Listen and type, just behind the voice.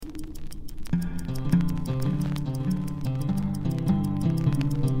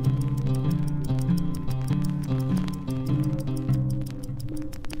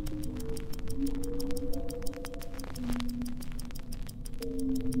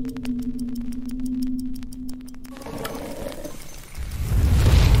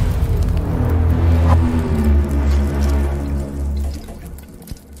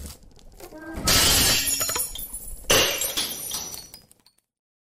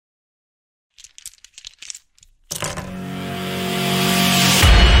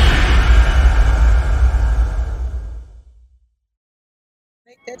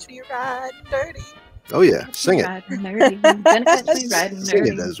catch me riding dirty. Oh yeah, sing it. Gonna catch me riding Sing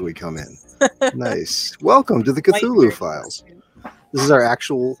it nerdy. as we come in. Nice. Welcome to the Cthulhu Files. This is our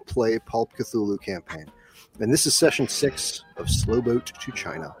actual play Pulp Cthulhu campaign. And this is session 6 of Slowboat to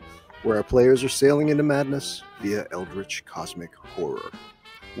China, where our players are sailing into madness via eldritch cosmic horror.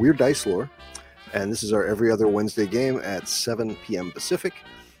 We're Dice Lore, and this is our every other Wednesday game at 7 p.m. Pacific.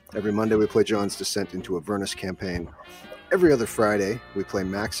 Every Monday we play John's Descent into Avernus campaign. Every other Friday we play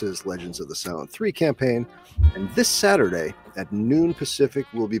Max's Legends of the Silent 3 campaign. And this Saturday at noon Pacific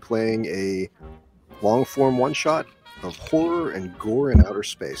we'll be playing a long-form one-shot of horror and gore in outer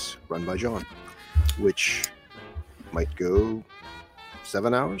space, run by John, which might go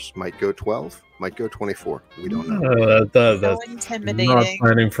 7 hours, might go 12, might go 24. We don't know. So That's intimidating. not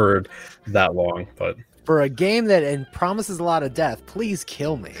planning for that long, but For a game that promises a lot of death, please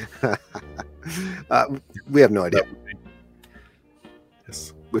kill me. We have no idea.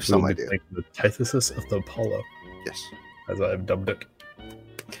 yes, We have some idea. Like the antithesis of the Apollo, Yes. as I've dubbed it.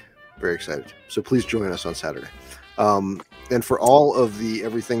 Very excited. So please join us on Saturday. And for all of the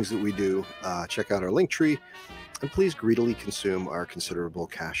everythings that we do, check out our link tree and please greedily consume our considerable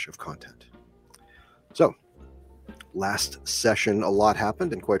cache of content. So, last session, a lot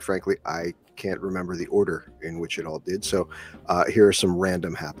happened, and quite frankly, I can't remember the order in which it all did. So, here are some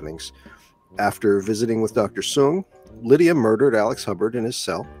random happenings. After visiting with Dr. Sung, Lydia murdered Alex Hubbard in his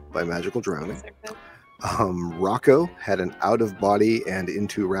cell by magical drowning. Rocco had an out-of-body and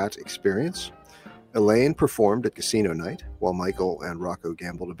into-rat experience. Elaine performed at casino night, while Michael and Rocco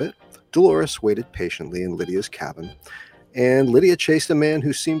gambled a bit. Dolores waited patiently in Lydia's cabin, and Lydia chased a man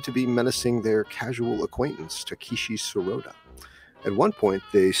who seemed to be menacing their casual acquaintance, Takeshi Sirota. At one point,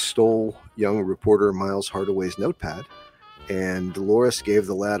 they stole young reporter Miles Hardaway's notepad, and Dolores gave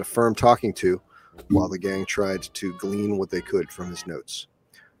the lad a firm talking to, while the gang tried to glean what they could from his notes.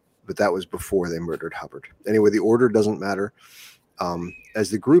 But that was before they murdered Hubbard. Anyway, the order doesn't matter. As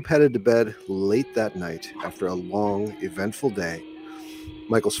the group headed to bed late that night, after a long, eventful day,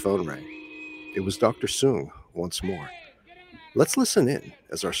 Michael's phone rang. It was Dr. Sung once more. Let's listen in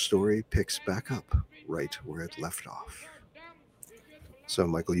as our story picks back up right where it left off. So,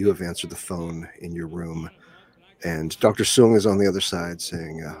 Michael, you have answered the phone in your room, and Dr. Sung is on the other side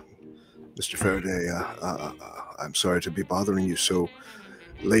saying, Mr. Faraday, I'm sorry to be bothering you so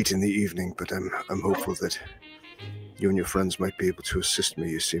late in the evening, but I'm hopeful that you and your friends might be able to assist me.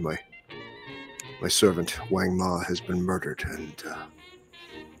 You see, my servant, Wang Ma, has been murdered, and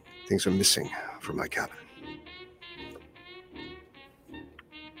things are missing from my cabin.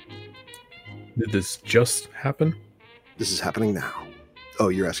 Did this just happen? This is happening now. Oh,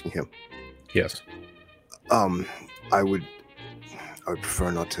 you're asking him? Yes. I would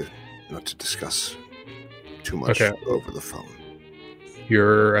prefer not to discuss too much over the phone.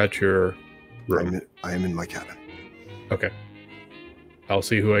 You're at your room. I am in my cabin. Okay. I'll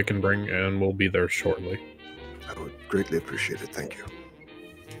see who I can bring, and we'll be there shortly. I would greatly appreciate it. Thank you.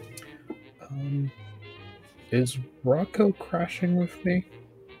 Is Rocco crashing with me?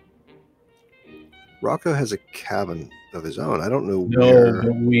 Rocco has a cabin of his own. I don't know No, where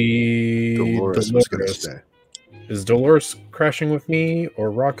but Dolores was going to stay. Is Dolores crashing with me,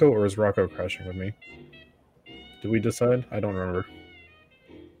 or Rocco, or is Rocco crashing with me? Did we decide? I don't remember.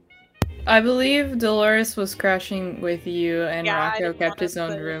 I believe Dolores was crashing with you, and Yeah, I Rocco didn't kept wanna his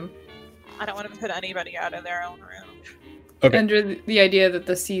own put- room. I don't want to put anybody out of their own room. Okay. Under the idea that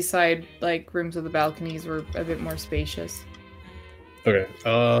the seaside rooms with the balconies were a bit more spacious. Okay.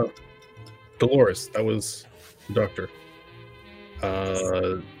 Dolores, that was the doctor.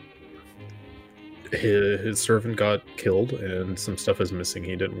 His servant got killed, and some stuff is missing.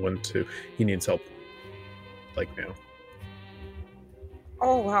 He didn't want to. He needs help. Now.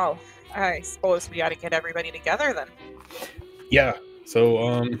 Oh, wow. I suppose we ought to get everybody together then. Yeah. So,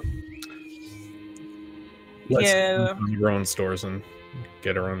 let's Yeah. go to your own stores and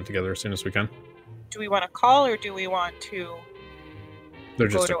get everyone together as soon as we can. Do we want to call or do we want to They're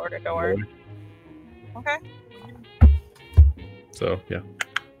go just door to door? Okay. So yeah,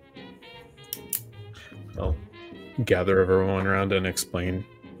 I'll gather everyone around and explain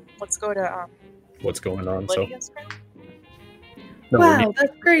Let's go to what's going on. Lydia's room. No, we Wow, need-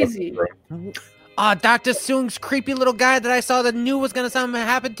 that's crazy. Dr. Sung's creepy little guy that I saw that knew was gonna something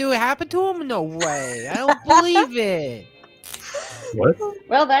happen to him? No way. I don't believe it. What?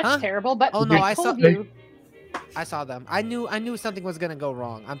 Well, that's Huh? terrible, but Oh, no, I I told saw- you. I saw them. I knew something was gonna go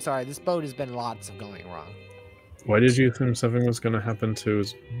wrong. I'm sorry. This boat has been lots of going wrong. Why did you assume something was going to happen to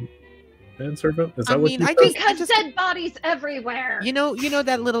manservant? Is I that what mean, you I said? Because dead bodies everywhere. You know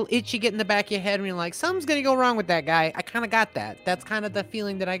that little itch you get in the back of your head when you're like, something's gonna go wrong with that guy. I kind of got that. That's kind of the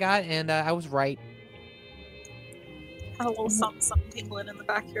feeling that I got, and I was right. A little something tingling in the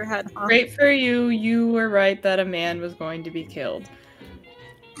back of your head, huh? Great for you. You were right that a man was going to be killed.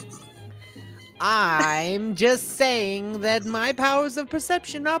 I'm just saying that my powers of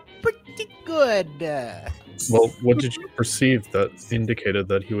perception are pretty good. Well, what did you perceive that indicated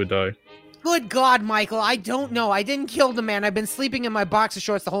that he would die? Good God, Michael, I don't know. I didn't kill the man. I've been sleeping in my boxer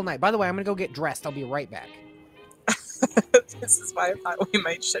shorts the whole night. By the way, I'm gonna go get dressed. I'll be right back. This is why I thought we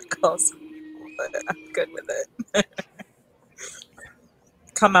might should call some people, but I'm good with it.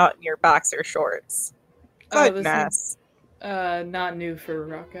 Come out in your boxer shorts. Oh, Good this mess. is not new for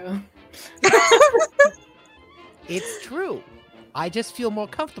Rocco. It's true. I just feel more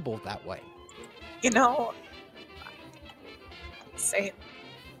comfortable that way. You know, same.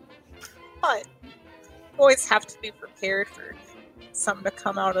 But always have to be prepared for some to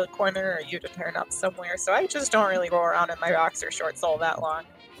come out of the corner or you to turn up somewhere. So I just don't really go around in my boxer shorts all that long.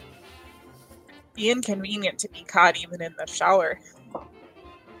 Be inconvenient to be caught even in the shower.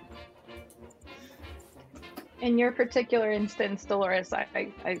 In your particular instance, Dolores,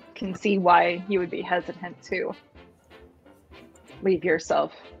 I can see why you would be hesitant to leave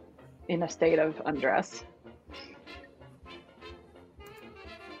yourself in a state of undress.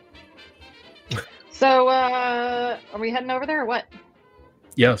 So, are we heading over there or what?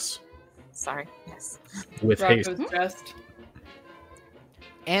 Yes, Sorry. Yes. with haste. Rocco's dressed.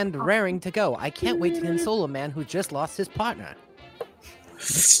 And raring to go. I can't wait to console a man who just lost his partner.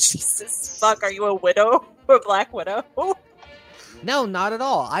 Jesus fuck, are you a widow? A black widow? No, not at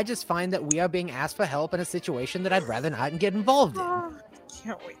all. I just find that we are being asked for help in a situation that I'd rather not get involved in.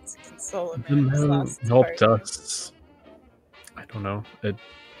 Can't wait to console a The man who's man lost his helped partner. us. I don't know.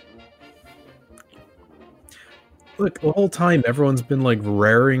 Look, the whole time everyone's been like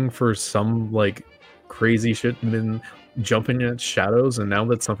raring for some like crazy shit and been jumping at shadows, and now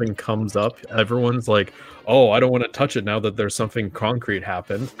that something comes up, everyone's like, "Oh, I don't want to touch it now that there's something concrete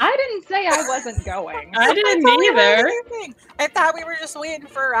happened." I didn't say I wasn't going. I didn't thought we were either. leaving. I thought we were just waiting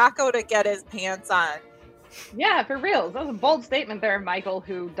for Rocco to get his pants on. Yeah, for real. That was a bold statement there, Michael,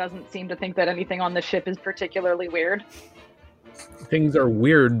 who doesn't seem to think that anything on the ship is particularly weird. Things are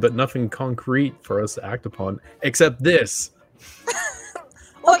weird, but nothing concrete for us to act upon, except this.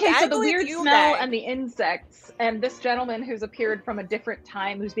 Look, Okay, I so the believe weird you, smell Meg. and the insects, and this gentleman who's appeared from a different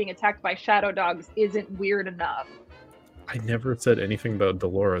time who's being attacked by shadow dogs isn't weird enough. I never said anything about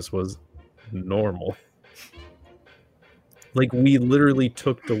Dolores was normal. Like, we literally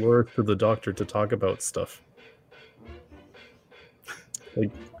took Dolores to the doctor to talk about stuff.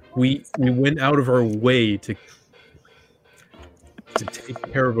 Like, we went out of our way to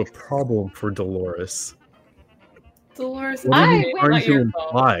take care of a problem for Dolores. Dolores, What are I you will- trying not to your fault.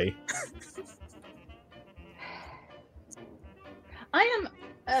 imply? I am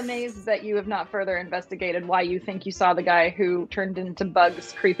amazed that you have not further investigated why you think you saw the guy who turned into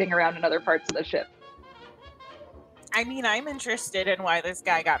bugs creeping around in other parts of the ship. I mean, I'm interested in why this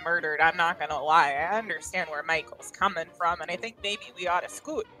guy got murdered. I'm not gonna lie. I understand where Michael's coming from, and I think maybe we ought to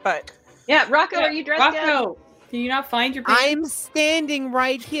scoot. But Yeah, Rocco, Yeah, are you dressed yet? Rocco, can you not find your pants? I'm standing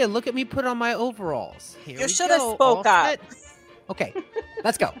right here. Look at me put on my overalls. Here You we should have go, spoke all up. set. Okay,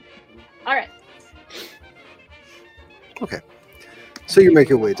 let's go. All right. So you make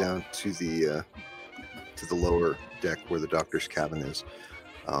your way down to the lower deck where the doctor's cabin is.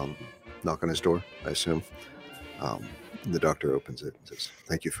 Knock on his door, I assume. The doctor opens it and says,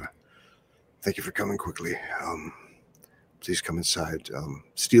 "Thank you for coming quickly. Please come inside.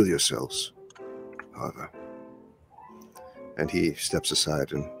 Steel yourselves, however." And he steps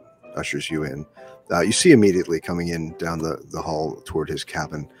aside and ushers you in. You see immediately coming in down the hall toward his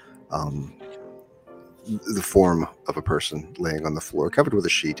cabin, the form of a person laying on the floor, covered with a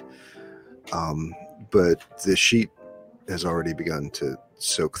sheet. But the sheet has already begun to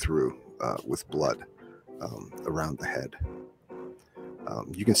soak through with blood around the head.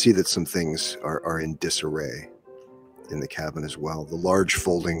 You can see that some things are in disarray in the cabin as well. The large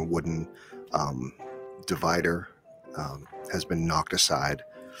folding wooden divider has been knocked aside.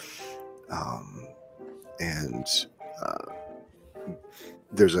 And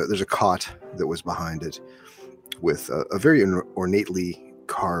there's a cot that was behind it with a very ornately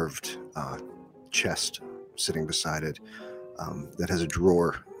carved chest sitting beside it that has a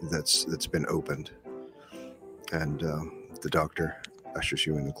drawer that's been opened. And the doctor ushers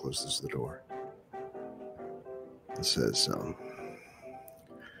you in and closes the door and says,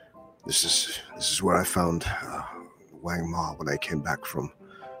 "This is where I found Wang Ma when I came back from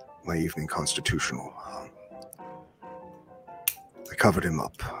my evening constitutional. I covered him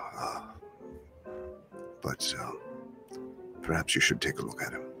up, but perhaps you should take a look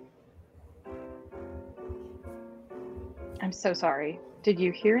at him. I'm so sorry. Did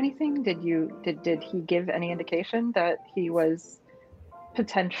you hear anything? Did he give any indication that he was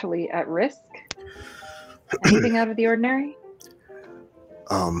potentially at risk? Anything out of the ordinary?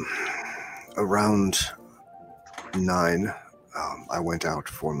 Around 9, I went out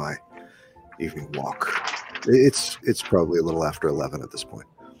for my evening walk. It's probably a little after 11 at this point.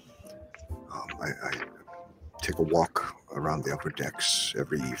 I take a walk around the upper decks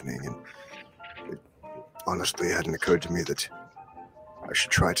every evening, and it honestly hadn't occurred to me that I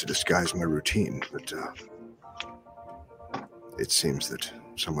should try to disguise my routine, but it seems that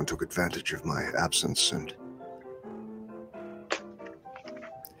someone took advantage of my absence, and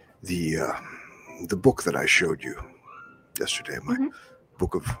the book that I showed you yesterday, my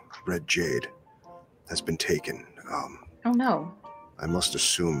Book of Red Jade, has been taken. Oh no. I must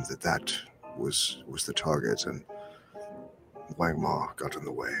assume that was the target, and Wang Ma got in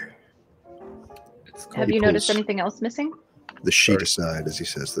the way. Have you noticed anything else missing? The sheet aside as he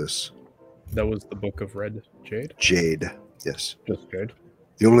says this. That was the Book of Red Jade? Jade, yes. Just Jade.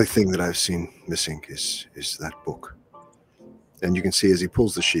 The only thing that I've seen missing is that book. And you can see as he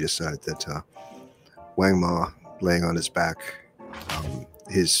pulls the sheet aside that Wang Ma, laying on his back,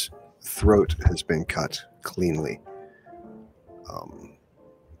 his throat has been cut cleanly.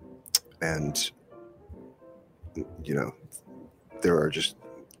 And, you know, there are just...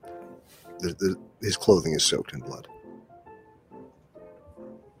 his clothing is soaked in blood.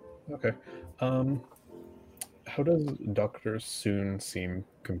 Okay. How does Dr. Soon seem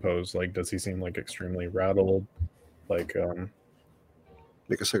composed? Like, does he seem like extremely rattled? Like,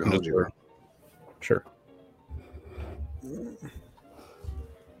 Make a psychology roll. Sure. Get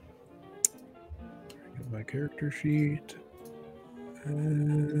my character sheet.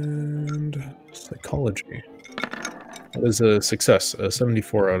 And psychology. That is a success, a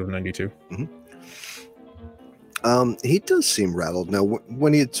 74 out of 92. He does seem rattled. Now,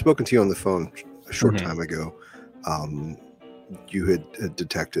 when he had spoken to you on the phone a short time ago, you had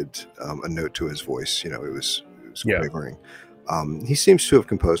detected a note to his voice. You know, it was quavering. He seems to have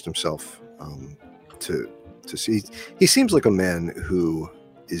composed himself to see. He seems like a man who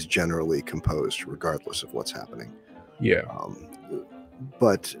is generally composed regardless of what's happening. Yeah.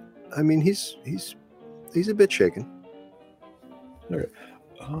 But I mean, he's a bit shaken. Okay.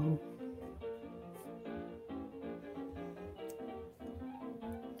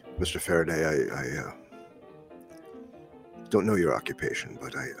 Mr. Faraday, I don't know your occupation,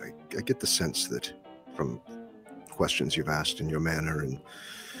 but I get the sense that from questions you've asked and your manner and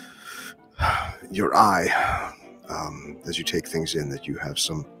your eye, as you take things in, that you have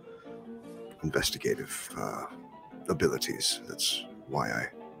some investigative abilities. That's why I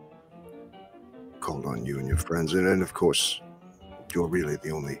called on you and your friends. And of course, you're really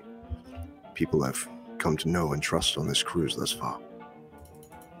the only people I've come to know and trust on this cruise thus far.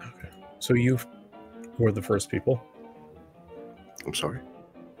 Okay. So you were the first people? I'm sorry?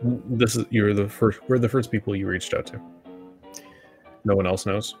 We're the first people you reached out to. No one else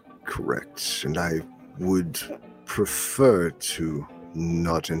knows? Correct. And I would prefer to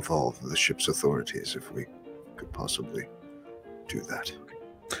not involve the ship's authorities if we could possibly do that.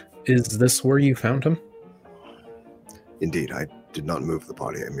 Is this where you found him? Indeed, I did not move the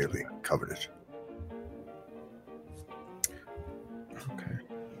body, I merely covered it. Okay.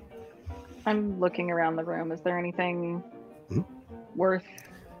 I'm looking around the room. Is there anything worth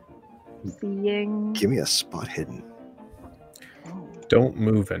seeing? Give me a spot hidden. Oh. Don't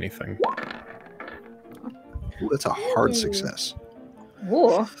move anything. Ooh, that's a hard success.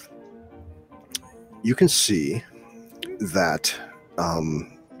 Whoa. You can see that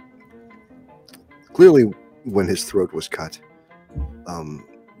clearly when his throat was cut,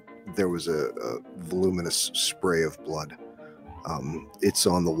 there was a voluminous spray of blood. It's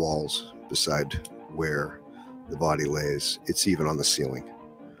on the walls beside where the body lays. It's even on the ceiling.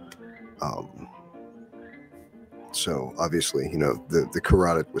 So obviously, you know, the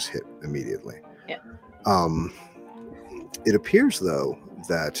carotid was hit immediately. Yeah. It appears, though,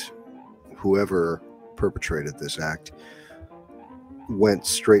 that whoever perpetrated this act went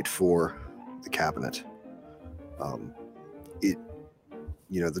straight for the cabinet.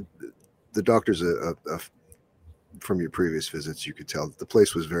 The doctors, from your previous visits, you could tell that the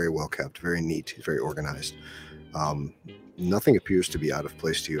place was very well kept, very neat, very organized. Nothing appears to be out of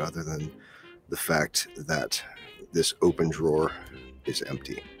place to you other than the fact that this open drawer is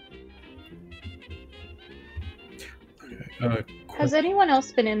empty. Has anyone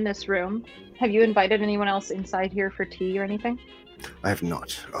else been in this room? Have you invited anyone else inside here for tea or anything? I have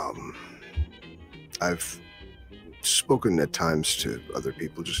not. I've spoken at times to other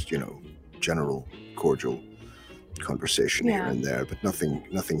people, just general, cordial conversation here and there, but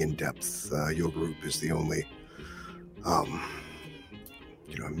nothing in depth. Your group is the only,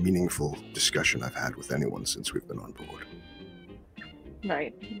 meaningful discussion I've had with anyone since we've been on board.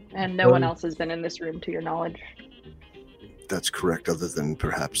 Right, and no one else has been in this room, to your knowledge. That's correct, other than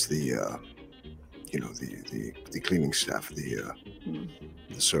perhaps the cleaning staff, the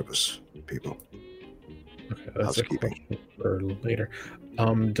service people. Okay, that's a Housekeeping. question for later.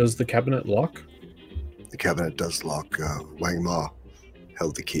 Does the cabinet lock? The cabinet does lock. Wang Ma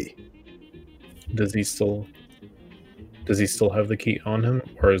held the key. Does he still have the key on him,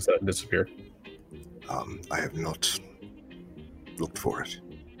 or has that disappeared? I have not looked for it.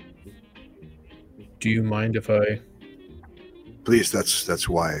 Do you mind if I? Please, that's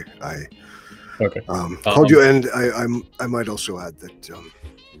why I Okay. called you, and I might also add that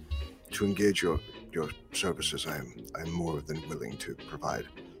to engage your services, I'm more than willing to provide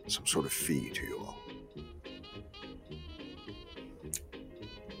some sort of fee to you all.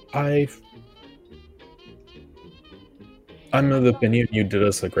 I'm of the opinion you did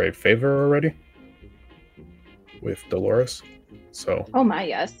us a great favor already with Dolores. So Oh my,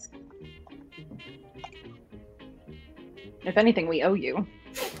 yes. If anything, we owe you.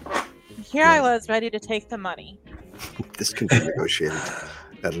 Here I was ready to take the money. This can be negotiated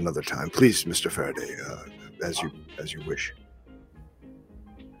at another time. Please, Mr. Faraday, as you wish.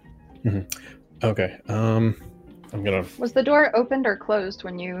 okay. I'm gonna. Was the door opened or closed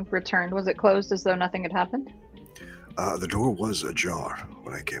when you returned? Was it closed as though nothing had happened? The door was ajar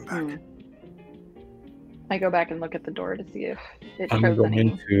when I came back. I go back and look at the door to see if it I'm shows going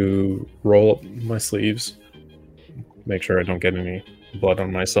any. to roll up my sleeves, make sure I don't get any blood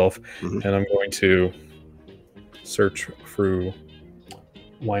on myself, Mhm. and I'm going to search through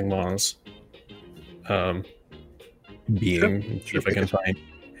Wang Ma's being, and see if I can find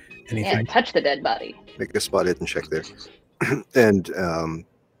anything. And touch the dead body. Make a spot hidden check there. And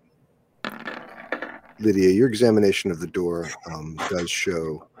Lydia, your examination of the door does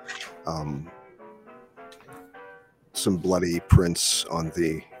show some bloody prints on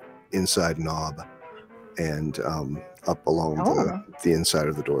the inside knob and up along the inside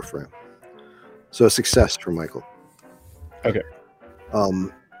of the door frame. So a success for Michael. Okay.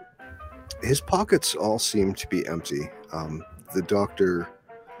 His pockets all seem to be empty. The doctor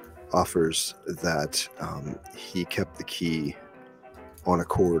offers that he kept the key on a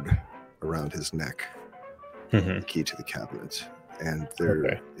cord around his neck, Mhm. the key to the cabinet, and there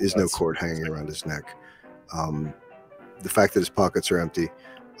Okay, is no that's- cord hanging around his neck. The fact that his pockets are empty,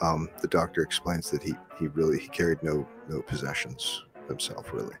 the doctor explains that he carried no possessions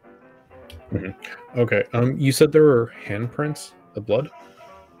himself, really. Okay. You said there were handprints of blood.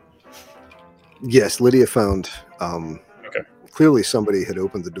 Yes, Lydia found Okay. clearly somebody had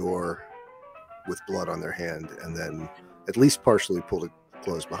opened the door with blood on their hand and then at least partially pulled it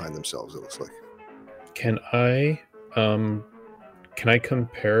closed behind themselves, it looks like. Can I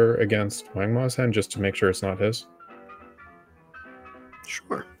compare against Wang Ma's hand just to make sure it's not his?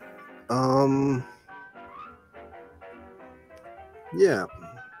 Sure. Yeah.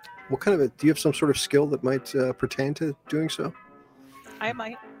 What kind of do you have some sort of skill that might pertain to doing so? I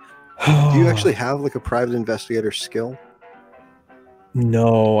might. Do you actually have like a private investigator skill?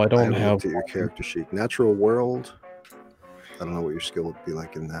 No, I I don't haven't have. looked at your character sheet. Natural world. I don't know what your skill would be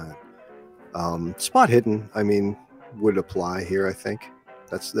like in that. Spot hidden, I mean, would apply here. I think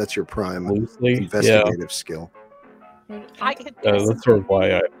that's your prime Loosely, yeah. investigative skill. I could do That's sort of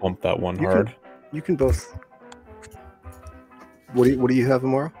why I pumped that one You can- hard. You can both. What do you have,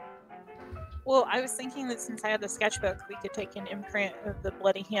 Amara? Well, I was thinking that since I had the sketchbook, we could take an imprint of the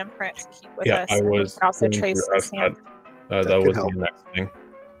bloody handprint to keep with Yeah, us. I and we was could also going to trace ask his hand. That That could was help. the next thing.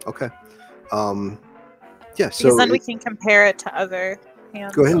 Okay. Yeah. Because So then we can compare it to other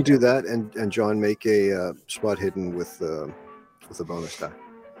hands. go ahead and do that, and John, make a spot hidden with a bonus die.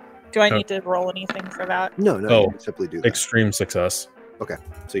 Do I need to roll anything for that? No, you Oh, can simply do that. Extreme success.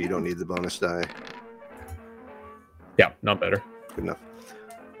 So you don't need the bonus die. Yeah, not better. Good enough.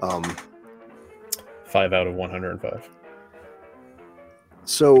 5 out of 105.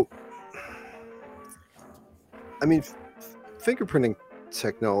 So, I mean, fingerprinting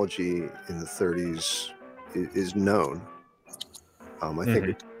technology in the 30s is known. I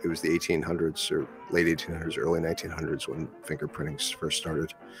think it was the 1800s or late 1800s, early 1900s when fingerprinting first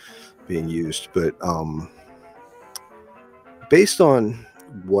started being used. But based on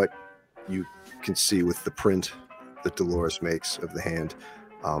what you can see with the print that Dolores makes of the hand.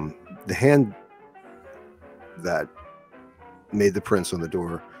 The hand that made the prints on the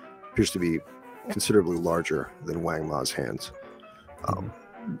door appears to be considerably larger than Wang Ma's hands.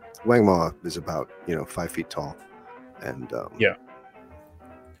 Wang Ma is about 5 feet tall, and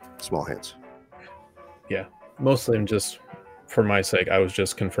small hands. Yeah, mostly I'm just, for my sake, I was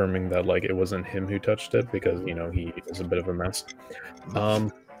just confirming that like it wasn't him who touched it because he is a bit of a mess.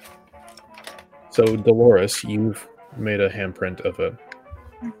 So Dolores, you've made a handprint of it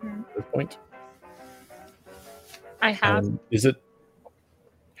at this point. I have. Is it?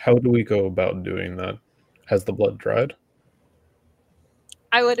 How do we go about doing that? Has the blood dried?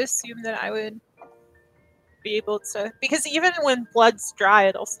 I would assume that I would be able to, because even when blood's dry,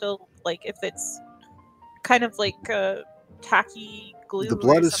 it'll still, like, if it's kind of like a tacky glue. The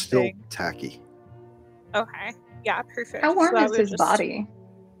blood or is still something. tacky. Okay. Yeah, perfect. How warm So I is would his just- body?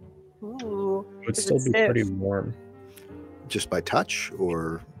 Ooh. It would Is still it be stiff? pretty warm. Just by touch,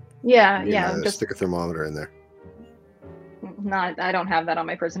 or Yeah, you're yeah. gonna Just stick a thermometer in there. not. I don't have that on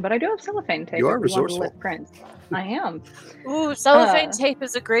my person, but I do have cellophane tape. You are if want to resourceful. lip prints. I am. Ooh, cellophane Uh, tape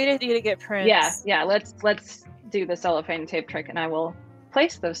is a great idea to get prints. Yeah. Let's do the cellophane tape trick, and I will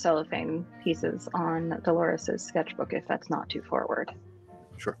place those cellophane pieces on Dolores's sketchbook if that's not too forward.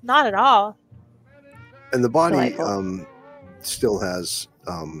 Not at all. And the body Delightful. still has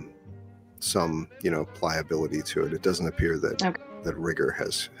some pliability to it. It doesn't appear that Okay. that rigor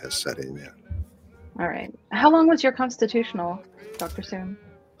has set in yet. All right. How long was your constitutional, Dr. Soon?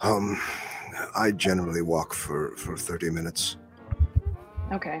 I generally walk for 30 minutes.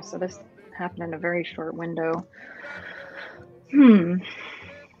 Okay, so this happened in a very short window.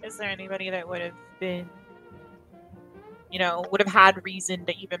 Is there anybody that would have been, would have had reason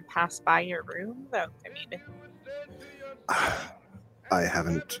to even pass by your room? I mean, I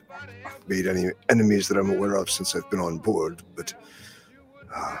haven't made any enemies that I'm aware of since I've been on board, but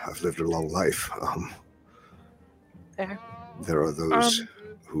I've lived a long life. Fair. There are those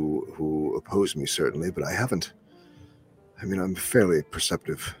who oppose me, certainly, but I haven't. I mean, I'm fairly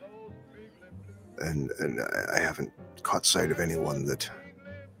perceptive, and I haven't caught sight of anyone that,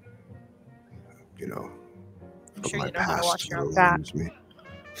 I'm of sure my you know how to past watch your that own back. alarms me.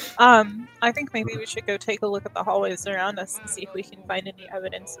 I think maybe we should go take a look at the hallways around us and see if we can find any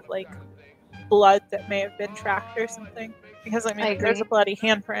evidence of like blood that may have been tracked or something. Because I mean, I if there's a agree. bloody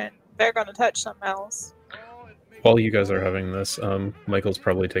handprint, they're gonna touch something else. While you guys are having this, Michael's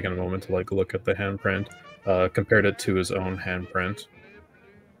probably taken a moment to like look at the handprint, compared it to his own handprint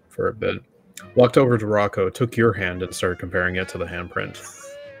for a bit. Walked over to Rocco, took your hand, and started comparing it to the handprint.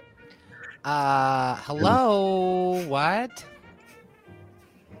 Hello? What?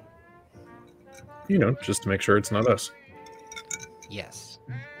 Just to make sure it's not us. Yes.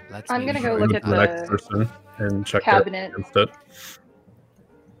 I'm make gonna go sure look it's at The not- next person and check Cabinet. that against it.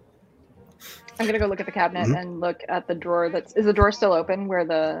 I'm gonna go look at the cabinet Mhm. and look at the drawer. Is the drawer still open? Where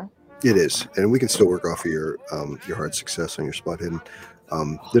the It is, and we can still work off of your hard success on your spot hidden.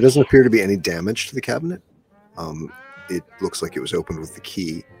 There doesn't appear to be any damage to the cabinet. It looks like it was opened with the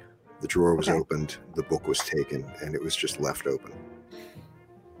key. The drawer was Okay. opened, the book was taken, and it was just left open.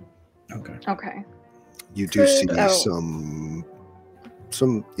 Okay. Okay. You do see Oh.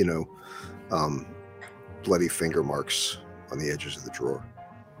 some bloody finger marks on the edges of the drawer.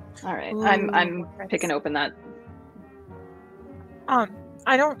 All right. Ooh, I'm that's- picking open that.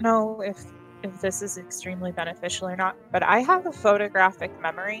 I don't know if this is extremely beneficial or not, but I have a photographic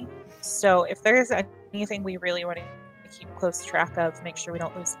memory. So if there's anything we really want to keep close track of, make sure we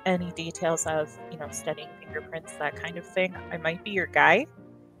don't lose any details of, studying fingerprints, that kind of thing, I might be your guy.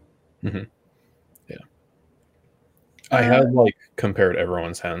 I had like compared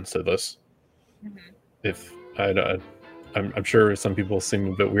everyone's hands to this. If I'm sure some people seem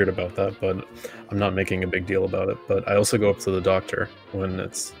a bit weird about that, but I'm not making a big deal about it. But I also go up to the doctor when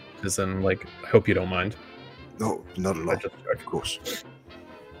it's in like, I hope you don't mind. No, not at all. I just Of course.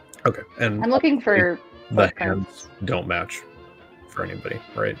 Okay, and I'm looking for the footprints. hands don't match for anybody,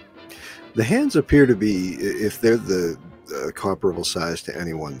 right? The hands appear to be, if they're the comparable size to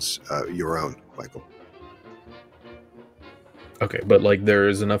anyone's, your own, Michael. Okay, but like there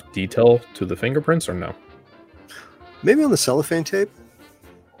is enough detail to the fingerprints or no? Maybe on the cellophane tape?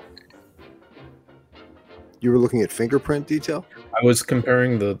 You were looking at fingerprint detail? I was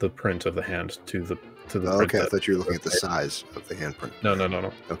comparing the print of the hand to the print. Okay, I that- thought you were looking at the size of the handprint.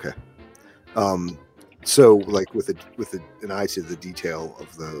 No. Okay. So like with an eye to the detail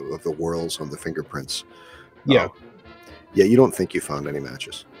of the whorls on the fingerprints. Yeah. Yeah, you don't think you found any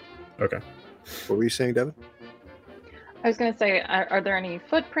matches. Okay. What were you saying, Devin? I was gonna say, are there any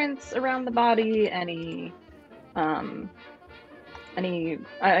footprints around the body? Any I mean,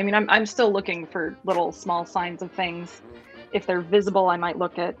 I'm still looking for little small signs of things. If they're visible, I might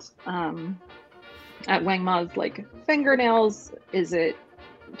look at Wang Ma's like fingernails. Is it?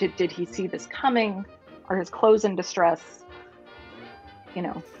 Did he see this coming? Are his clothes in distress? You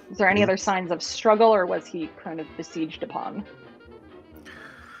know, is there any other signs of struggle, or was he kind of besieged upon?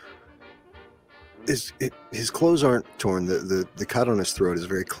 His clothes aren't torn. The cut on his throat is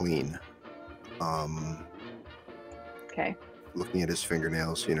very clean. Okay. Looking at his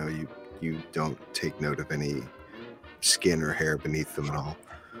fingernails, you know, you don't take note of any skin or hair beneath them at all.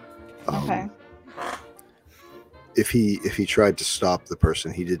 Okay. If he tried to stop the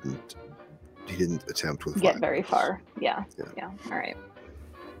person, he didn't attempt with Get fire. very far. Yeah. Yeah. All right.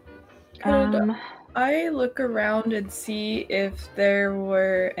 Could I look around and see if there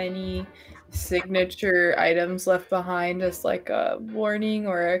were any signature items left behind as like a warning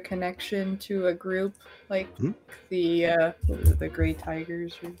or a connection to a group, like the Grey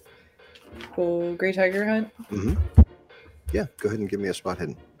Tigers or Grey Tiger Hunt? Yeah, go ahead and give me a spot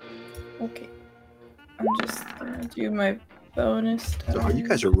hidden. Okay. I'm just gonna do my bonus. Oh, you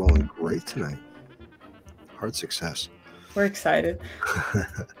guys are rolling great tonight. Hard success. We're excited.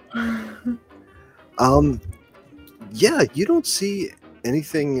 Yeah, you don't see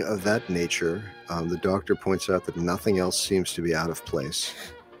anything of that nature. The doctor points out that nothing else seems to be out of place.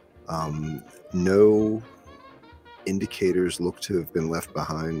 No indicators look to have been left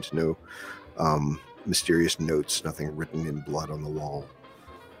behind. No mysterious notes, nothing written in blood on the wall.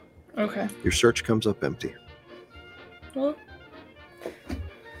 Okay. Your search comes up empty. Well,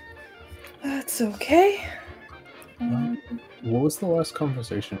 that's okay. What was the last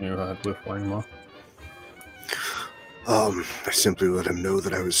conversation you had with Wang Ma? I simply let him know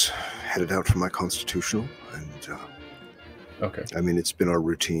that I was headed out for my constitutional, and Okay. I mean, it's been our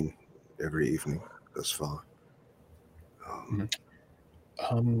routine every evening thus far.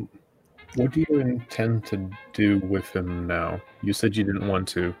 What do you intend to do with him now? You said you didn't want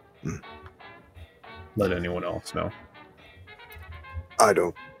to let anyone else know. I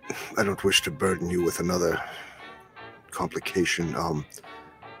don't wish to burden you with another complication.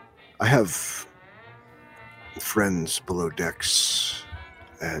 I have friends below decks,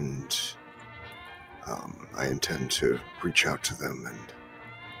 and I intend to reach out to them, and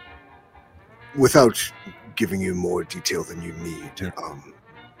without giving you more detail than you need,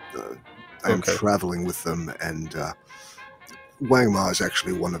 I am traveling with them, and Wang Ma is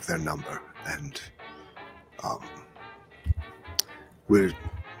actually one of their number, and we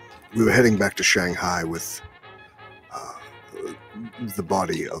were heading back to Shanghai with the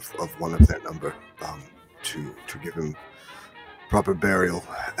body of one of their number to give him proper burial,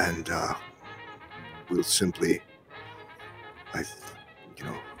 and we'll simply,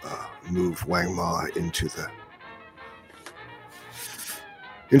 move Wang Ma into the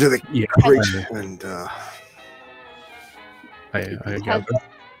crate, and I gather.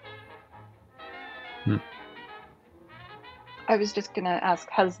 I was just gonna ask,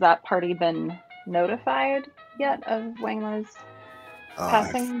 has that party been notified yet of Wang Ma's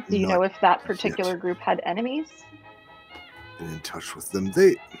passing? Do you know if that particular group had enemies? Been in touch with them.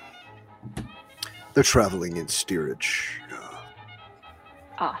 They're traveling in steerage.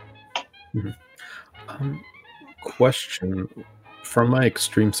 Question. From my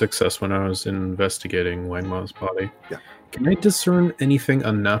extreme success when I was investigating Wang Ma's body, can I discern anything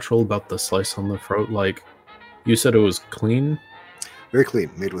unnatural about the slice on the throat? Like, you said it was clean? Very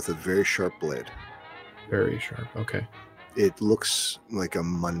clean, made with a very sharp blade. Very sharp, okay. It looks like a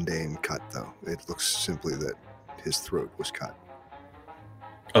mundane cut, though. It looks simply that his throat was cut.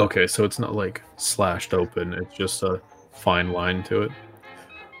 Okay, so it's not like slashed open, it's just a fine line to it.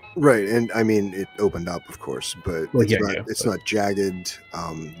 Right, and I mean, it opened up, of course, but it's not jagged.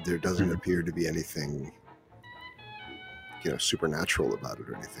 There doesn't appear to be anything, supernatural about it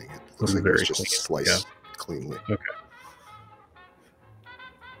or anything. It looks like it's just sliced cleanly. Okay.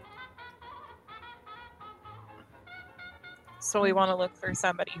 So we want to look for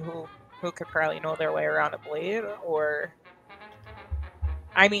somebody who could probably know their way around a blade, or...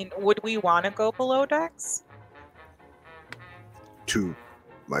 I mean, would we want to go below decks? To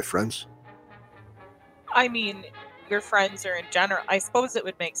my friends? I mean, your friends or in general. I suppose it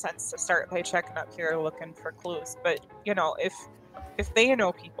would make sense to start by checking up here looking for clues, but, if they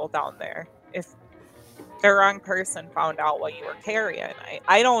know people down there, if the wrong person found out what you were carrying,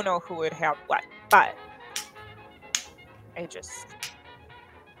 I don't know who would have what, but I just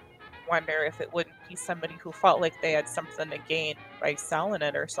wonder if it wouldn't be somebody who felt like they had something to gain by selling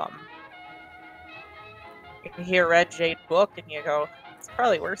it or something. You hear Red Jade book and you go, it's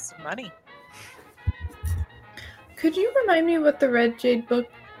probably worth some money. Could you remind me what the Red Jade book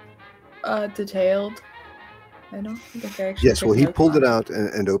detailed? I don't think I actually. Yes, well, he took pulled notes it on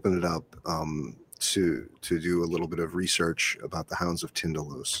out and opened it up to do a little bit of research about the Hounds of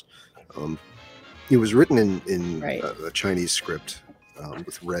Tindalos. It was written in Right. a Chinese script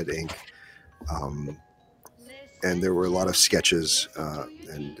with red ink, and there were a lot of sketches,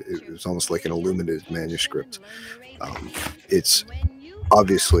 and it was almost like an illuminated manuscript. It's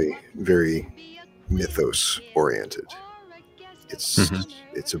obviously very mythos oriented.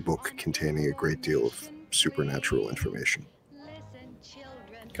 It's a book containing a great deal of supernatural information.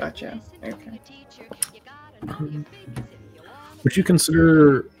 Gotcha. Okay. Would you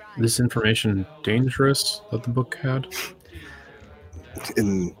consider this information dangerous that the book had?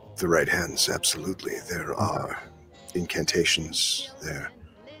 In the right hands, absolutely. There are incantations, there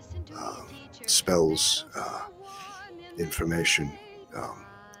spells, information.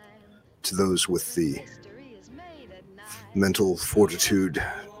 To those with the mental fortitude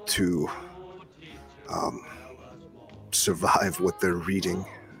to survive what they're reading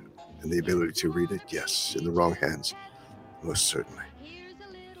and the ability to read it, yes. In the wrong hands, most certainly.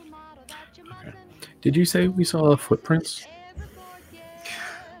 Okay. Did you say we saw footprints?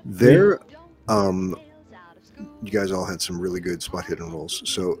 There, you guys all had some really good spot hidden rolls.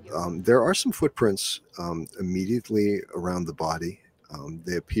 So there are some footprints immediately around the body.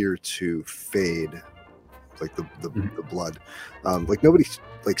 They appear to fade, like the blood. Like nobody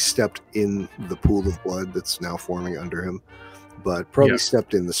stepped in the pool of blood that's now forming under him, but probably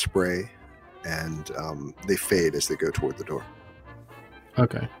stepped in the spray, and they fade as they go toward the door.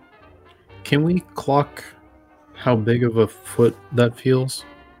 Okay. Can we clock how big of a foot that feels?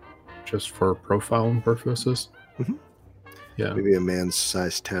 Just for profiling purposes? Mm-hmm. Yeah. Maybe a man's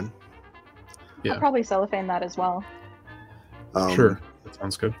size 10. Yeah. I'll probably cellophane that as well. Sure. That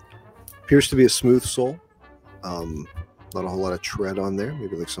sounds good. Appears to be a smooth sole. Not a whole lot of tread on there.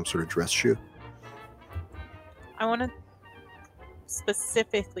 Maybe like some sort of dress shoe. I want to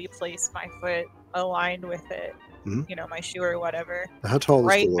specifically place my foot aligned with it. Mhm. You know, my shoe or whatever. How tall is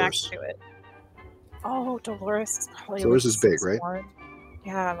Right Dolores? next to it. Oh, Dolores is probably Dolores like is big, right? 6'1".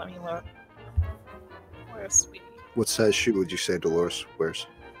 Yeah, let me look. Where's Sweetie? What size shoe would you say Dolores wears?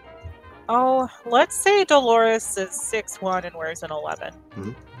 Oh, let's say Dolores is 6'1" and wears an 11.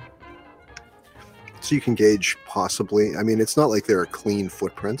 So you can gauge possibly. I mean, it's not like there are clean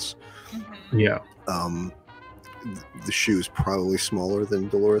footprints. Mm-hmm. Yeah. The shoe is probably smaller than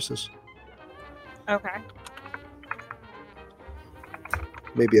Dolores's. Okay.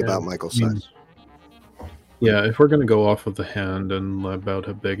 Maybe Yeah, about Michael's I mean, size. Yeah, if we're going to go off of the hand and about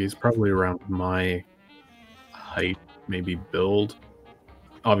how big, he's probably around my height, maybe build.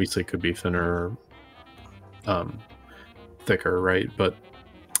 Obviously, could be thinner, thicker, right? But,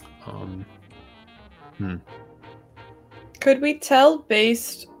 Could we tell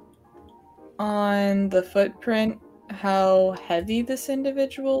based on the footprint how heavy this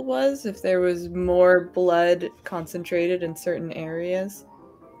individual was? If there was more blood concentrated in certain areas?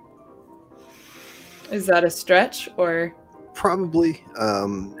 Is that a stretch or? Probably.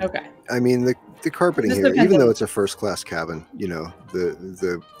 Okay. I mean, the carpeting Just here, depends even on- though it's a first-class cabin, you know,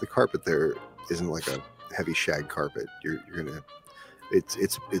 the carpet there isn't like a heavy shag carpet. You're gonna,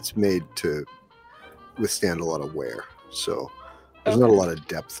 it's made to withstand a lot of wear. So there's not a Okay. lot of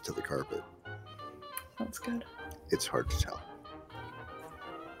depth to the carpet. That's good. It's hard to tell.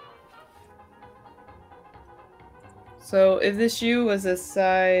 So if the shoe was a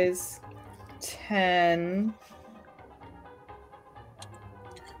size 10,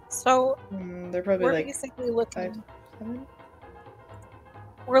 So they're probably we're like basically looking. 5, 7.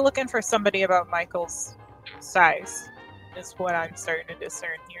 We're looking for somebody about Michael's size, is what I'm starting to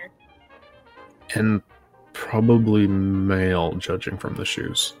discern here. and probably male, judging from the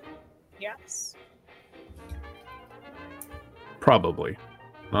shoes. Yes, Probably.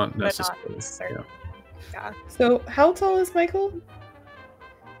 Not but not necessarily. certain. Yeah. So how tall is Michael?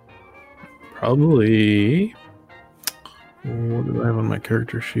 Probably. What do I have on my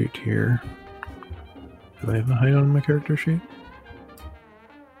character sheet here? Do I have a height on my character sheet?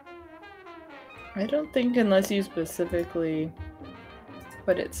 I don't think unless you specifically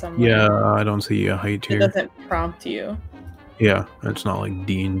put it somewhere. Yeah, I don't see a height It here. doesn't prompt you. Yeah, it's not like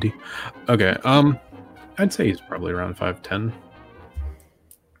D&D. Okay, I'd say he's probably around 5'10".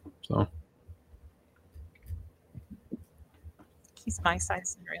 So, He's my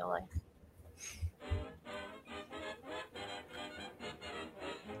size in real life.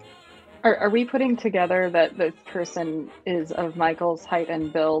 Are we putting together that this person is of Michael's height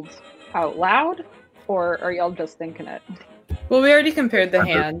and build out loud, or are y'all just thinking it? Well, we already compared the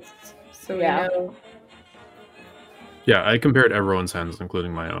Okay. hands, so Yeah. we know. Yeah, I compared everyone's hens,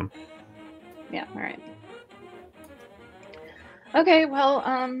 including my own. Yeah, all right. Okay, well,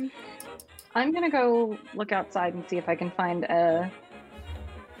 I'm gonna go look outside and see if I can find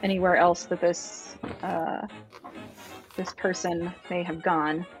anywhere else that this person may have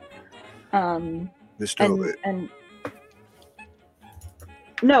gone. Mr. And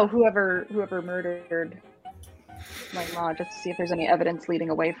no, whoever murdered my ma, just to see if there's any evidence leading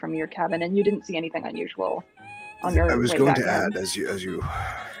away from your cabin. And you didn't see anything unusual on your I was way going back to add, in. as you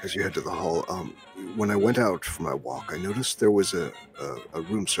head to the hall, when I went out for my walk, I noticed there was a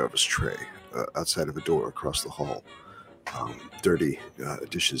room service tray outside of a door across the hall. Dirty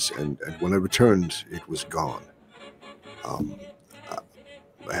dishes, and when I returned, it was gone.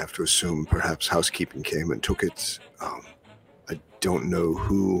 I have to assume perhaps housekeeping came and took it. I don't know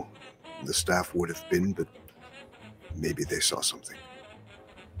who the staff would have been, but maybe they saw something.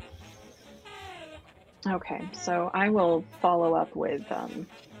 Okay, so I will follow up with,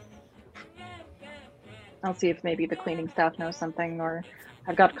 I'll see if maybe the cleaning staff knows something, or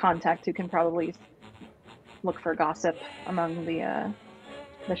I've got contact who can probably look for gossip among the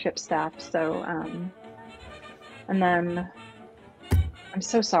ship staff. So, and then, I'm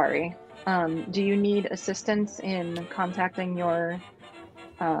so sorry. Do you need assistance in contacting your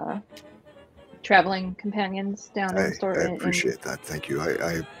traveling companions down in the store? I appreciate that. Thank you.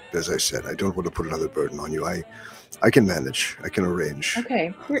 I, as I said, I don't want to put another burden on you. I can manage. I can arrange.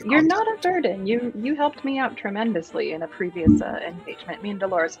 Okay, you're not a burden. You helped me out tremendously in a previous engagement. Me and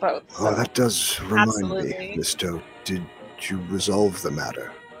Dolores both. So. Oh, that does remind Absolutely. me, Miss Doe. Did you resolve the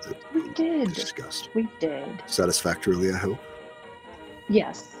matter that We did. discussed? We did. Satisfactorily, I hope.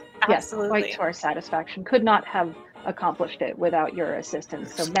 Yes. Absolutely. Yes, quite to our satisfaction. Could not have accomplished it without your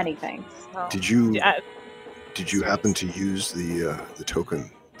assistance. So many thanks. Well, Did you yeah, did you happen to use the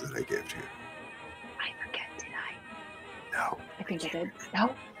token that I gave to you? I forget, did I? No. I think I did.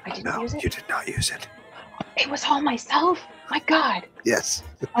 No, I didn't No, use it. you did not use it. It was all myself. My God. Yes.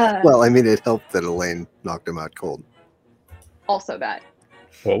 Uh, Well, I mean, it helped that Elaine knocked him out cold. also that.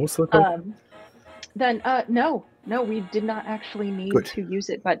 What was the code? Then no, we did not actually need Good. to use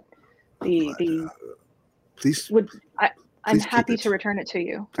it, but the Please, I'm please keep happy it. to return it to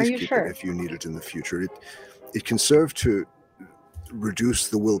you. Are please you keep sure? it if you need it in the future. It can serve to reduce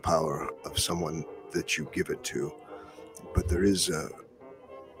the willpower of someone that you give it to, but there is a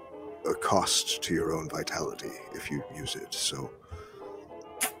cost to your own vitality if you use it. So,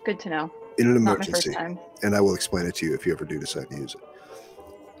 Good to know. in an Not my first emergency, time. and I will explain it to you if you ever do decide to use it.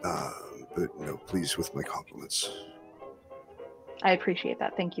 But no, please, with my compliments. I appreciate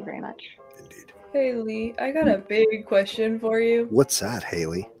that. Thank you very much. Indeed. Hey Lee, I got a big question for you. What's that,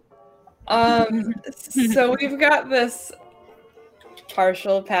 Haley? So we've got this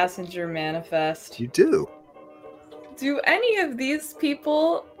partial passenger manifest. You do. Do any of these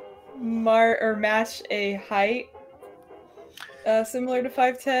people match a height similar to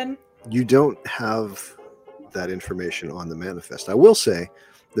 5'10"? You don't have that information on the manifest. I will say,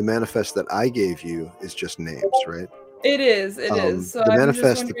 the manifest that I gave you is just names, right? It is. It is. So the I'm manifest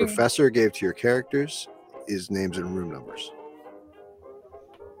just the wondering- professor gave to your characters is names and room numbers.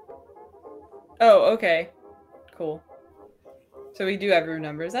 Oh, okay. Cool. So we do have room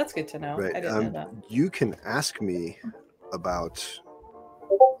numbers. That's good to know. Right. I didn't know that. You can ask me about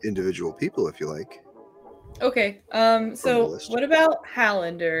individual people if you like. Okay. the So list. what about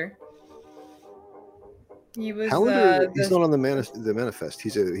Hallander? He was Hallander, he's not on the manifest.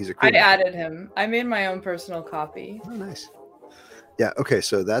 He's a I crew. added him. I made my own personal copy. Oh, nice. Yeah. Okay.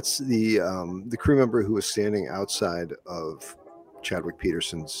 So that's the crew member who was standing outside of Chadwick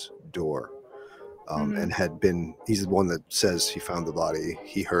Peterson's door, Mhm. and had been. He's the one that says he found the body.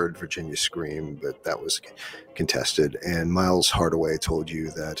 He heard Virginia scream, but that was contested. And Miles Hardaway told you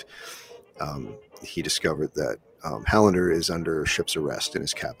that he discovered that Hallander is under ship's arrest in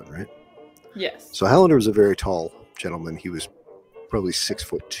his cabin, right? Yes. So Hallander was a very tall gentleman. He was probably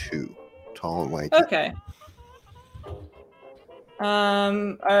 6'2", tall and lanky. Okay.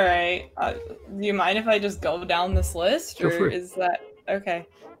 All right. Do you mind if I just go down this list, Go or for it. is that okay?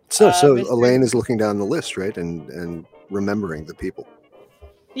 So Mr. Elaine is looking down the list, right, and remembering the people.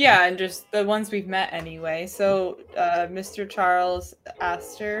 Yeah, and just the ones we've met anyway. So, Mr. Charles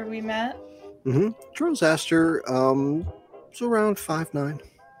Astor, we met. Mm-hmm. Charles Astor, is around 5'9".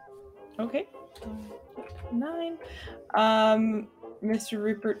 Okay. 9. Mr.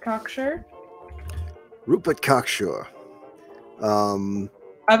 Rupert Cocksure. Rupert Cocksure.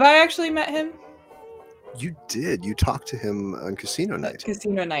 Have I actually met him? You did. You talked to him on casino night.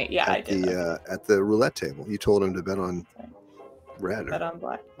 Casino night. Yeah, I at did. at the roulette table. You told him to bet on red Bet or on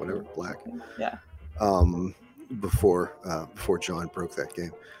black. whatever, black. Yeah. before John broke that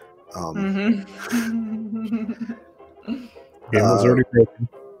game. Game was already broken.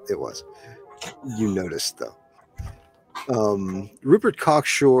 It was. You noticed though. Rupert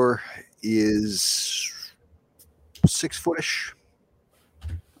Cocksure is 6-footish.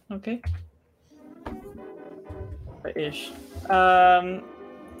 Okay. Ish.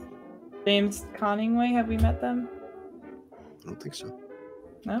 James Coningway, have we met them? I don't think so.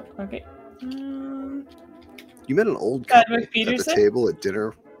 No? Okay. You met an old couple Chadwick at the Peterson? table at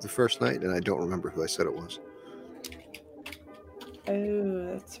dinner the first night, and I don't remember who I said it was. Oh,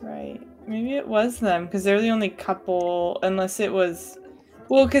 that's right. Maybe it was them, because they're the only couple, unless it was...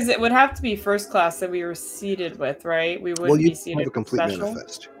 Well, because it would have to be first class that we were seated with, right? We wouldn't Well, you be seated have a complete special.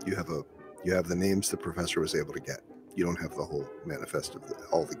 manifest. You have the names the professor was able to get. You don't have the whole manifest of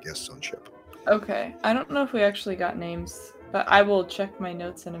all the guests on ship. Okay. I don't know if we actually got names, but I will check my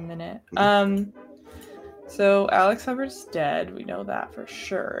notes in a minute. So Alex Hubbard's dead. We know that for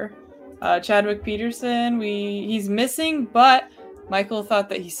sure. Chadwick Peterson, he's missing, but Michael thought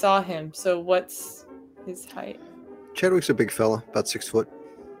that he saw him. So what's his height? Chadwick's a big fella, about 6 foot.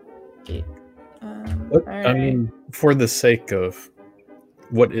 Okay. What, all I right. mean, for the sake of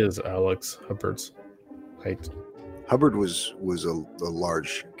what is Alex Hubbard's height? Hubbard was a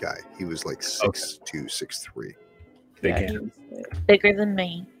large guy. He was like 6'2", 6'3". Big Yeah, he hand. was- Bigger than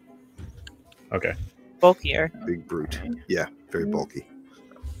me. Okay. Bulkier. Big brute. Yeah, very bulky.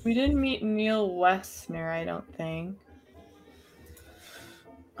 We didn't meet Neil Westner, I don't think.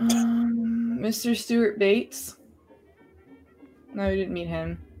 Mr. Stuart Bates. No, we didn't meet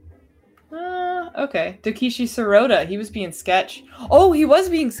him. Okay. Takeshi Sirota. He was being sketch. Oh, he was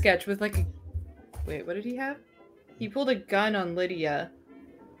being sketch with like a... Wait, what did he have? He pulled a gun on Lydia.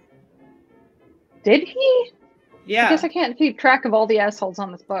 Did he? Yeah. I guess I can't keep track of all the assholes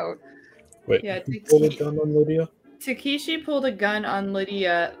on this boat. Wait, Yeah, who pulled it down on Lydia? Takeshi pulled a gun on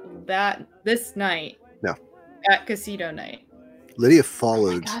Lydia this night. No. At casino night. Lydia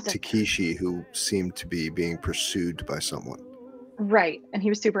followed God, that's- Takeshi, who seemed to be being pursued by someone. Right, and he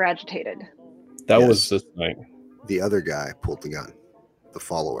was super agitated. That Yes. was this night. The other guy pulled the gun. The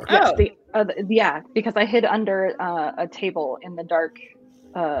follower. Oh. Yeah, because I hid under a table in the dark.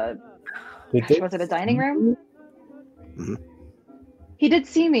 Did Gosh, was it a dining room? Mhm. He did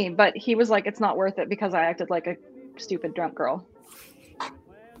see me, but he was like, "It's not worth it," because I acted like a stupid drunk girl.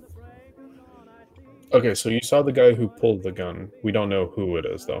 Okay, so you saw the guy who pulled the gun. We don't know who it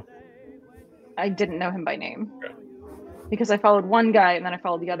is, though. I didn't know him by name. Okay. Because I followed one guy and then I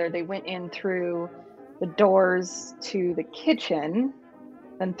followed the other. They went in through the doors to the kitchen,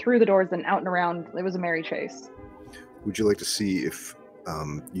 then through the doors, then out and around. It was a merry chase. Would you like to see if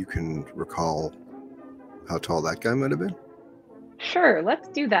you can recall how tall that guy might have been? Sure, let's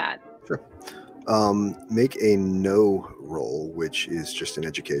do that. Sure. Make a no roll, which is just an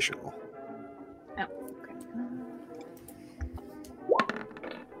education roll. Oh,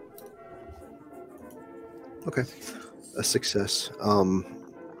 Okay. A success.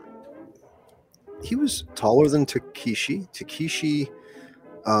 He was taller than Takeshi. Takeshi is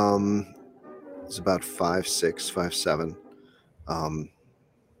about 5'6", 5'7".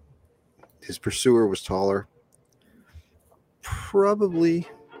 His pursuer was taller. Probably,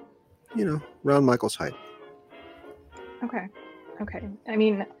 around Michael's height. Okay. I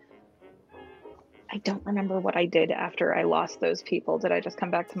mean, I don't remember what I did after I lost those people. Did I just come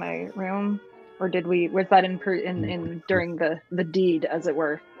back to my room, or was that in during the deed, as it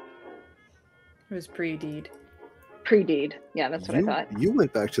were? It was pre-deed. Pre-deed. Yeah, that's what I thought. You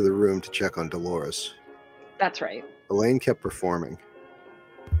went back to the room to check on Dolores. That's right. Elaine kept performing.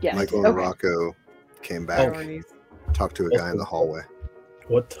 Yes. Michael and Okay. Rocco came back, Priorities. talked to a guy in the hallway.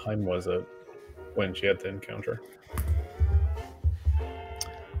 What time was it when she had the encounter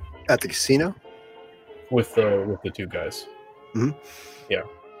At the casino? with the two guys? It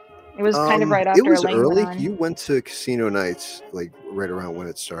was kind of right after It was Elaine early. went on. You went to casino nights like right around when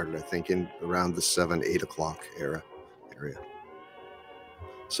it started, I think, in around the 7-8 o'clock area.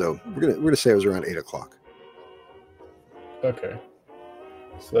 So we're gonna say it was around 8 o'clock. Okay,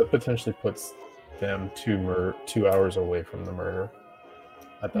 so that potentially puts them 2 hours away from the murder.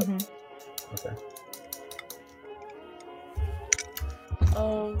 At that. Mhm. Okay.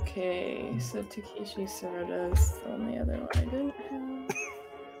 Okay, so Takeshi Sirota is on the other one. I didn't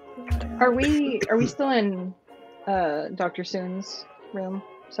have. Are we still in Dr. Soon's room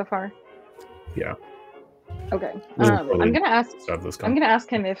so far? Yeah. Okay. We'll I'm probably gonna ask Have this I'm gonna ask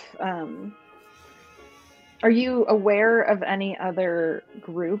him if are you aware of any other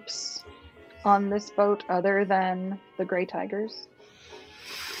groups on this boat other than the Grey Tigers?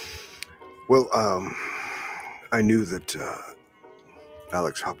 Well, I knew that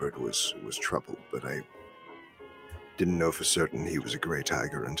Alex Hubbard was troubled, but I didn't know for certain he was a Grey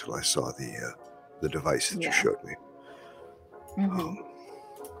Tiger until I saw the device that you showed me. Mm-hmm.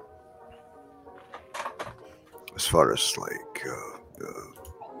 As far as like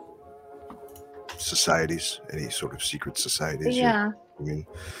societies, any sort of secret societies? Yeah. I mean,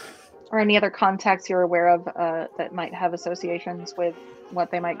 or any other contacts you're aware of that might have associations with what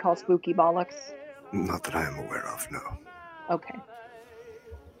they might call spooky bollocks? Not that I am aware of, no. Okay.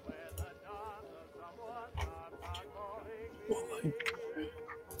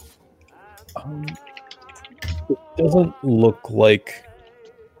 It doesn't look like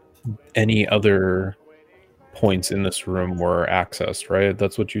any other points in this room were accessed, right?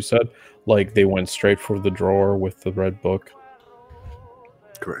 That's what you said? Like they went straight for the drawer with the red book?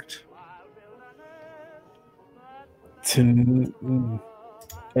 Correct. And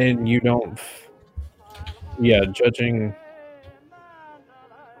you don't... Yeah, judging...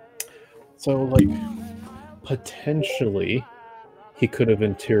 So, like, potentially, he could have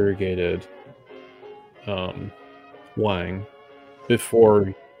interrogated Wang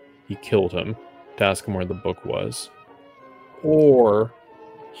before he killed him to ask him where the book was. Or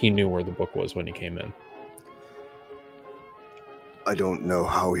he knew where the book was when he came in. I don't know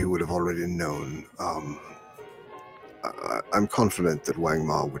how he would have already known. I'm confident that Wang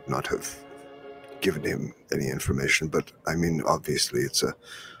Ma would not have given him any information, but I mean, obviously it's a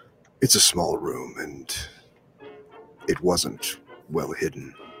small room and it wasn't well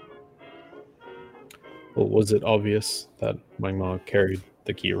hidden. Well, was it obvious that Wang Ma carried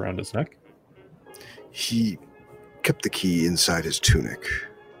the key around his neck? He kept the key inside his tunic.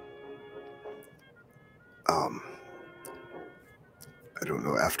 I don't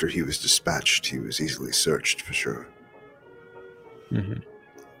know, after he was dispatched, he was easily searched for sure. Mm-hmm.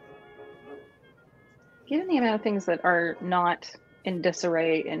 Given the amount of things that are not in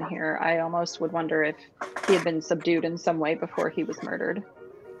disarray in here, I almost would wonder if he had been subdued in some way before he was murdered.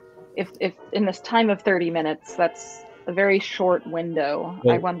 If in this time of 30 minutes, that's a very short window.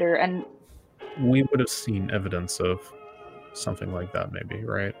 Well, I wonder, and we would have seen evidence of something like that, maybe,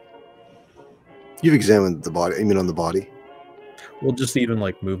 right? You've examined the body, I mean on the body? Well, just even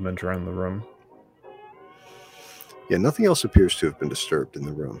like movement around the room. Yeah, nothing else appears to have been disturbed in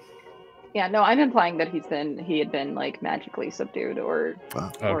the room. yeah, no, I'm implying that he had been like magically subdued or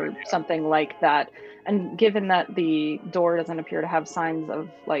something like that. And given that the door doesn't appear to have signs of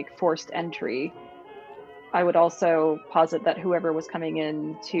like forced entry, I would also posit that whoever was coming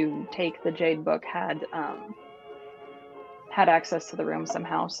in to take the Jade book had access to the room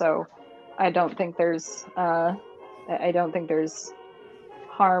somehow. So I don't think there's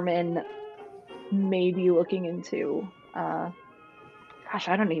harm in maybe looking into gosh,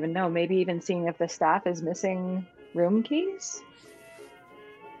 I don't even know, maybe even seeing if the staff is missing room keys.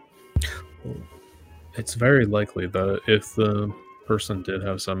 It's very likely that if the person did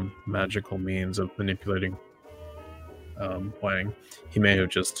have some magical means of manipulating Wang, he may have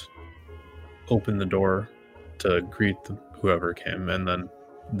just opened the door to greet whoever came, and then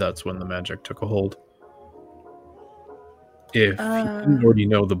that's when the magic took a hold. If he didn't already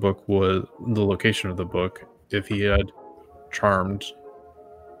know the book was the location of the book, if he had charmed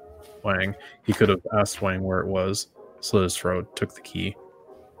Wang, he could have asked Wang where it was, slit his throat, took the key,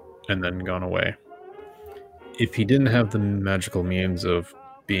 and then gone away. If he didn't have the magical means of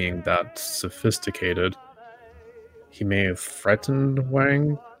being that sophisticated, he may have threatened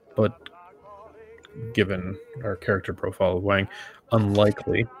Wang, but given our character profile of Wang,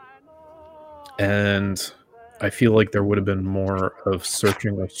 unlikely. And I feel like there would have been more of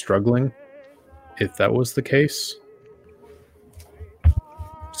searching or struggling if that was the case.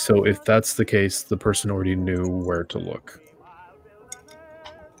 So if that's the case, the person already knew where to look.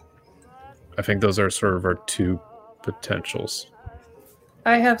 I think those are sort of our two potentials.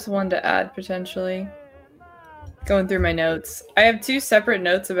 I have one to add, potentially. Going through my notes. I have two separate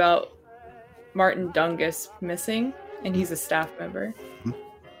notes about Martin Dungus missing, and he's a staff member.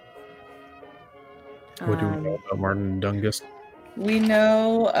 What do we know about Martin Dungus? We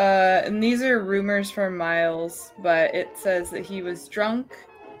know, and these are rumors from Miles, but it says that he was drunk,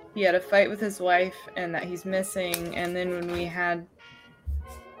 he had a fight with his wife, and that he's missing. And then when we had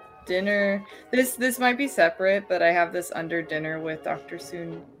dinner, this might be separate, but I have this under dinner with Dr.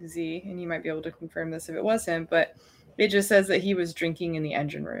 Soon Z, and he might be able to confirm this if it was him, but it just says that he was drinking in the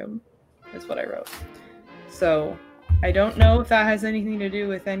engine room, is what I wrote. So I don't know if that has anything to do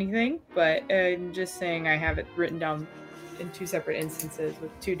with anything, but I'm just saying I have it written down in two separate instances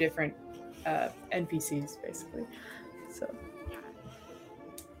with two different NPCs, basically. So.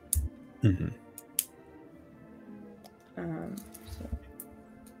 Mm-hmm. So.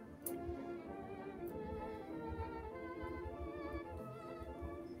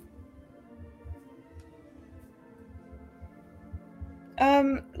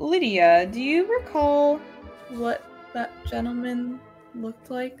 Lydia, do you recall what that gentleman looked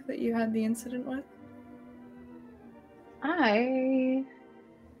like that you had the incident with?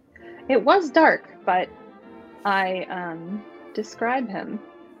 It was dark, but I describe him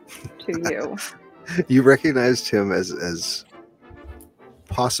to you. You recognized him as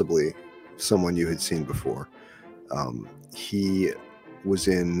possibly someone you had seen before. He was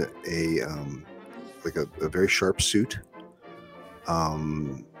in a very sharp suit.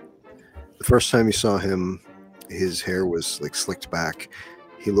 The first time you saw him, his hair was like slicked back.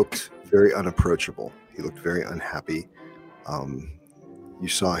 He looked very unapproachable. He looked very unhappy. You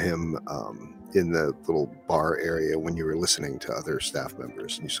saw him in the little bar area when you were listening to other staff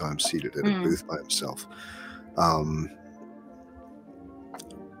members, and you saw him seated at a booth by himself.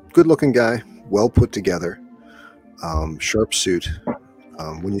 Good-looking guy, well put together, sharp suit.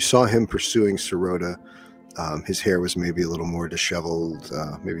 When you saw him pursuing Sirota, his hair was maybe a little more disheveled,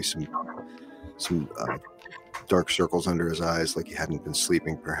 maybe some dark circles under his eyes, like he hadn't been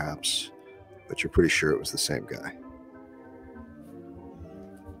sleeping, perhaps. But you're pretty sure it was the same guy.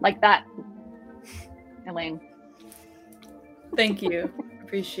 Like that, Elaine. Thank you.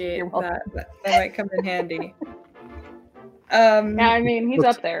 Appreciate You're welcome. that. That might come in handy. Yeah, I mean, he's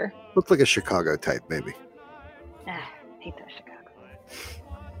up there. Looked like a Chicago type, maybe. Hate that Chicago.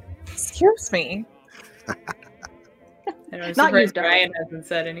 Excuse me. And I'm Not you, surprised darling. Ryan hasn't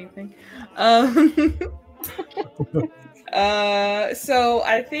said anything. So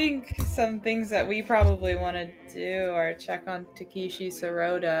I think some things that we probably want to do are check on Takeshi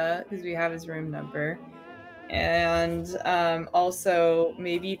Sirota, because we have his room number, and also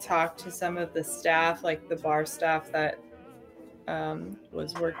maybe talk to some of the staff, like the bar staff that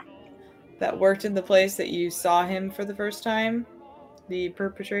worked in the place that you saw him for the first time, the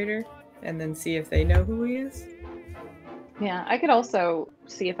perpetrator, and then see if they know who he is. Yeah, I could also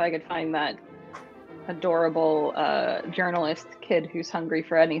see if I could find that adorable journalist kid who's hungry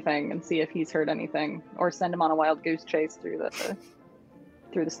for anything and see if he's heard anything, or send him on a wild goose chase through the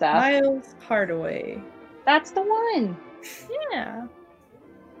staff. Miles Hardaway. That's the one. Yeah.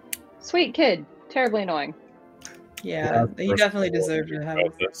 Sweet kid, terribly annoying. Yeah, he definitely deserved to have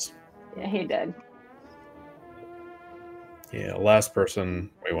About this. Yeah, he did. Yeah, last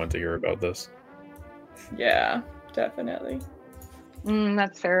person we want to hear about this. Yeah, definitely.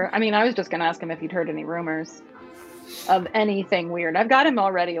 That's fair. I mean, I was just gonna ask him if he'd heard any rumors of anything weird. I've got him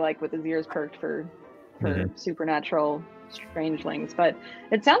already, like, with his ears perked for supernatural strangelings, but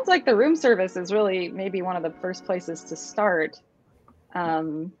it sounds like the room service is really maybe one of the first places to start.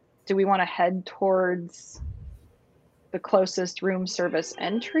 Do we want to head towards the closest room service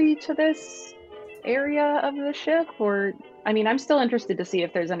entry to this area of the ship, or I mean, I'm still interested to see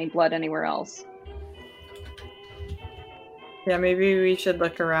if there's any blood anywhere else. Yeah, maybe we should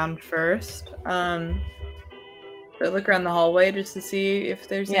look around first. Or look around the hallway just to see if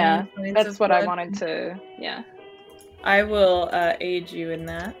there's any signs that's of what I blood. wanted to. Yeah, I will aid you in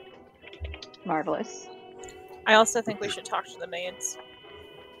that. marvelous. I also think we should talk to the maids.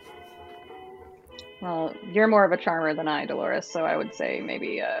 Well, you're more of a charmer than I, Dolores, so I would say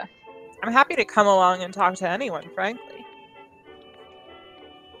maybe. I'm happy to come along and talk to anyone, frankly.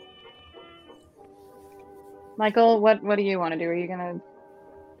 Michael, what do you want to do? Are you gonna?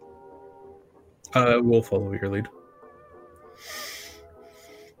 We'll follow your lead.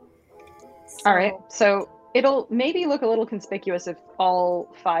 All right, so it'll maybe look a little conspicuous if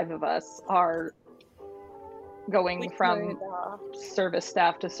all 5 of us are going from service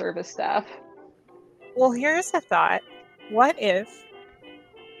staff to service staff. Well, here's a thought. What if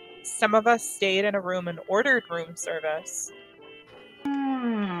some of us stayed in a room and ordered room service,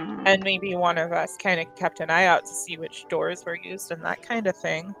 and maybe one of us kind of kept an eye out to see which doors were used and that kind of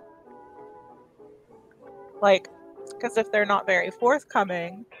thing? Like, because if they're not very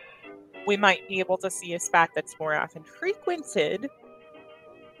forthcoming, we might be able to see a spot that's more often frequented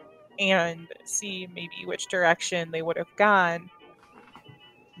and see maybe which direction they would have gone.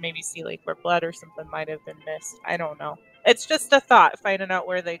 Maybe see like where blood or something might have been missed. I don't know. It's just a thought, finding out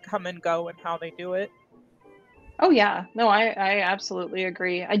where they come and go and how they do it. Oh yeah, no, I absolutely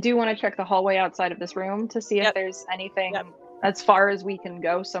agree. I do want to check the hallway outside of this room to see if there's anything as far as we can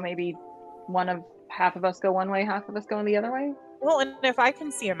go. So maybe half of us go one way, half of us go the other way. Well, and if I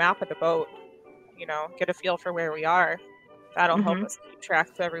can see a map of the boat, get a feel for where we are, that'll help us keep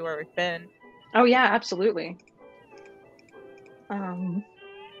track of everywhere we've been. Oh yeah, absolutely.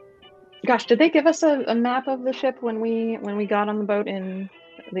 Gosh, did they give us a map of the ship when we got on the boat? In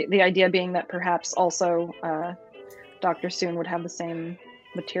the idea being that perhaps also Dr. Soon would have the same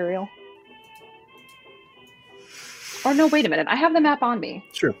material. Or no, wait a minute. I have the map on me.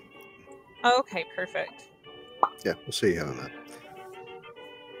 Sure. Oh, okay, perfect. Yeah, we'll see you have a map.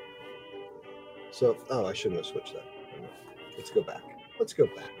 So, I shouldn't have switched that. Let's go back. Let's go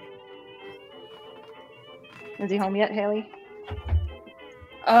back. Is he home yet, Haley?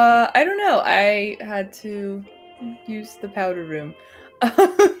 I don't know. I had to use the powder room.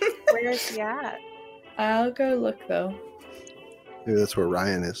 Where is he at? I'll go look though. Maybe that's where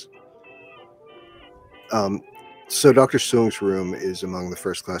Ryan is. So Dr. Soong's room is among the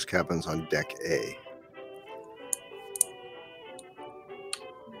first class cabins on deck A.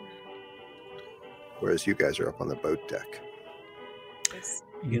 Whereas you guys are up on the boat deck.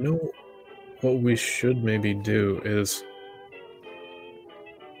 You know, what we should maybe do is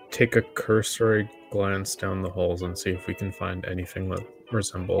take a cursory glance down the halls and see if we can find anything that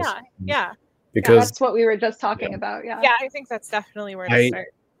resembles. Yeah. Because That's what we were just talking about. Yeah. Yeah, I think that's definitely where to start.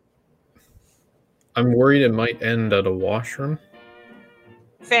 I'm worried it might end at a washroom.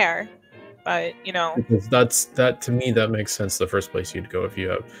 Fair, but Because that to me that makes sense. The first place you'd go if you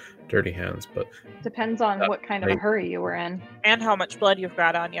have dirty hands, but Depends on what kind of a hurry you were in. and how much blood you've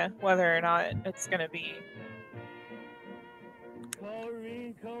got on you, whether or not it's going to be.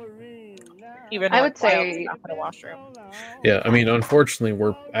 Even I would worthwhile say- to stop at a washroom. yeah, I mean, unfortunately,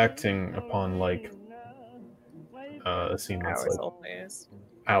 we're acting upon like a scene that's Hours like old news.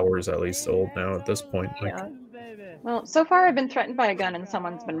 hours at least old now at this point. Like, Yeah. Well, so far I've been threatened by a gun and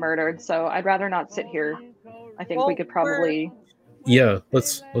someone's been murdered, so I'd rather not sit here. I think we Well, could probably. yeah,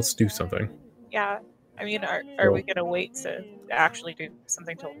 let's do something. Yeah. I mean, are we going to wait to actually do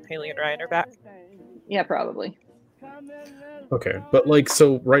something till Haley and Ryan are back? Yeah, probably. Okay, but like,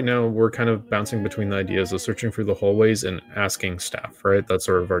 so right now we're kind of bouncing between the ideas of searching through the hallways and asking staff, right? That's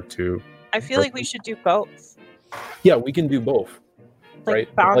sort of our two. I feel like we should do both. Yeah, we can do both. Like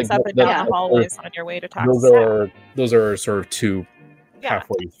Right, bounce like up and that- down the hallways on your way to talk to Those staff. are sort of two Yeah.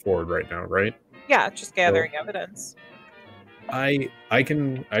 halfway forward right now, right? Yeah, just gathering evidence. I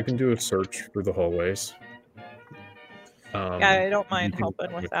can do a search through the hallways. Yeah, I don't mind you can helping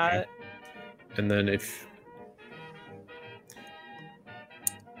come with with that. And then if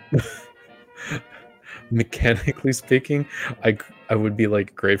mechanically speaking, I would be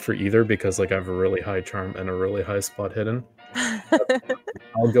like great for either because like I have a really high charm and a really high spot hidden.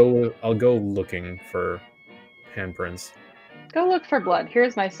 I'll go looking for handprints. Go look for blood.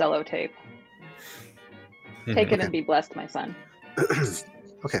 Here's my cello tape. Take it and be blessed, my son.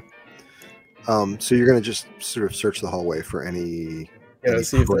 Okay. So you're gonna just sort of search the hallway for any Yeah,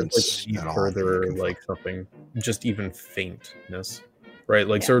 see if prints there's like at all further that you can like something, just even faintness, right?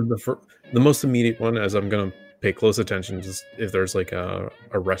 Like Yeah. sort of the most immediate one, as I'm gonna pay close attention, just if there's like a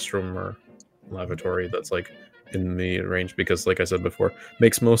restroom or lavatory that's like in the immediate range, because like I said before,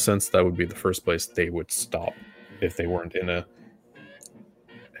 makes most sense that would be the first place they would stop if they weren't in a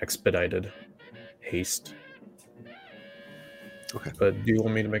expedited haste. Okay. But do you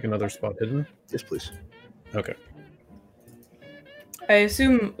want me to make another spot hidden? Yes, please. Okay. I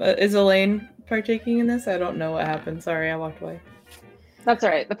assume is Elaine partaking in this? I don't know what happened. Sorry, I walked away. That's all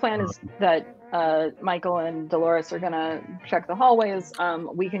right. The plan is that Michael and Dolores are gonna check the hallways.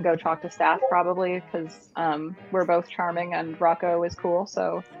 We can go talk to staff probably because we're both charming and Rocco is cool.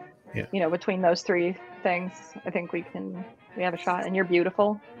 So, Yeah. Between those three things, I think we have a shot. And you're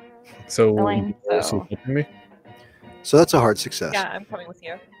beautiful. So, Elaine, so so- helping me? So that's a hard success. Yeah, I'm coming with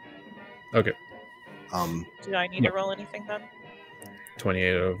you. Okay. Do I need to roll anything then?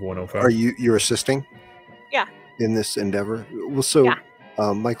 28 out of 105. Are you're assisting? Yeah. In this endeavor? Well, so Yeah.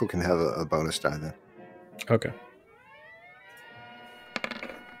 Michael can have a bonus die then. Okay.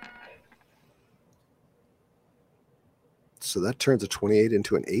 So that turns a 28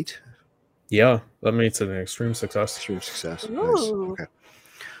 into an 8. Yeah, that makes it an extreme success. Extreme success. Nice. Ooh. Okay.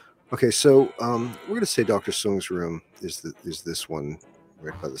 Okay, so we're gonna say Dr. Soong's room is this one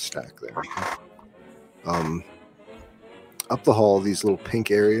right by the stack there. Up the hall, these little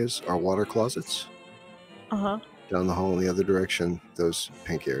pink areas are water closets. Uh-huh. Down the hall in the other direction, those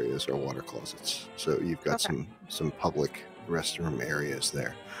pink areas are water closets. So you've got Okay. some public restroom areas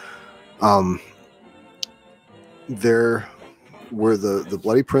there. There were the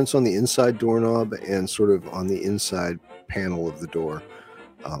bloody prints on the inside doorknob and sort of on the inside panel of the door,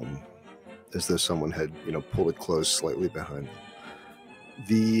 as though someone had pulled it closed slightly behind them.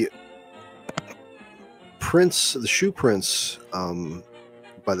 The prints, the shoe prints,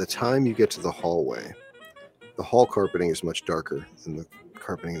 by the time you get to the hallway, the hall carpeting is much darker than the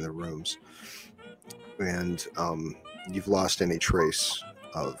carpeting the rooms, and you've lost any trace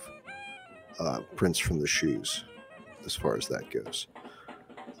of prints from the shoes, as far as that goes.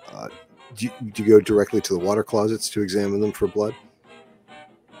 Do you go directly to the water closets to examine them for blood?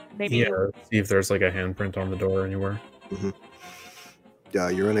 Maybe. Yeah, see if there's like a handprint on the door anywhere.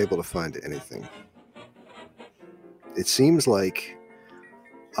 You're unable to find anything. It seems like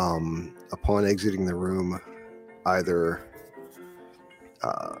upon exiting the room, either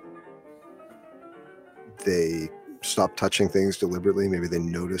they stopped touching things deliberately, maybe they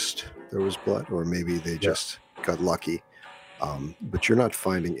noticed there was blood, or maybe they just got lucky. But you're not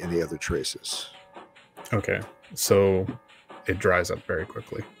finding any other traces. Okay, so it dries up very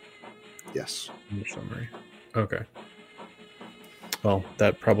quickly. Yes. In your summary. Okay. Well,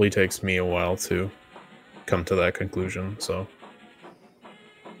 that probably takes me a while to come to that conclusion, so.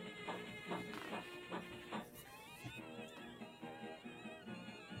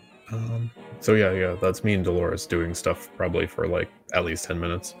 So yeah, that's me and Dolores doing stuff probably for like at least 10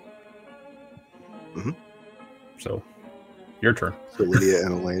 minutes. Mm-hmm. So, your turn. So Lydia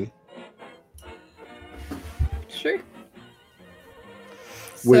and Elaine. Sure.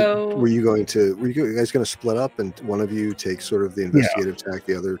 Were you guys going to split up and one of you take sort of the investigative tack,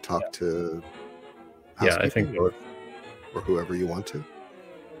 the other talk to I think both. Or whoever you want to?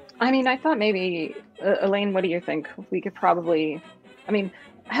 I mean, I thought maybe, Elaine, what do you think? We could probably,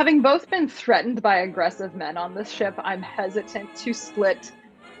 having both been threatened by aggressive men on this ship, I'm hesitant to split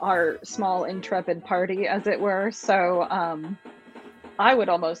our small intrepid party, as it were. So I would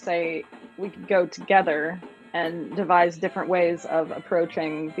almost say we could go together and devise different ways of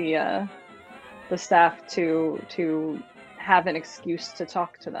approaching the staff to have an excuse to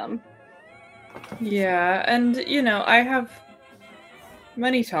talk to them. Yeah, and I have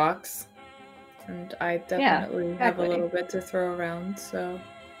money talks, and I definitely have a little bit to throw around, so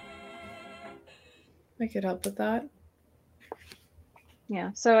I could help with that. Yeah,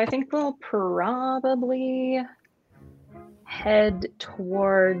 so I think we'll probably head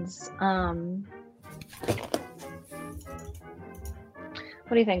towards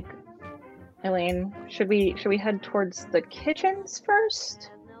what do you think, Elaine? Should we head towards the kitchens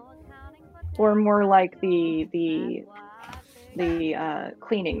first? Or more like the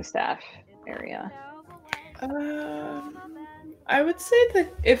cleaning staff area? I would say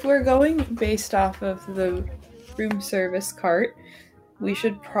that if we're going based off of the room service cart, we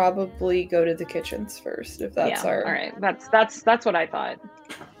should probably go to the kitchens first, if that's our... All right, that's what I thought.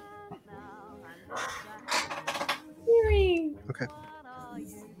 Okay.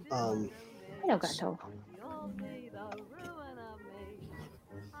 Hello, Gato.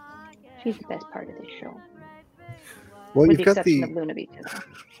 She's the best part of this show. Well, with you've the got exception of Luna Beach.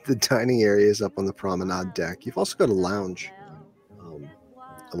 the dining areas up on the promenade deck. You've also got a lounge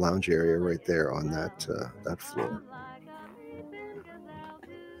area right there on that floor.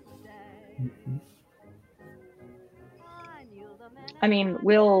 I mean,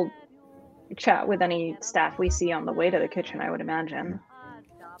 we'll chat with any staff we see on the way to the kitchen, I would imagine.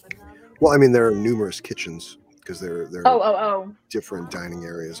 Well, I mean, there are numerous kitchens because there are Oh. different dining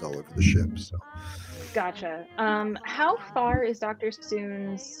areas all over the ship. So. Gotcha. How far is Dr.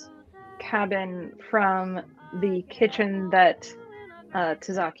 Soon's cabin from the kitchen that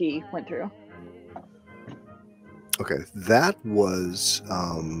Tazaki went through? Okay, that was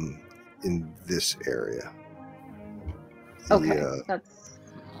in this area. The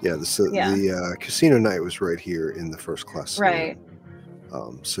casino night was right here in the first class. Right.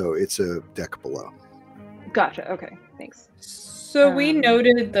 So it's a deck below. Gotcha. Okay. Thanks. So we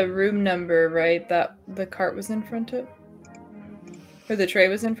noted the room number, right? That the cart was in front of, or the tray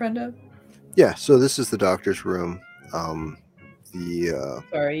was in front of. Yeah. So this is the doctor's room. Sorry,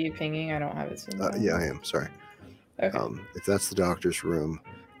 are you pinging? I don't have it. Yeah, I am. Sorry. Okay. If that's the doctor's room,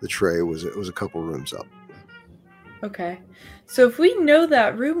 the tray was a couple rooms up. Okay. So if we know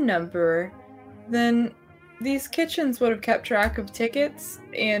that room number, then these kitchens would have kept track of tickets,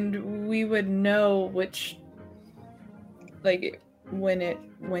 and we would know which, like, when it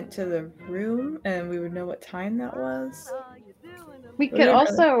went to the room, and we would know what time that was. We could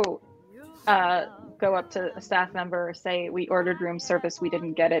also go up to a staff member, say, we ordered room service, we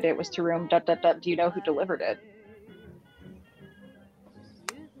didn't get it, it was to room, ... Do you know who delivered it?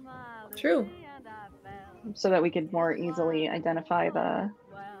 True. So that we could more easily identify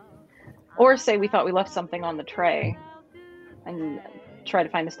or say we thought we left something on the tray and try to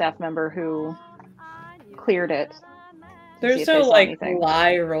find the staff member who cleared it. There's no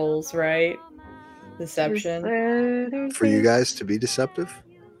lie rolls, right? Deception. For you guys to be deceptive?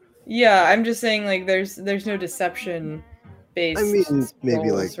 Yeah, I'm just saying, like, there's no deception based. I mean, maybe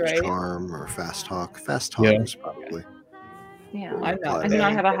rolls, like right? charm or fast talk. Fast talk Yeah. is probably. Yeah. I'm not. I do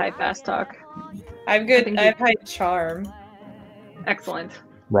not have a high fast talk. I'm good. think I have high charm. Excellent.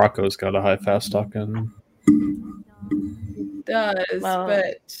 Rocco's got a high fast talk and Does, Well-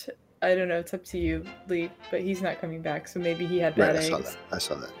 but I don't know. It's up to you, Lee. But he's not coming back, so maybe he had Right, bad I saw eggs. that. I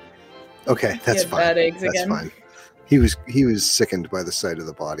saw that. Okay, He that's had fine. bad eggs That's again. fine. He was sickened by the sight of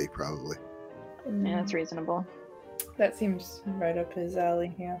the body, probably. Yeah, that's reasonable. That seems right up his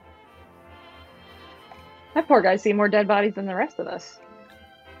alley. Yeah. That poor guy's seen more dead bodies than the rest of us.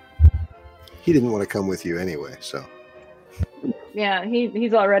 He didn't want to come with you anyway, so Yeah,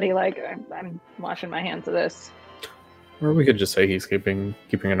 he's already like, I'm washing my hands of this. or we could just say he's keeping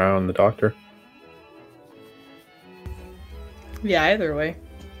an eye on the doctor. Yeah. Either way.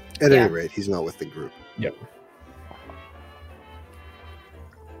 at Yeah. any rate, he's not with the group. Yep.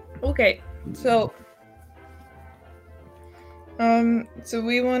 Okay. So. So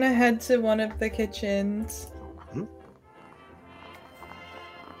we want to head to one of the kitchens.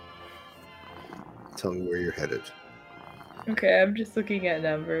 Tell me where you're headed. Okay, I'm just looking at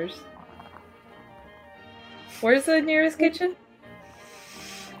numbers. Where's the nearest kitchen?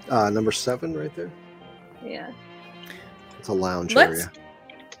 Number 7 right there. Yeah. It's a lounge Let's- area.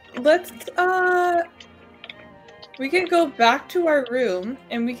 Let's we could go back to our room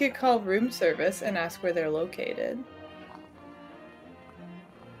and we could call room service and ask where they're located.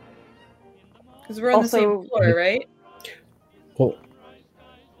 Because we're on the same Also- floor, right? Well,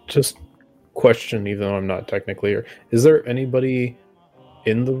 just question, even though I'm not technically here. Is there anybody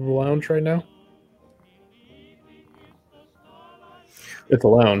in the lounge right now? It's a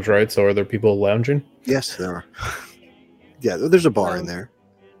lounge, right? So are there people lounging? Yes, there are. Yeah, there's a bar in there.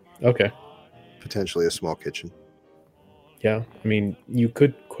 Okay. Potentially a small kitchen. Yeah. I mean, you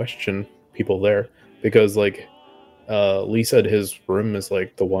could question people there because, like, Lee said his room is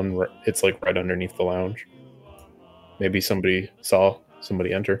like the one, it's like right underneath the lounge. Maybe somebody saw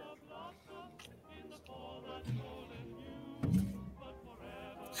somebody enter.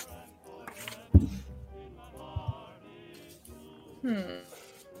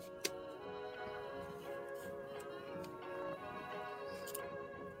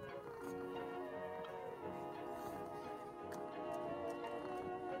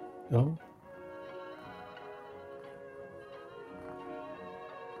 Oh.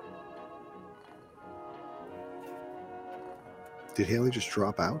 Did Haley just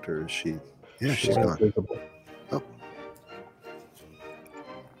drop out, or is she? Yeah, she's not gone. visible.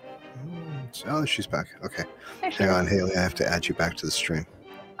 Oh, she's back. Okay. Hey, Hang sure. on, Haley. I have to add you back to the stream.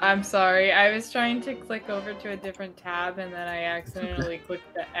 I'm sorry. I was trying to click over to a different tab and then I accidentally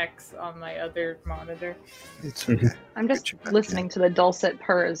clicked the X on my other monitor. It's okay. I'm just Get you back listening to the dulcet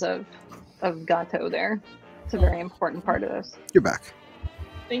purrs of Gato there. It's a very important part of this. You're back.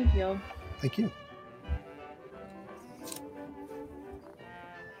 Thank you. Thank you.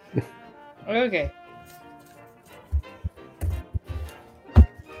 Okay.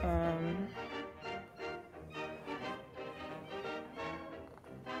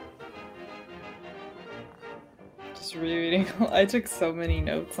 Just rereading. I took so many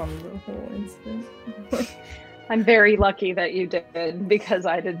notes on the whole instance. I'm very lucky that you did because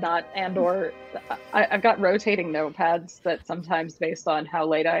I did not, I've got rotating notepads that sometimes based on how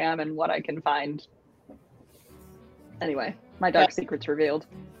late I am and what I can find. Anyway, my dark secret's revealed.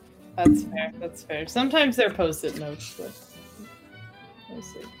 That's fair. That's fair. Sometimes they're post-it notes, but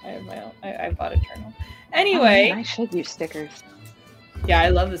mostly I have my own. I bought a journal. Anyway, Oh, man, I should use stickers. yeah, I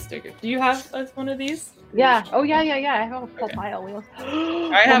love the sticker. Do you have one of these? Yeah. Oh yeah. I have a whole Okay. pile. Wheels. I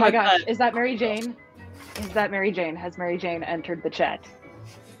Oh have my a gosh! ton. Is that Mary Jane? Is that Mary Jane? Has Mary Jane entered the chat?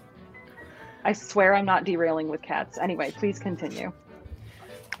 I swear I'm not derailing with cats. Anyway, please continue.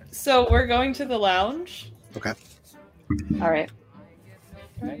 So we're going to the lounge. Okay. All right.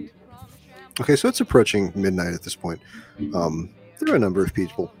 Right. Okay, so it's approaching midnight at this point. There are a number of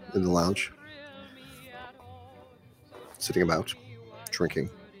people in the lounge, sitting about, drinking.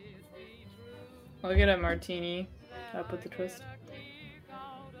 I'll get a martini up with the twist.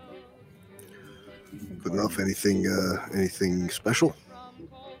 Good enough. Anything special?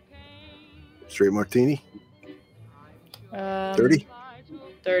 Straight martini. 30.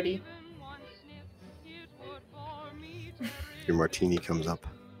 30. Your martini comes up.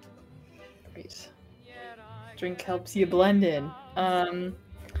 Great. Drink helps you blend in.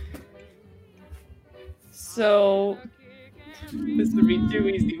 So this would be too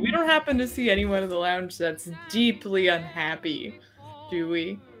easy. We don't happen to see anyone in the lounge that's deeply unhappy, do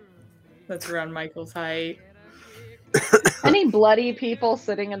we? That's around Michael's height. Any bloody people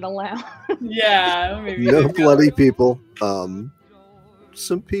sitting in the lounge? Yeah, maybe No they've got, bloody like- people.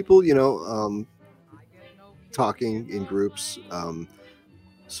 Some people, talking in groups.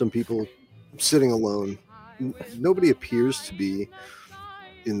 Some people sitting alone. Nobody appears to be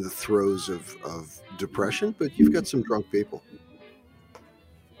in the throes of depression, but you've got some drunk people.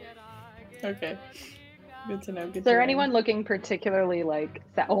 Okay. Good to know. Good Is there to know. anyone looking particularly like,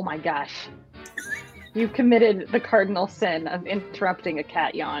 oh my gosh, you've committed the cardinal sin of interrupting a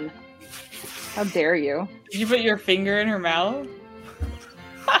cat yawn. How dare you? Did you put your finger in her mouth?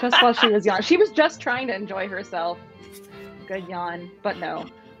 Just while she was yawning. She was just trying to enjoy herself. Good yawn, but no.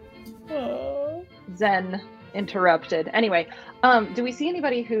 Oh. Zen interrupted. Anyway, do we see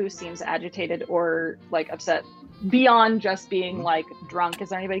anybody who seems agitated or like upset beyond just being like drunk? Is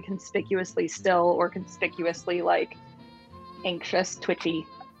there anybody conspicuously still or conspicuously like anxious, twitchy,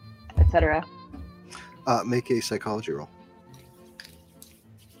 etc.? Make a psychology roll.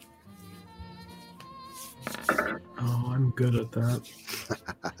 Oh, I'm good at that.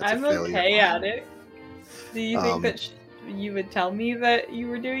 That's a I'm failure. okay at it. Do you think Um, that you would tell me that you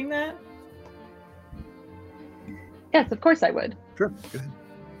were doing that? Yes, of course I would. Sure. Go ahead.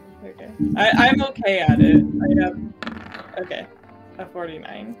 Okay. I'm okay at it. I have okay. A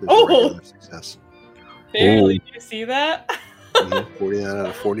 49. There's a Oh, regular success. barely. Oh. Do you see that? 49 out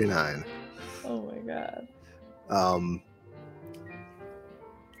of 49. Oh my god.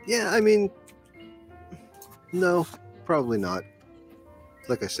 Yeah, I mean, no, probably not.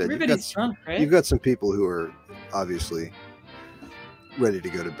 Like I said, Everybody's drunk, right? you've got some people who are obviously ready to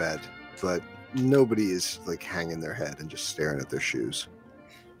go to bed, but nobody is like hanging their head and just staring at their shoes.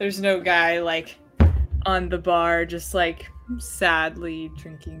 There's no guy like on the bar just like sadly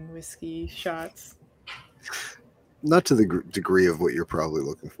drinking whiskey shots. Not to the degree of what you're probably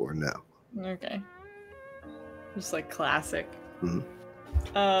looking for now. Okay. Just like classic. Mhm.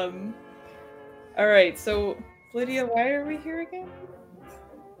 All right. So Lydia, why are we here again?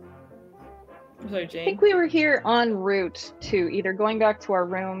 I'm sorry, I Jane. think we were here en route to either going back to our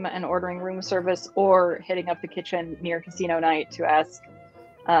room and ordering room service or hitting up the kitchen near Casino Night to ask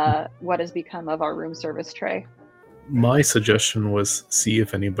what has become of our room service tray. My suggestion was see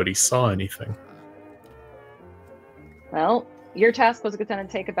if anybody saw anything. Well, your task was going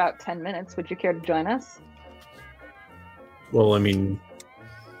to take about 10 minutes. Would you care to join us? Well, I mean,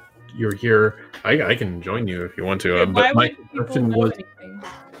 you're here. I can join you if you want to. Why But my would people suggestion know was anything?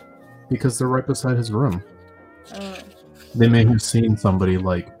 because they're right beside his room. Oh. They may have seen somebody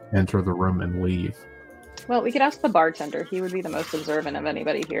like enter the room and leave. Well, we could ask the bartender. He would be the most observant of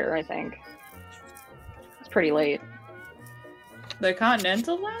anybody here, I think. It's pretty late. The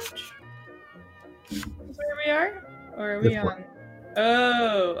Continental Lounge? Is where we are? Or are we This one. on?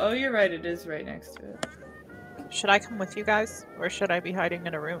 Oh, you're right. It is right next to it. Should I come with you guys, or should I be hiding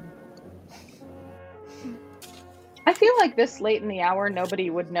in a room? I feel like this late in the hour, nobody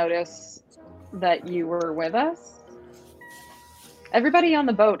would notice that you were with us. Everybody on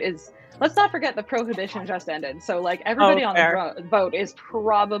the boat is. Let's not forget the prohibition just ended. So, like, everybody on fair. the boat is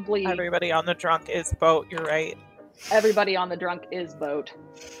probably. Everybody on the drunk is boat. You're right. Everybody on the drunk is boat.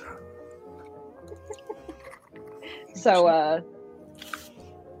 So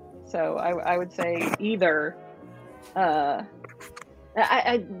I would say either.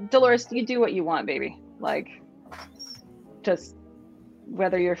 Dolores, you do what you want, baby. Like, just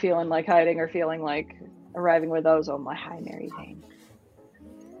whether you're feeling like hiding or feeling like arriving with those. Oh my, hi, Mary Jane.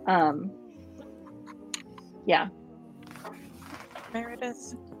 Yeah.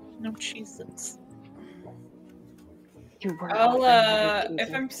 Meredith, no cheeses. You were. I'll offering me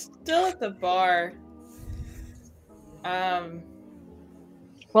if I'm still at the bar.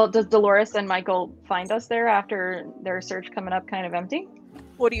 Well, does Dolores and Michael find us there after their search coming up kind of empty?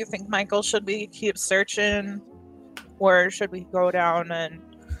 What do you think, Michael? Should we keep searching, or should we go down and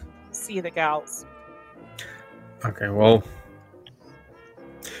see the gals? Okay, well,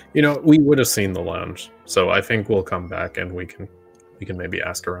 we would have seen the lounge, so I think we'll come back and we can maybe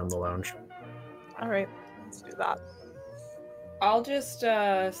ask around the lounge. All right, let's do that. I'll just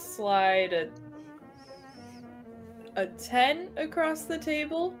slide a 10 across the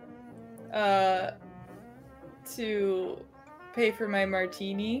table to pay for my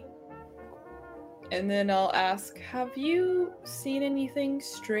martini. And then I'll ask, have you seen anything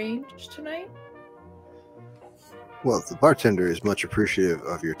strange tonight? Well, the bartender is much appreciative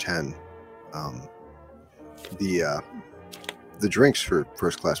of your 10. The drinks for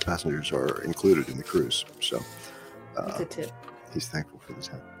first-class passengers are included in the cruise, so It's a tip. he's thankful for the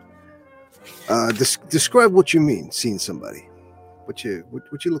 10. Describe what you mean, seeing somebody. What you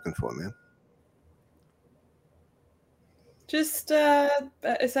looking for, man? Just,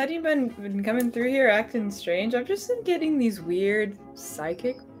 has anyone been coming through here acting strange? I've just been getting these weird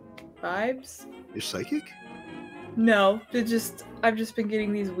psychic vibes. You're psychic? No, I've just been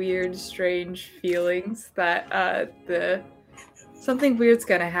getting these weird, strange feelings that, something weird's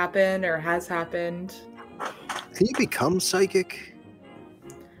gonna happen or has happened. Can you become psychic?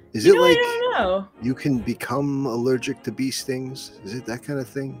 Is You it know, like I don't know. you can become allergic to bee stings? Is it that kind of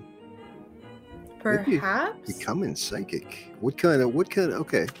thing? Maybe Perhaps? becoming psychic. What kind of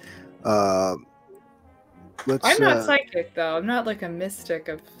okay. Let's I'm not psychic though. I'm not like a mystic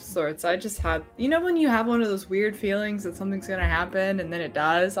of sorts. I just had, when you have one of those weird feelings that something's gonna happen and then it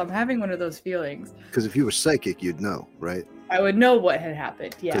does. I'm having one of those feelings. because if you were psychic, you'd know, right? I would know what had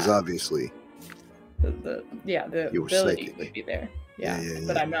happened. Because Yeah, obviously, the You were ability psychic. would be there. Yeah, Yeah, yeah,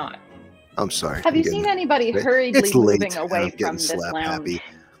 but yeah. I'm not. I'm sorry. Have I'm you getting- seen anybody It's hurriedly late. moving and away I'm getting from this slap lounge? happy.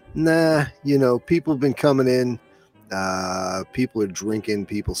 Nah, people have been coming in. People are drinking.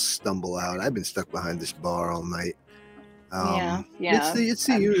 People stumble out. I've been stuck behind this bar all night. Yeah, It's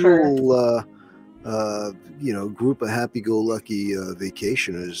the I'm usual, group of happy-go-lucky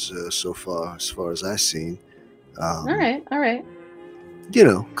vacationers so far, as far as I've seen. All right.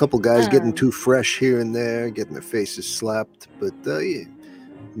 A couple guys getting Um, too fresh here and there, getting their faces slapped, but yeah,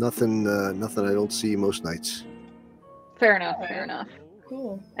 nothing I don't see most nights. Fair enough.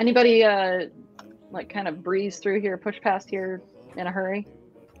 Cool. Anybody kind of breeze through here, push past here in a hurry?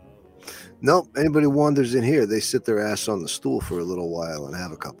 Nope. Anybody wanders in here, they sit their ass on the stool for a little while and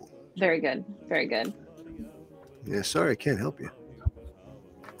have a couple. Very good. Yeah, sorry, I can't help you.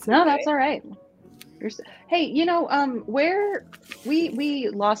 No, that's all right. Hey, where we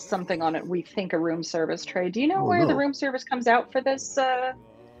lost something on it. We think a room service tray. Do you know Oh, where the no. room service comes out for this?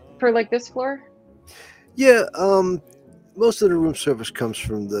 For this floor? Yeah, most of the room service comes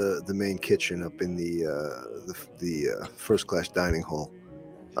from the main kitchen up in the first class dining hall.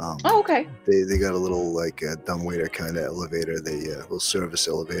 Oh, okay. They got a little dumbwaiter kind of elevator. Little service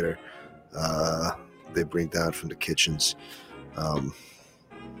elevator. They bring down from the kitchens.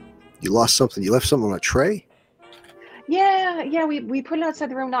 You lost something. You left something on a tray. Yeah. We put it outside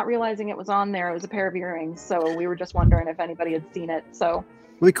the room, not realizing it was on there. It was a pair of earrings, so we were just wondering if anybody had seen it. So,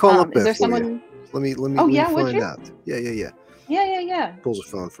 Let me call up is there there for you. someone? Let me Oh, yeah, find would you? out. Yeah. Yeah. Pulls a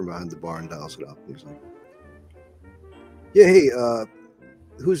phone from behind the bar and dials it up. He's like, "Yeah, hey,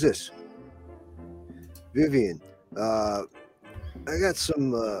 who's this? Vivian. I got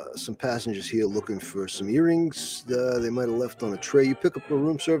some passengers here looking for some earrings. They might have left on a tray. You pick up a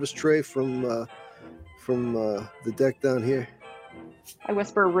room service tray from the deck down here. I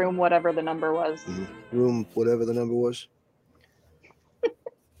whisper room, whatever the number was. Room, whatever the number was.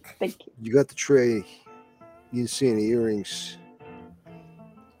 Thank you. You got the tray. You didn't see any earrings.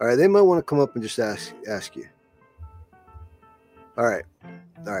 All right, they might want to come up and just ask you. All right,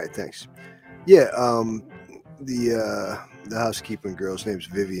 thanks. Yeah, the housekeeping girl's name's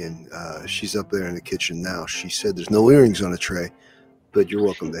Vivian. She's up there in the kitchen now. She said there's no earrings on a tray, but you're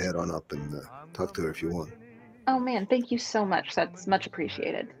welcome to head on up and talk to her if you want. Oh man, thank you so much. That's much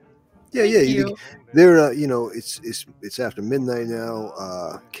appreciated. Yeah. You. They're it's after midnight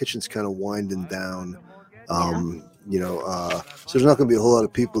now. Kitchen's kind of winding down. So there's not going to be a whole lot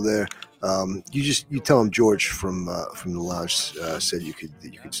of people there. You tell them George from the lounge said you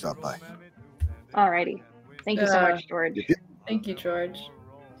could stop by. Alrighty. Thank you so much, George. Yep. Thank you, George.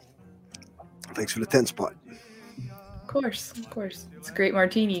 Thanks for the 10 spot. Of course. It's a great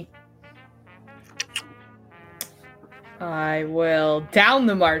martini. I will down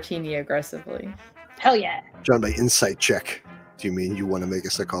the martini aggressively. Hell yeah. John, by insight check, do you mean you want to make a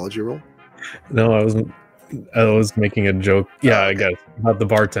psychology roll? No, I was making a joke. Yeah, I guess about the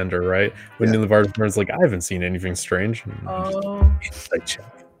bartender, right? When Yeah. the bartender's like, I haven't seen anything strange. Oh. Insight check.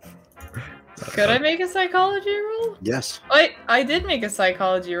 Could I make a psychology roll? Yes. I did make a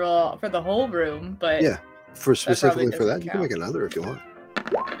psychology roll for the whole room, but Yeah. For specifically for doesn't that, you can count. make another if you want.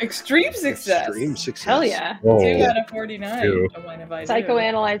 extreme success. Extreme success. Hell yeah. Whoa. 2 out of 49. Two. Don't mind if I do.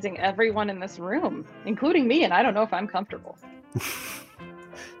 Psychoanalyzing everyone in this room, including me, and I don't know if I'm comfortable.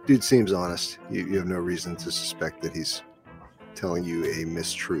 Dude seems honest. You have no reason to suspect that he's telling you a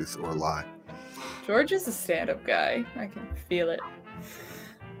mistruth or lie. George is a stand-up guy. I can feel it.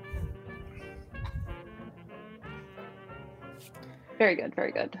 Very good,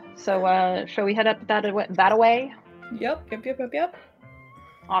 very good. So, shall we head up that away? Yep.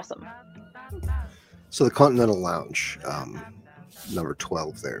 Awesome. So the Continental Lounge, number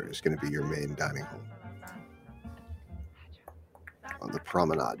 12 there, is going to be your main dining hall on the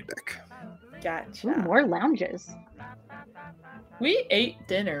promenade deck. Gotcha. Ooh, more lounges. We ate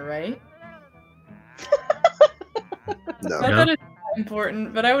dinner, right? No. Not Yeah. that it's that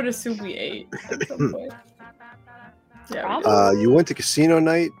important, but I would assume we ate at some point. Yeah. we did. You went to casino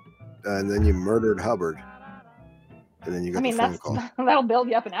night, and then you murdered Hubbard, and then you got I mean, the phone that's call. that'll build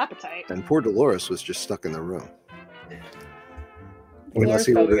you up an appetite. And poor Dolores was just stuck in the room. Dolores Unless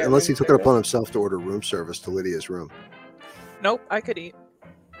probably got unless he room took it upon service. himself to order room service to Lydia's room. Nope, I could eat.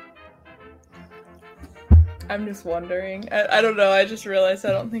 I'm just wondering. I don't know. I just realized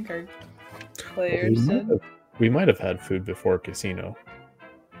I don't think our players did. We might have had food before casino.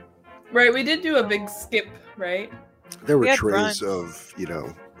 Right, we did do a big skip, right? There were We had trays brunch.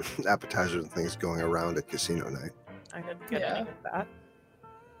 of, appetizers and things going around at casino night. I didn't get Yeah. any of that.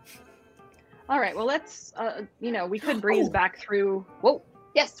 All right, well, let's, we could breeze Oh. back through. Whoa,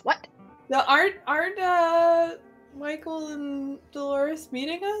 yes, what? Now, aren't Michael and Dolores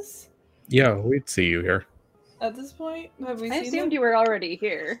meeting us Yeah, we'd see you here. at this point? Have we I seen assumed them? you were already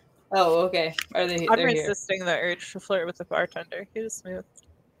here. Oh, okay. Are they? I'm They're here. resisting the urge to flirt with the bartender. He was smooth.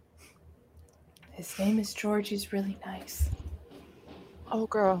 His name is George. He's really nice. Oh,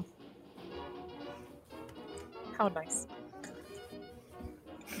 girl. How nice.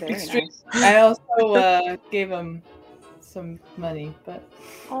 Very Extreme. nice. I also gave him some money, but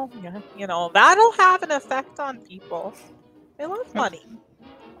Oh, yeah. That'll have an effect on people. They love money.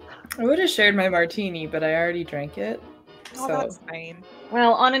 I would have shared my martini, but I already drank it. Oh, So that's fine.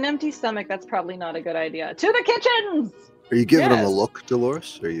 Well, on an empty stomach, that's probably not a good idea. To the kitchens! Are you giving him a Yes. look,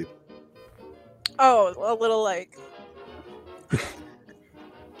 Dolores? Are you? Oh, a little like.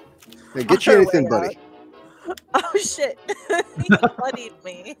 Hey, get you Other anything, way buddy. Oh shit! He bloodied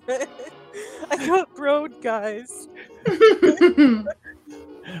me. I got broed, guys.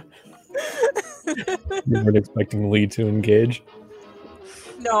 You weren't expecting Lee to engage.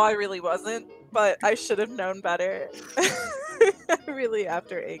 No, I really wasn't, but I should have known better. Really,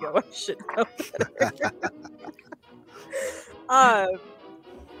 after Ego, I should know better. I'm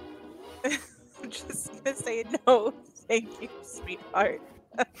just gonna say no, thank you, sweetheart.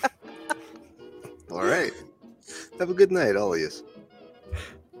 All right. Have a good night, all of you.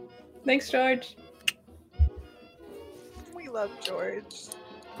 Thanks, George. We love George.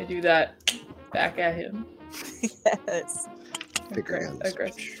 I do that back at him. Yes, Finger Aggra- guns.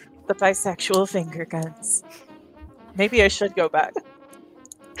 aggressive. the bisexual finger guns. Maybe I should go back.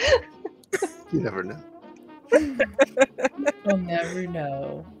 You never know. I'll never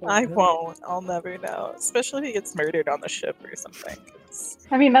know. I won't. I'll never know. Especially if he gets murdered on the ship or something. 'cause-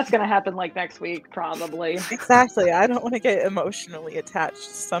 I mean, that's going to happen like next week, probably. Exactly. I don't want to get emotionally attached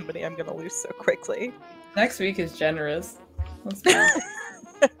to somebody I'm going to lose so quickly. Next week is generous. Let's go.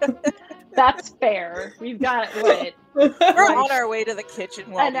 That's fair. We've got, what, We're Like, on our way to the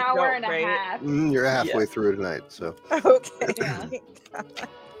kitchen while an we hour go, and a right? half. You're halfway through tonight, so Okay. Yeah.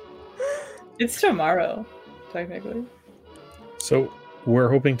 It's tomorrow, technically. So we're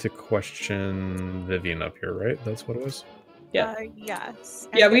hoping to question Vivian up here, right? That's what it was? Yeah. Yes.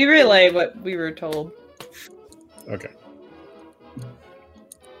 Yeah, we relay what we were told. Okay.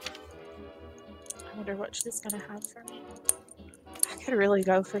 I wonder what she's gonna have for me. I could really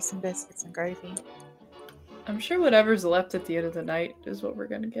go for some biscuits and gravy. I'm sure whatever's left at the end of the night is what we're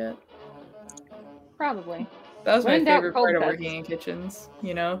gonna get. Probably. That was When my in doubt, favorite cold part of cuts. working in kitchens.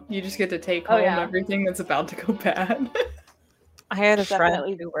 You know, you just get to take Oh, home yeah. everything that's about to go bad. I had a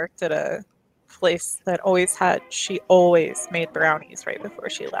Definitely. friend who worked at a place that she always made brownies right before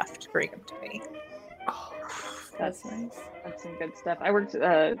she left to bring them to me. Oh, that's nice. That's some good stuff. I worked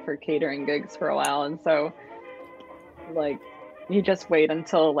for catering gigs for a while, and so, like, you just wait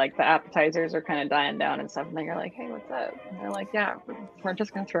until, like, the appetizers are kind of dying down and stuff, and then you're like, hey, what's up? And they're like, yeah, we're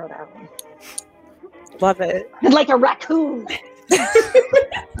just going to throw it out. Love it. And like a raccoon!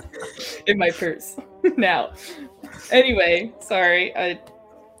 In my purse. Now. Anyway, sorry. I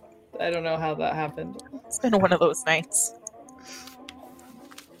don't know how that happened. It's been one of those nights.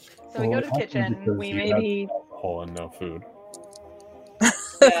 So we go to the kitchen. We maybe alcohol and no food.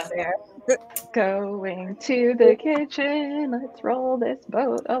 Yeah. Fair. going to the kitchen. Let's roll this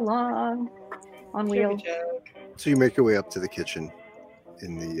boat along on wheels. Joke. So you make your way up to the kitchen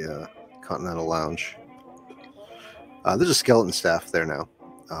in the Continental Lounge. There's a skeleton staff there now.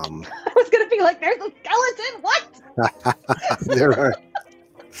 I was gonna be like, there's a skeleton. What? There are.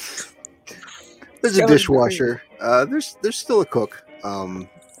 There's a Skeleton dishwasher. There's still a cook.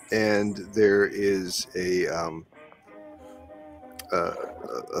 And there is a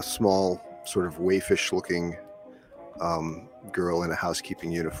small sort of waifish-looking girl in a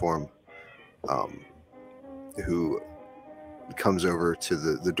housekeeping uniform who comes over to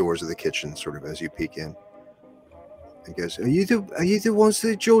the doors of the kitchen, sort of as you peek in, and goes, "Are you the ones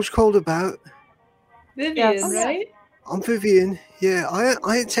that George called about?" Vivian, Yes. right? I'm Vivian. Yeah,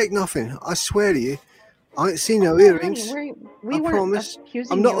 I ain't take nothing. I swear to you. I ain't seen no honey, earrings. we I weren't promise.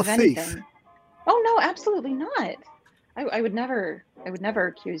 accusing I'm not you of a thief. anything. Oh no, absolutely not. I would never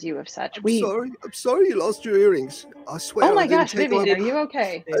accuse you of such. I'm sorry you lost your earrings. I swear Oh I my didn't gosh, take Vivian, one. are you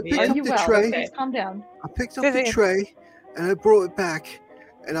okay? I picked Are up you the well? tray. Please calm down. I picked up Vivian. the tray and I brought it back,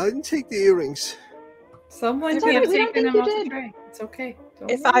 and I didn't take the earrings. Someone It's could alright, have we don't taken think them you off the did. tray. It's okay.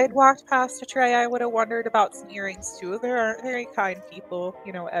 Don't If worry. I had walked past a tray, I would have wondered about some earrings too. There aren't very kind people,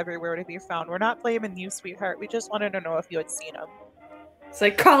 everywhere to be found. We're not blaming you, sweetheart. We just wanted to know if you had seen them.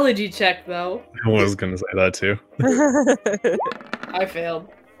 Psychology check, though. I was gonna say that too. I failed.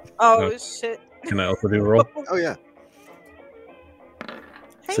 Oh shit! Can I also do a roll? Oh yeah.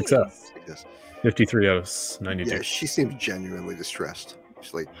 Hey. Success. Yes. 53 out of 92. Yeah, she seems genuinely distressed.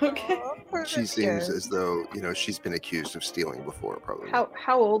 She's like, Okay. Aw, poor she seems Vivian. as though she's been accused of stealing before. Probably. How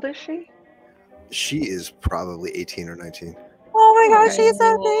old is she? She is probably 18 or 19. Oh my gosh, she's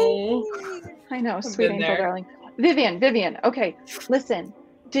a Oh. baby. I know, I've sweet been angel there. darling. Vivian, okay, listen.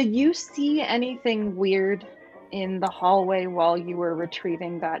 Did you see anything weird in the hallway while you were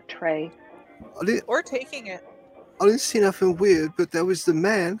retrieving that tray? Or taking it. I didn't see nothing weird, but there was the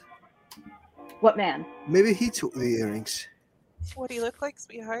man. What man? Maybe he took the earrings. What do you look like,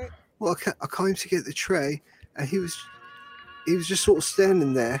 sweetheart? Well, I came to get the tray, and he was just sort of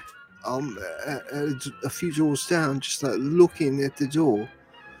standing there, a few doors down, just like looking at the door,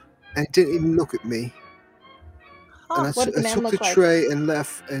 and he didn't even look at me. Huh. And What did the I man took look the like? tray and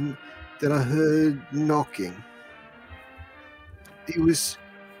left, and then I heard knocking. He was,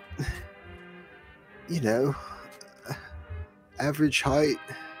 average height,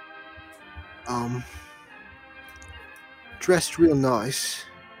 dressed real nice,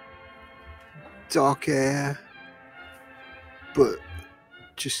 dark hair, but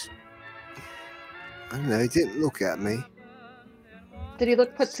just, I don't know, he didn't look at me. Did he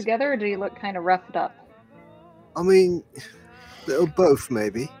look put together or did he look kind of roughed up? I mean, little both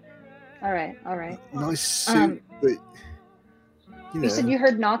maybe. All right. Nice suit, but You said you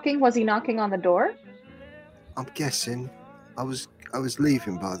heard knocking. Was he knocking on the door? I'm guessing. I was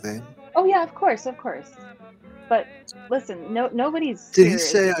leaving by then. Oh yeah, of course. But listen, nobody's. Did he here is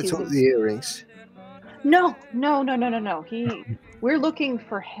say I accusing- took the earrings? No. We're looking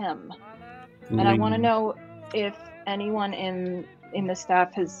for him, and I want to know if anyone in the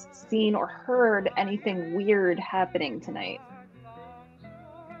staff has seen or heard anything weird happening tonight.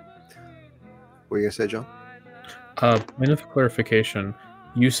 What are you gonna say, John? Point of clarification.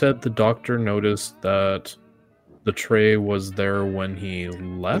 You said the doctor noticed that the tray was there when he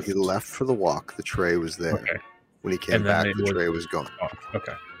left? When he left for the walk, the tray was there. Okay. When he came And then back, it the was- tray was gone. Oh,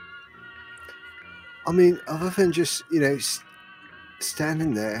 okay. I mean, other than just,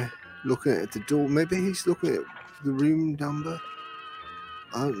 standing there looking at the door, maybe he's looking at the room number.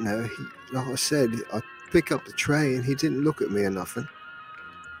 I don't know. Like I said, I pick up the tray and he didn't look at me or nothing.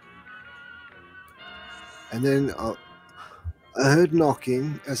 And then I heard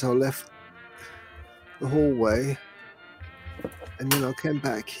knocking as I left the hallway. And then I came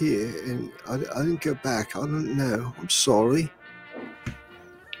back here and I didn't go back. I don't know. I'm sorry.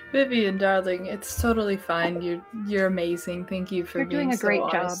 Vivian, darling, it's totally fine. You're amazing. Thank you for You're being doing a so great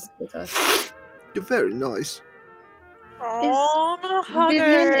job. honest with us. You're very nice. Oh, Vivian,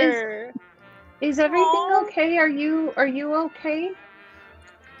 Hunter. Is everything Aw. okay? Are you okay?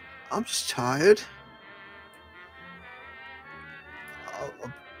 I'm just tired.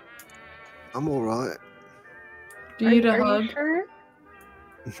 I'm all right. Do you need a are hug? You sure?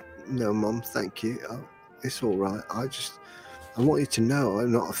 No, Mum, thank you. It's all right. I want you to know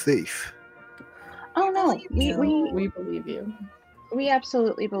I'm not a thief. Oh no, We believe you. we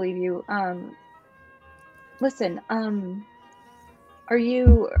absolutely believe you. Listen, are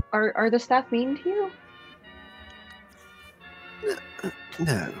the staff mean to you?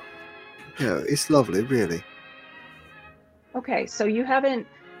 No, it's lovely, really. Okay, so you haven't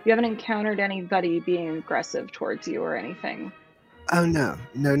encountered anybody being aggressive towards you or anything. Oh no,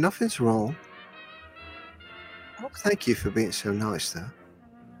 nothing's wrong. Okay. Thank you for being so nice, though.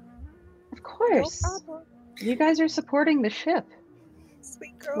 Of No course. problem. You guys are supporting the ship.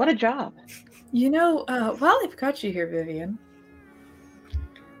 Sweet girl. What a job. While I've got you here, Vivian,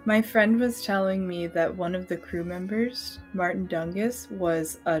 my friend was telling me that one of the crew members, Martin Dungus,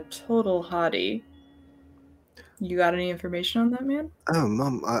 was a total hottie. You got any information on that man? Oh,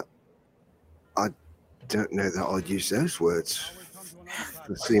 Mum, I don't know that I'd use those words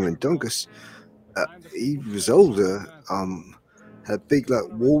for Seaman Dungus. He was older, had a big, like,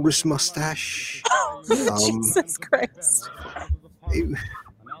 walrus mustache. Jesus Christ. He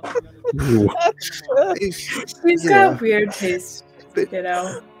Ooh. He's got weird taste, bit, you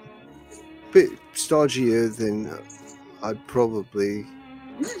know. bit stodgier than I'd probably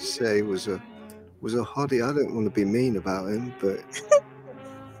say was a hottie. I don't want to be mean about him, but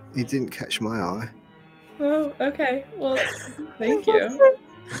he didn't catch my eye. Oh, okay. Well, thank you.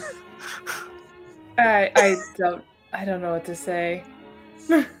 I don't know what to say.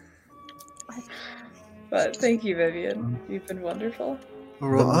 But thank you, Vivian. You've been wonderful. All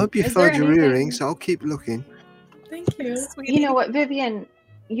right, I hope you Is there found your anything- earrings. I'll keep looking. Thank you. Sweetie. You know what, Vivian?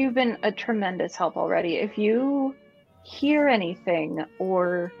 You've been a tremendous help already. If you hear anything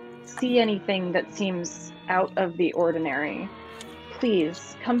or see anything that seems out of the ordinary,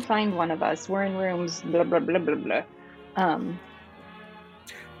 please come find one of us. We're in rooms blah blah blah blah blah.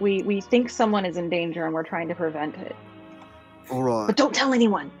 We think someone is in danger and we're trying to prevent it. All right, But don't tell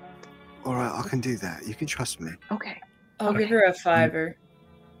anyone. all right, I can do that. You can trust me. Okay. I'll give her a $5.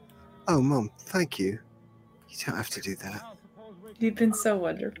 Oh, Mum, thank you. You don't have to do that. You've been so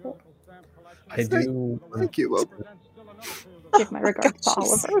wonderful. I do. Thank you, Mum. Give my regards to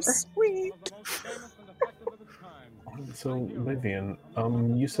She's Oliver. so sweet. So, Vivian,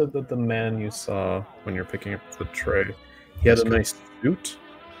 you said that the man you saw when you're picking up the tray, he had a nice suit.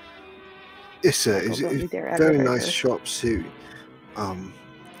 Yes, sir. It's Don't you a dare very aggravate nice her. sharp suit.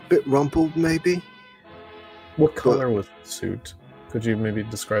 Bit rumpled, maybe. What color was the suit? Could you maybe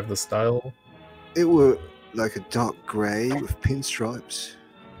describe the style? It were like a dark grey with pinstripes.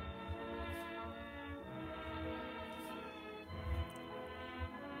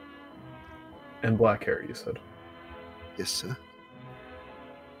 And black hair, you said. Yes, sir.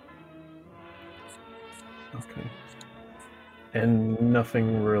 Okay. And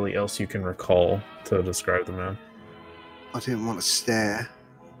nothing really else you can recall to describe the man? I didn't want to stare.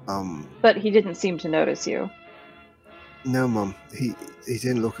 But he didn't seem to notice you. No, Mum. He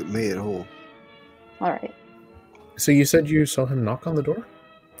didn't look at me at all. All right. So you said you saw him knock on the door?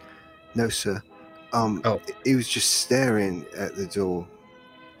 No, sir. Oh. He was just staring at the door.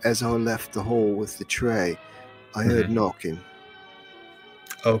 As I left the hall with the tray, I heard knocking.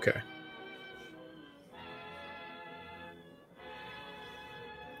 Okay.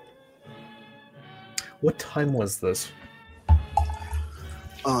 What time was this?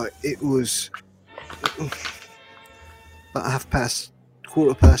 It was about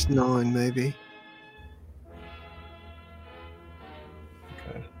 9:15, maybe.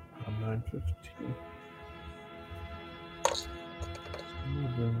 Okay. 9:15.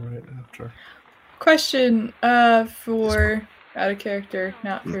 Right after. Question for out of character,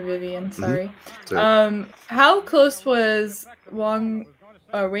 not for Vivian, sorry. So, How close was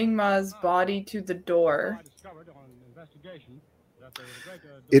Wingma's body to the door?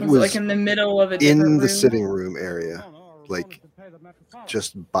 it Was was like in the middle of a different in the room? sitting room area, like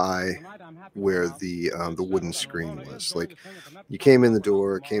just by where the wooden screen was. Like you came in the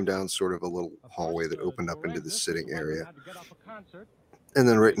door, came down sort of a little hallway that opened up into the sitting area, and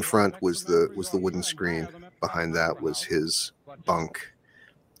then right in front was the wooden screen. Behind that was his bunk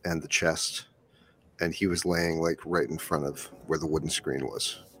and the chest, and he was laying like right in front of where the wooden screen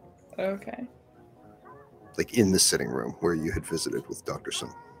was, Okay. like in the sitting room where you had visited with Dr.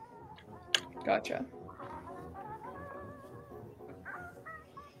 Sung. Gotcha.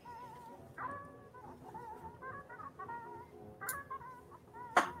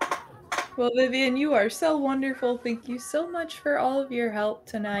 Well, Vivian, you are so wonderful. Thank you so much for all of your help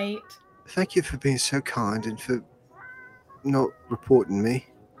tonight. Thank you for being so kind and for not reporting me.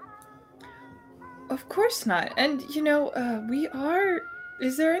 Of course not. And you know, we are.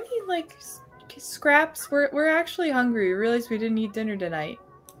 Is there any like scraps? We're actually hungry. We realized we didn't eat dinner tonight.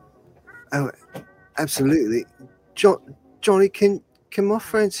 Oh, absolutely. Johnny, can my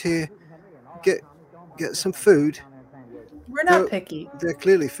friends here get some food? We're not No. picky. They're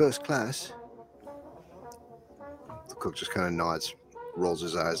clearly first class. The cook just kind of nods, rolls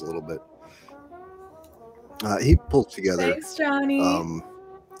his eyes a little bit. He pulls together Thanks, Johnny.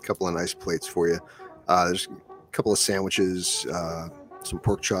 a couple of nice plates for you. There's a couple of sandwiches, some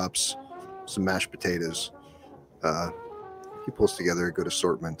pork chops, some mashed potatoes. He pulls together a good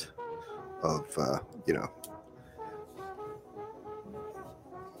assortment of,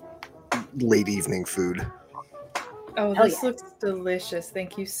 late evening food. Oh, Hell this yeah. looks delicious.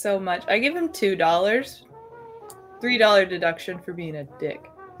 Thank you so much. I give him $2. $3 deduction for being a dick.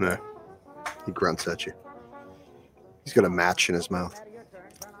 No, he grunts at you. He's got a match in his mouth.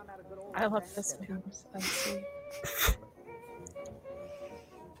 I love this food.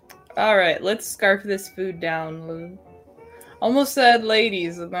 All right, let's scarf this food down. Almost said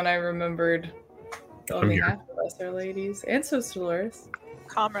ladies, and then I remembered only here. half of us are ladies, and so is Dolores.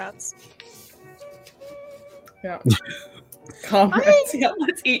 comrades. Yeah. Comrades. Yeah,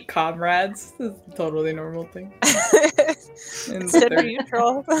 let's eat comrades. This is a totally normal thing. Gender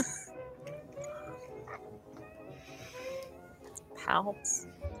neutral. Pals.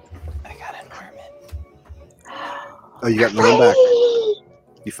 I got an Norman. Oh, you got Norman back.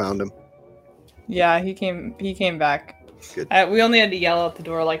 You found him. Yeah, he came back. Good. We only had to yell out the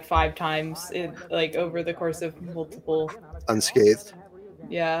door like 5 times, over the course of multiple. Unscathed.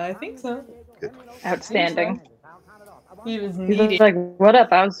 Yeah, I think so. Good. Outstanding. He was He's needy. like, what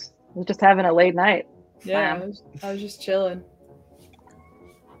up? I was just having a late night. Yeah, I was just chilling.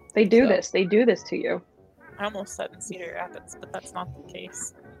 They do So- this. They do this to you. I almost said in Cedar Rapids, but that's not the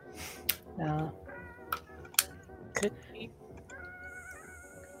case. Yeah. Could be.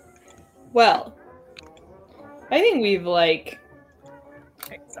 Well, I think we've gotten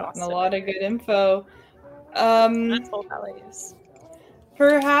Exhausted. a lot of good info. Mental ballets.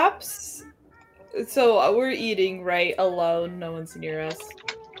 Perhaps. So we're eating right alone. No one's near us.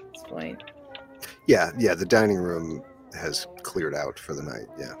 At this point. Yeah. The dining room has cleared out for the night.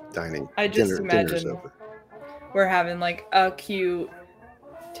 Yeah, dining. I just dinner's imagine over. we're having like a cute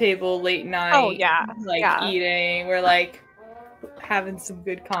table late night. Oh, yeah, yeah. Eating. We're like having some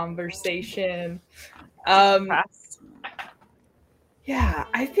good conversation. Depressed. Yeah,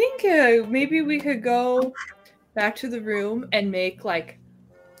 I think maybe we could go back to the room and make like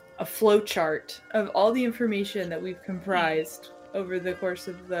a flow chart of all the information that we've comprised over the course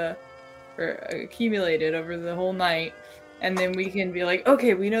of accumulated over the whole night. And then we can be like,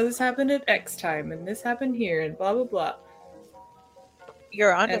 okay, we know this happened at X time and this happened here and blah, blah, blah.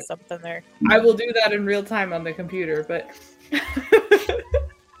 You're onto And- something there. I will do that in real time on the computer, but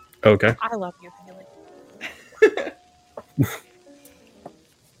Okay. I love you, Haley.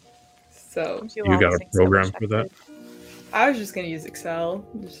 so You got a always think so program much for that? effort. I was just gonna use Excel.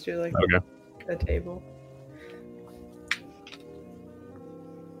 Just do like Okay. a table.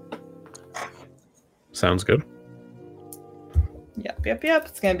 Sounds good. Yep.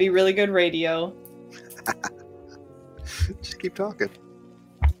 It's gonna be really good radio. Just keep talking.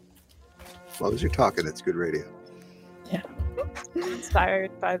 As long as you're talking, it's good radio.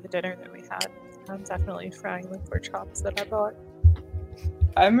 Inspired by the dinner that we had. I'm definitely frying the pork chops that I bought.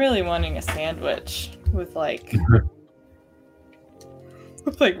 I'm really wanting a sandwich with like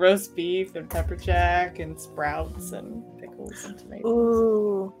roast beef and pepper jack and sprouts and pickles and tomatoes.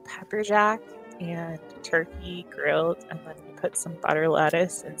 Ooh, pepper jack and turkey grilled, and then you put some butter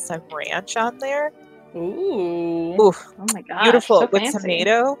lettuce and some ranch on there. Ooh. Oof, Oh my gosh. beautiful so with fancy.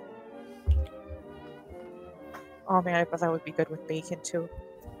 tomato. Oh man, I bet that would be good with bacon too.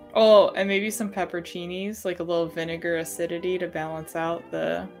 Oh, and maybe some pepperoncinis, like a little vinegar acidity to balance out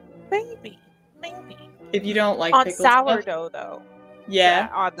the. Maybe. If you don't like On pickles stuff- sourdough though. Yeah.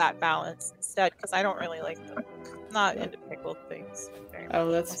 On that balance instead, because I don't really like them. Not into pickled things. very much, Oh,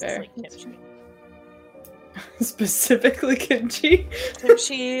 that's unless fair. it's like kimchi. Specifically kimchi.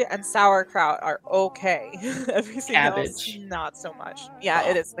 Kimchi and sauerkraut are okay. Everything else, Cabbage. not so much. Yeah,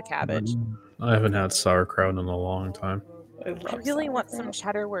 it is the cabbage. I haven't had sauerkraut in a long time. I really want some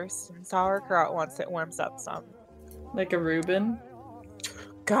cheddar wurst and sauerkraut once it warms up some. Like a Reuben.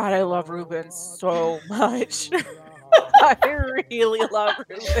 God, I love Reuben so much. I really love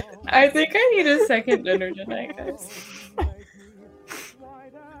Reuben. I think I need a second dinner tonight, guys.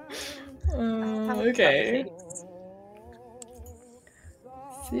 Okay.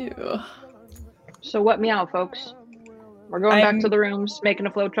 So, So what meow, folks? We're going back to the rooms, making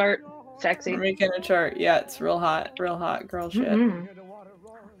a flow chart. Sexy. we're making a chart. Yeah, it's real hot girl shit. Mhm.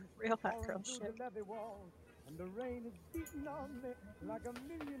 Real hot girl shit.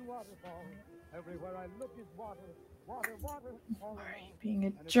 Being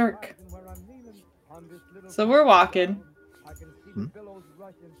a jerk. So we're walking.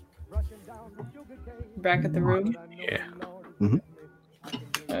 Back at the room. Yeah.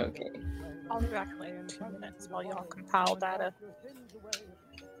 Okay. I'll be back later in 2 minutes while y'all compile data.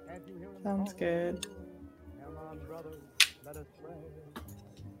 Sounds good.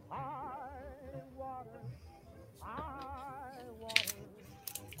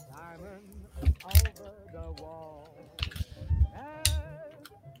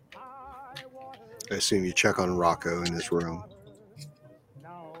 I assume you check on Rocco in his room.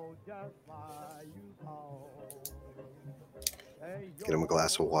 Get him a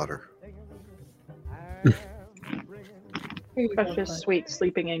glass of water. Precious, sweet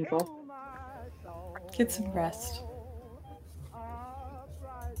sleeping angel. Get some rest.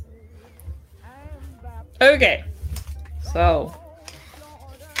 Okay. So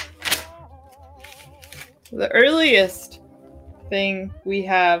the earliest thing we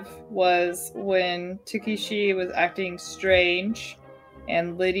have was when Takeshi was acting strange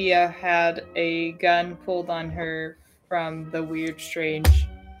and Lydia had a gun pulled on her from the weird, strange,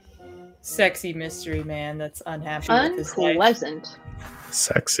 sexy mystery man that's unhappy with his life. Unpleasant.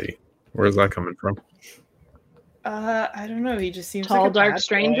 Sexy. Where's that coming from? I don't know. He just seems Tall, like a dark bad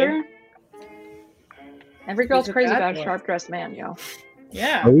stranger. boy. Every girl's He's a crazy bad about a boy. sharp-dressed man, yo.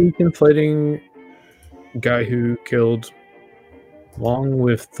 Yeah. Are we conflating guy who killed Long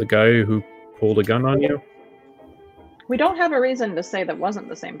with the guy who pulled a gun on you? We don't have a reason to say that wasn't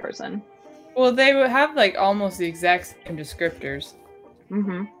the same person. Well, they would have like almost the exact same descriptors.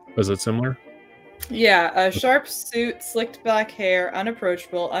 Mm-hmm. Was it similar? Yeah, a sharp suit, slicked black hair,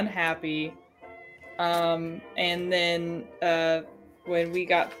 unapproachable, unhappy. And then when we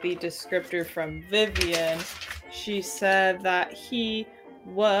got the descriptor from Vivian, she said that he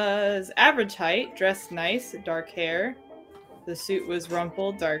was average height, dressed nice, dark hair. The suit was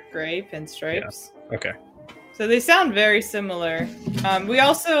rumpled, dark gray, pinstripes. Yeah. Okay. So they sound very similar. We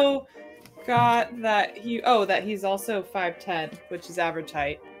also got that he's also 5'10", which is average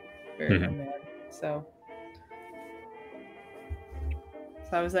height for a man. So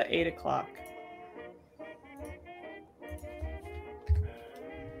that was at 8 o'clock.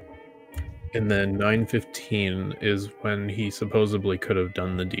 And then 9:15 is when he supposedly could have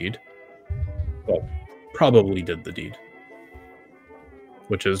done the deed. Well, probably did the deed.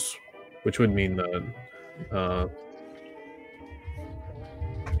 Which would mean that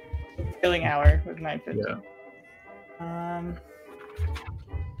Killing hour with 9:15. Yeah.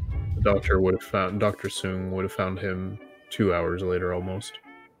 The doctor would have found Dr. Soong would have found him 2 hours later almost.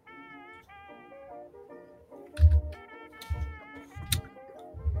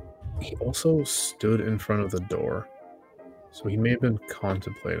 He also stood in front of the door, so he may have been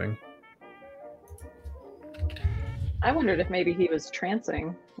contemplating. I wondered if maybe he was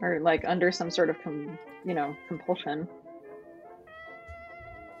trancing or like under some sort of compulsion.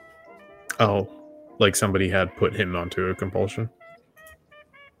 Oh, like somebody had put him onto a compulsion?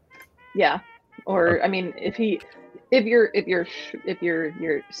 Yeah. Or I mean, if you're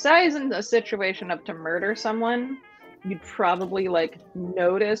sizing a situation up to murder someone, you'd probably like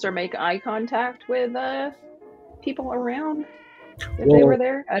notice or make eye contact with people around if they were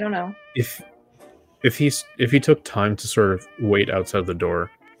there. I don't know. If he took time to sort of wait outside the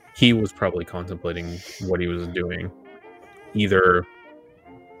door, he was probably contemplating what he was doing. Either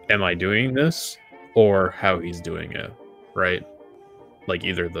am I doing this or how he's doing it, right? Like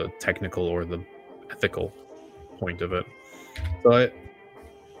either the technical or the ethical point of it. So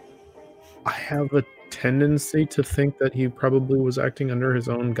I have a tendency to think that he probably was acting under his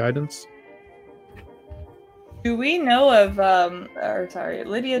own guidance. Do we know of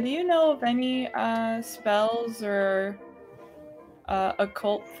Lydia, do you know of any spells or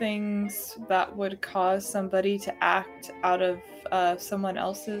occult things that would cause somebody to act out of someone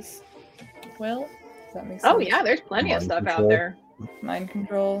else's will? Does that make sense? Oh yeah, there's plenty of stuff out there. Mind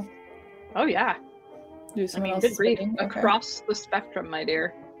control. Oh yeah. Do someone else's good grief. bidding? Okay. Across the spectrum, my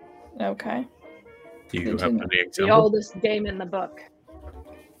dear. Okay. Do you Good have to any know. The example? oldest game in the book.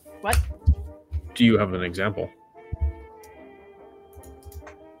 What? Do you have an example?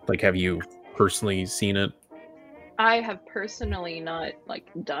 Like, have you personally seen it? I have personally not like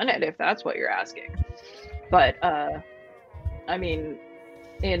done it, if that's what you're asking. But I mean,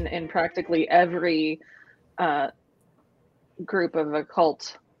 in practically every group of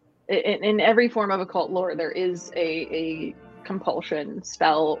occult, in every form of occult lore, there is a compulsion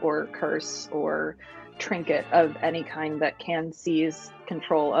spell or curse or trinket of any kind that can seize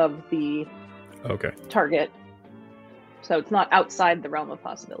control of the target. So it's not outside the realm of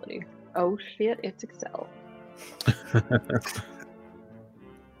possibility. Oh shit, it's Excel.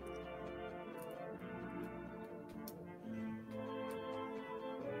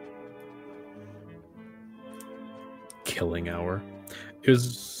 Killing hour. It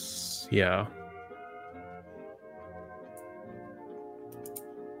was, yeah.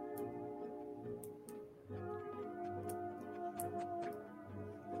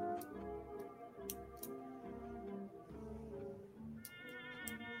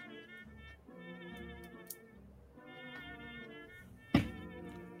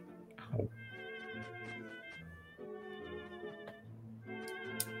 Ow.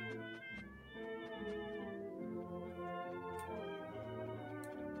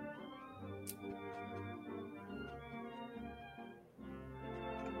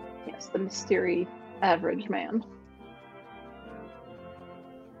 Yes, the mystery average man.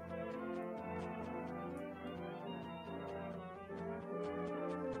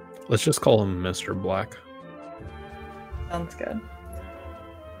 Let's just call him Mr. Black. Sounds good.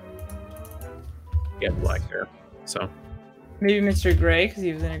 He had black hair. So Maybe Mr. Gray, because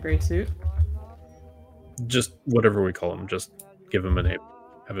he was in a gray suit. just whatever we call him, just give him a name.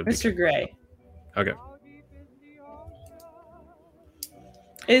 Have it be Mr. Gray. Okay.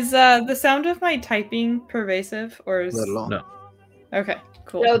 Is the sound of my typing pervasive, or is... Not at all. No. Okay,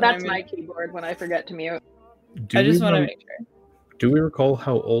 cool. No, that's I my keyboard when I forget to mute. I just want to rem- make sure. Do we recall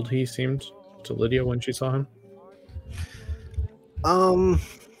how old he seemed to Lydia when she saw him?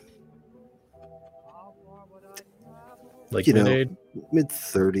 Like You know, mid-age?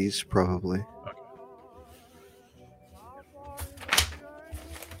 mid-30s probably.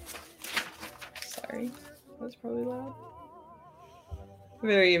 Sorry, that was probably loud.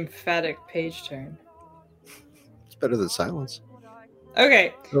 Very emphatic page turn. It's better than silence.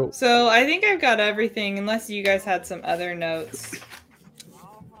 Okay, So, so I think I've got everything, unless you guys had some other notes.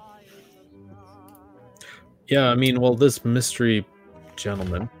 yeah, I mean, well, this mystery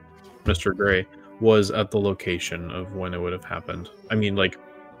gentleman, Mr. Gray, was at the location of when it would have happened. I mean, like,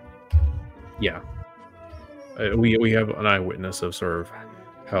 yeah. We have an eyewitness of sort of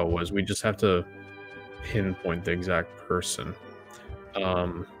how it was. We just have to pinpoint the exact person.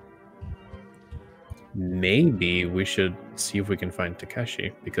 Maybe we should see if we can find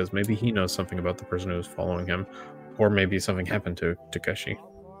Takeshi, because maybe he knows something about the person who was following him, or maybe something happened to Takeshi.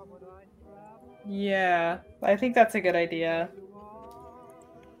 Yeah, I think that's a good idea.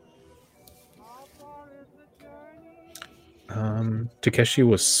 Takeshi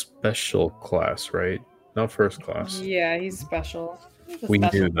was special class, right? Not first class. Yeah, he's special. He's a We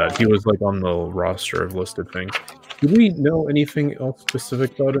special knew that. guy. He was like on the roster of listed things. Do we know anything else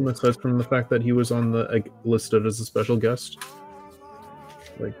specific about him aside from the fact that he was on the listed as a special guest?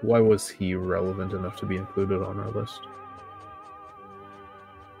 Like, why was he relevant enough to be included on our list?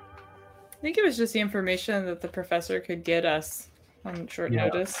 I think it was just the information that the professor could get us on short Yeah.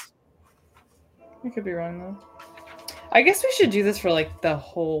 notice. I could be wrong though. I guess we should do this for like the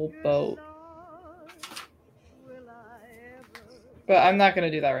whole boat. But I'm not going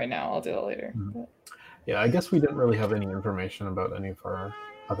to do that right now. I'll do that later. Mhm. Yeah, I guess we didn't really have any information about any of our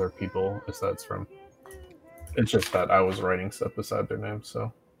other people aside from. It's just that I was writing stuff beside their names,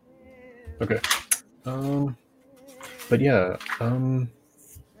 so. Okay. But yeah,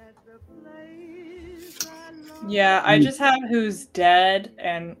 Yeah, I just have who's dead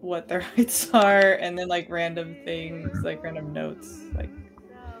and what their rights are, and then like random things, like random notes, like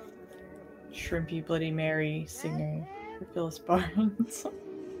Shrimpy Bloody Mary singer for Phyllis Barnes.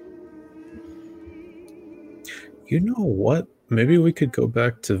 you know what? Maybe we could go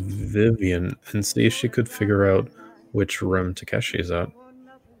back to Vivian and see if she could figure out which room Takeshi is at.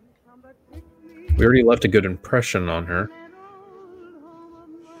 We already left a good impression on her.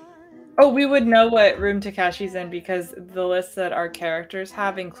 Oh, we would know what room Takashi's in because the lists that our characters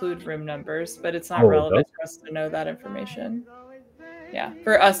have include room numbers, but it's not Oh, it relevant does? for us to know that information. Yeah,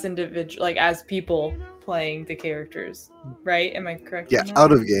 for us individual, like as people playing the characters, right? Am I correct? Yeah, in that?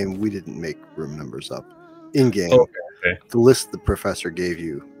 out of game, we didn't make room numbers up. In game, Okay. the list the professor gave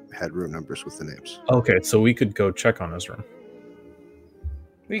you had room numbers with the names. Okay, so we could go check on his room.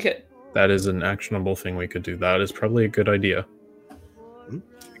 We could. That is an actionable thing we could do. That is probably a good idea. Hmm.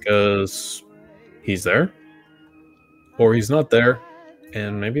 Because he's there, or he's not there,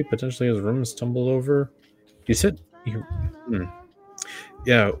 and maybe potentially his room is tumbled over. You said,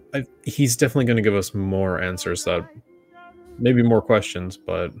 yeah, he's definitely going to give us more answers. That maybe more questions,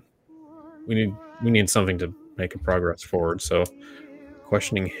 but we need something to make a progress forward. So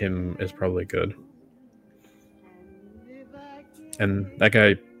questioning him is probably good. And that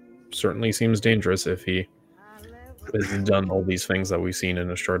guy certainly seems dangerous if he has done all these things that we've seen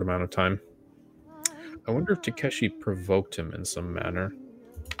in a short amount of time. I wonder if Takeshi provoked him in some manner,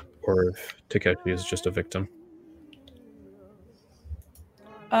 or if Takeshi is just a victim.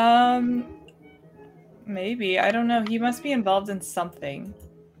 Maybe. I don't know. He must be involved in something.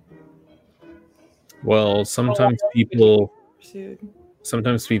 Well, sometimes people Pursued.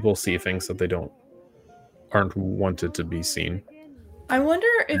 see things that they aren't wanted to be seen. I wonder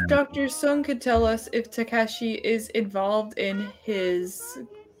if Dr. Sung could tell us if Takashi is involved in his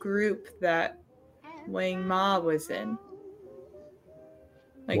group that Wang Ma was in.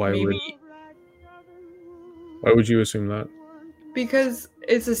 Like Why maybe Why would you assume that? because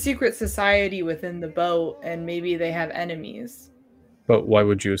it's a secret society within the boat and maybe they have enemies. But why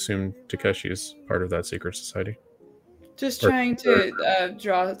would you assume Takeshi is part of that secret society? Just Or- trying to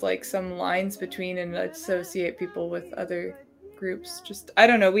draw like some lines between and associate people with other groups. Just I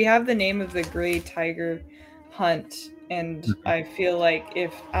don't know. We have the name of the Gray Tiger Hunt, and I feel like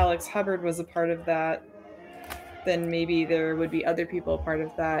if Alex Hubbard was a part of that, then maybe there would be other people a part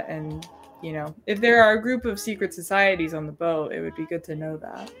of that. And, you know, if there are a group of secret societies on the boat, it would be good to know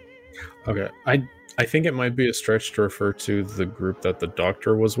that. Okay, I think it might be a stretch to refer to the group that the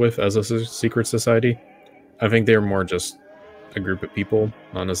doctor was with as a secret society. I think they're more just a group of people,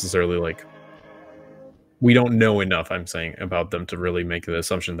 not necessarily like... We don't know enough, I'm saying, about them to really make the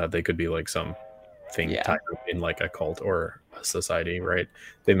assumption that they could be like some thing tied up in like a cult or a society, right?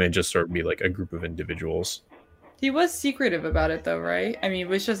 They may just sort of be like a group of individuals. He was secretive about it, though, right? I mean,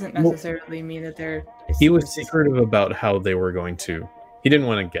 which doesn't necessarily mean that they're... He was secretive about how they were going to... He didn't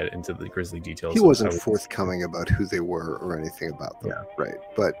want to get into the grisly details. He wasn't forthcoming about who they were or anything about them, right?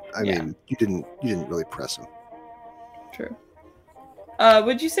 But I mean, you didn't really press him. True.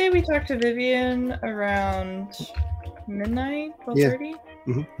 Would you say we talked to Vivian around midnight, 12:30?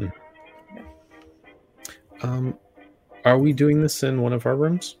 Mm-hmm. Are we doing this in one of our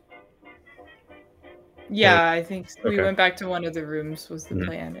rooms? Yeah, I think so. We went back to one of the rooms was the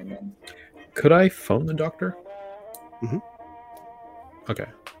plan, and then... Could I phone the doctor? Mm-hmm. Okay.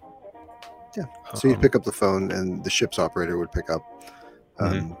 Yeah. So you'd pick up the phone, and the ship's operator would pick up.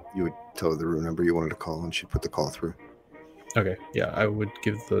 You would tell her the room number you wanted to call, and she'd put the call through. Okay. Yeah, I would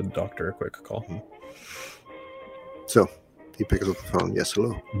give the doctor a quick call. So he picks up the phone. Yes,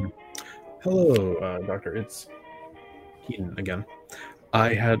 hello. Hello, doctor. It's Keaton again.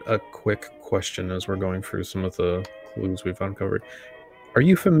 I had a quick question as we're going through some of the clues we've uncovered. Are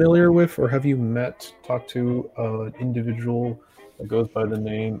you familiar with, or have you talked to an individual that goes by the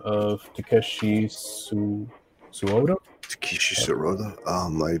name of Takeshi Suoda? Takeshi Suoda?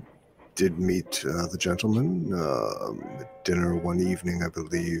 I did meet the gentleman at dinner one evening, I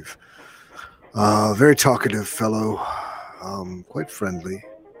believe. Very talkative fellow, quite friendly.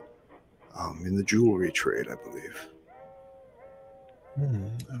 In the jewelry trade, I believe.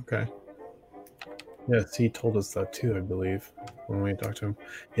 Okay. Yes, he told us that too, I believe, when we talked to him.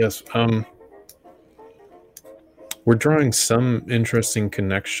 Yes, we're drawing some interesting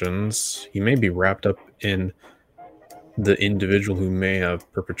connections. He may be wrapped up in the individual who may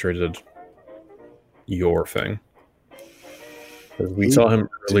have perpetrated your thing. Because we saw him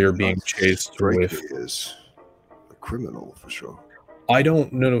earlier being chased with... He is a criminal, for sure. I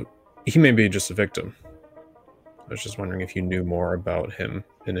don't know. He may be just a victim. I was just wondering if you knew more about him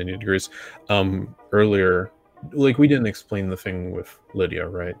in any degrees. Earlier, like, we didn't explain the thing with Lydia,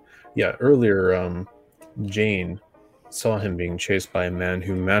 right? Yeah, earlier, Jane saw him being chased by a man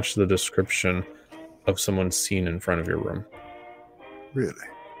who matched the description of someone seen in front of your room. Really?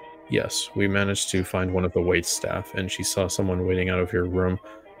 Yes, we managed to find one of the wait staff, and she saw someone waiting out of your room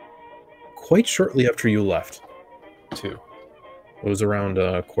quite shortly after you left, too. It was around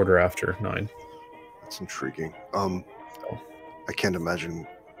 9:15. That's intriguing. I can't imagine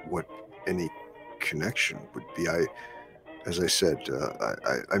what any connection would be. As I said,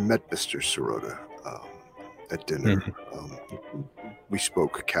 I met Mr. Sirota at dinner. We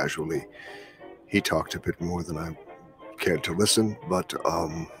spoke casually. He talked a bit more than I cared to listen, but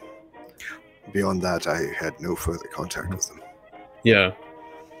beyond that, I had no further contact with him. Yeah.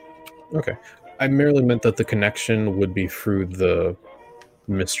 Okay. I merely meant that the connection would be through the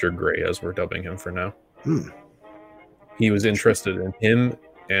Mr. Gray, as we're dubbing him for now. He was interested in him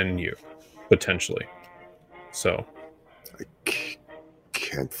and you, potentially. So. I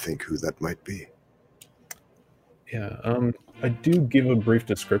can't think who that might be. Yeah, I do give a brief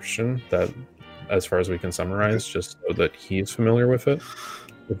description that, as far as we can summarize, just so that he's familiar with it.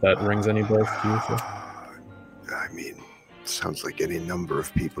 If that rings any bells to you, sir? I mean, sounds like any number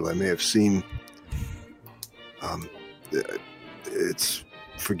of people I may have seen. It's,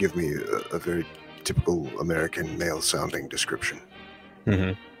 forgive me, a very typical American male-sounding description.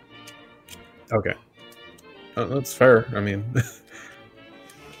 Okay. That's fair. I mean,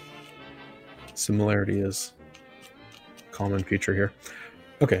 similarity is a common feature here.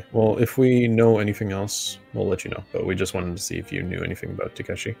 Okay, well, if we know anything else, we'll let you know. But we just wanted to see if you knew anything about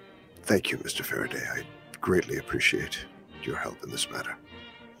Takeshi. Thank you, Mr. Faraday. I greatly appreciate your help in this matter.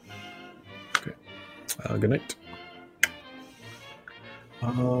 Okay. Good night.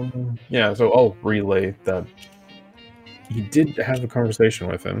 Yeah, so I'll relay that he did have a conversation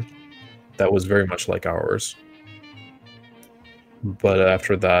with him that was very much like ours. But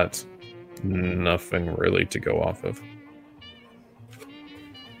after that, nothing really to go off of.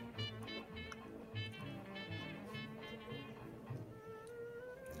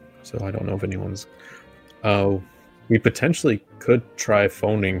 So I don't know if anyone's... we potentially could try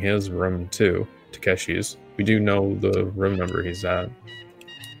phoning his room too, Takeshi's. We do know the room number he's at.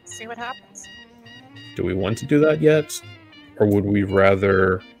 See what happens. Do we want to do that yet? Or would we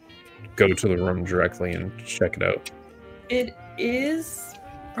rather go to the room directly and check it out. It is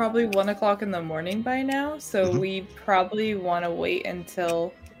probably 1 o'clock in the morning by now, so we probably want to wait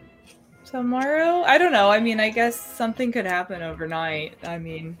until tomorrow. I don't know. I mean, I guess something could happen overnight. I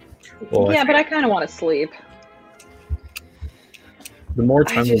mean, Well, Yeah, but I kind of want to sleep. the more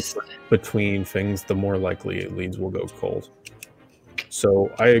time we put between things, the more likely leads will go cold.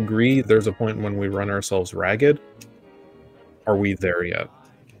 So I agree. There's a point when we run ourselves ragged. Are we there yet?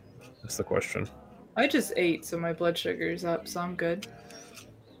 That's the question. I just ate, so my blood sugar's up, so I'm good.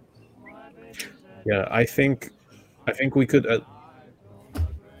 Yeah, I think we could.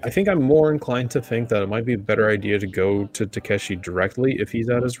 I think I'm more inclined to think that it might be a better idea to go to Takeshi directly if he's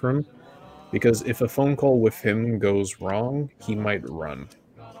at his room, because if a phone call with him goes wrong, he might run,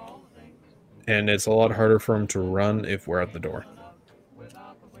 and it's a lot harder for him to run if we're at the door.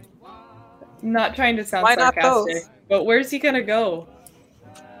 Not trying to sound Why not sarcastic, but where's he gonna go?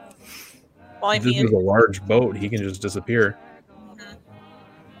 Well, I This mean, is a large boat; he can just disappear.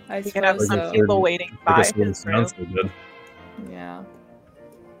 I you can have suppose some so. people waiting by Because it his room. sounds so good. Yeah.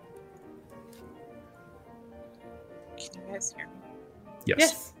 Can you guys hear me? Yes.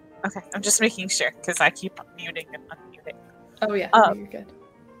 Yes. Okay, I'm just making sure because I keep muting and unmuting. Oh yeah. You're good.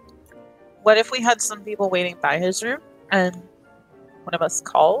 What if we had some people waiting by his room and one of us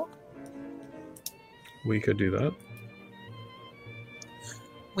called? We could do that.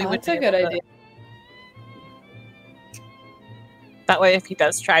 We would That's a be good able to- idea. That way, if he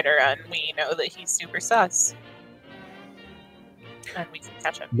does try to run, we know that he's super sus. And we can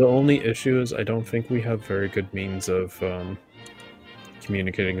catch him. The only issue is I don't think we have very good means of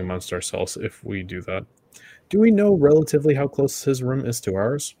communicating amongst ourselves if we do that. Do we know relatively how close his room is to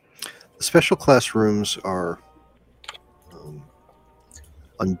ours? The special class rooms are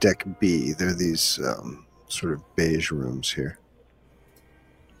on deck B. They're these sort of beige rooms here.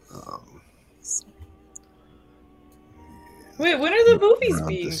 Wait, when are the movies around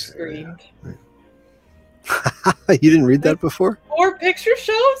being this area. screened? You didn't read that before? Or picture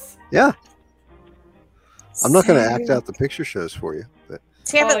shows? Yeah. I'm not going to Same. act out the picture shows for you, but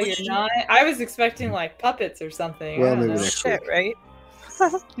Damn Oh, it, you're Lee. not? I was expecting like puppets or something. Well, I don't maybe know. next Shit, right?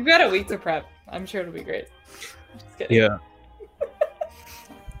 You've got a week to prep. I'm sure it'll be great. Just kidding. Yeah.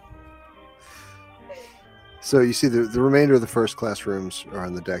 so you see the remainder of the first class rooms are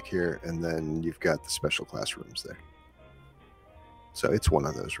on the deck here, and then you've got the special class rooms there. So it's one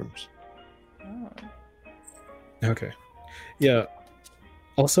of those rooms. Oh. Okay. Yeah.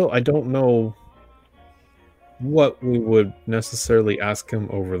 Also, I don't know what we would necessarily ask him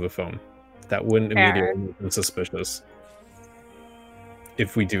over the phone. That wouldn't Fair. immediately make him suspicious.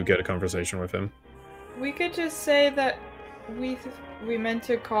 If we do get a conversation with him. We could just say that we meant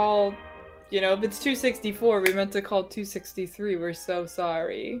to call, if it's 264, we meant to call 263. We're so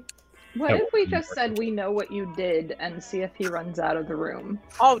sorry. What That if we would be just said we know what you did and see if he runs out of the room?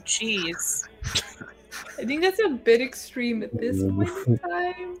 Oh, jeez. I think that's a bit extreme at this point in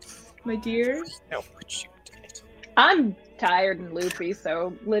time, my dear. No, what you did. I'm tired and loopy,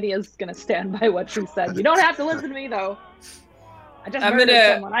 so Lydia's gonna stand by what she said. You don't have to listen to me, though. I just I'm murdered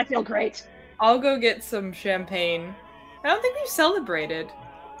gonna- someone. I feel great. I'll go get some champagne. I don't think we've celebrated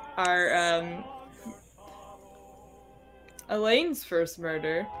our Elaine's first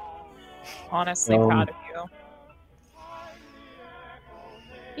murder. Honestly, Um, proud of you.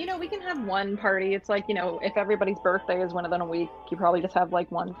 We can have one party. It's like, if everybody's birthday is within a week, you probably just have like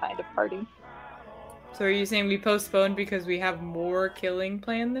one kind of party. So are you saying we postponed because we have more killing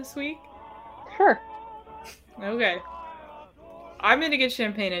planned this week? Sure. Okay. I'm gonna get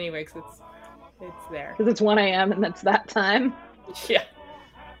champagne anyway because it's there. Because it's 1 a.m. and it's that time. Yeah.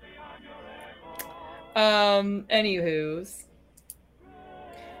 Anywho's.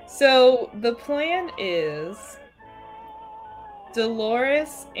 So the plan is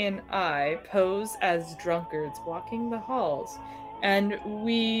Dolores and I pose as drunkards walking the halls, and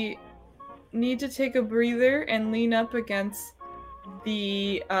we need to take a breather and lean up against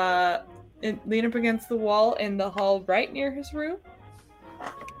the wall in the hall right near his room.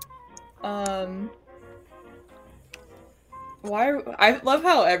 I love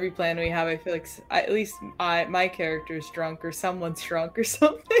how every plan we have, I feel like at least my character's drunk or someone's drunk or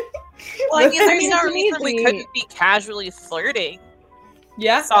something. Well, I mean, there's mean, no it's reason we easy. couldn't be casually flirting.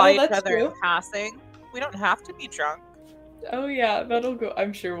 Yeah, Saw each that's other true. in passing. We don't have to be drunk. Oh yeah, that'll go.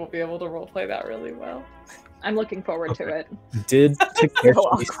 I'm sure we'll be able to roleplay that really well. I'm looking forward to it. Did So Takeshi,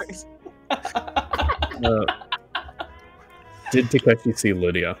 awkward. see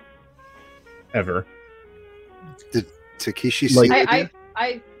Lydia? Ever? Takeshi see Like- Lydia?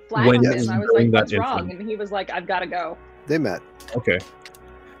 I flagged When him. yes, I was during like, that what's wrong? incident. And he was like, I've got to go. They met. Okay.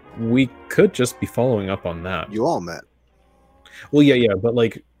 We could just be following up on that. You all met. Well, yeah, but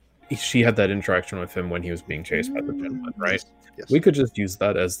like she had that interaction with him when he was being chased by the gentleman, right? Yes. We could just use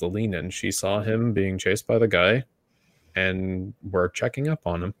that as the lean-in. She saw him being chased by the guy, and we're checking up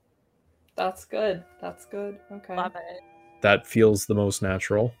on him. That's good. That's good. Okay. Love it. That feels the most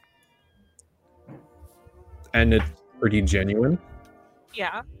natural. And it's pretty genuine.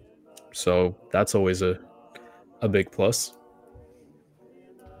 Yeah. So that's always a big plus.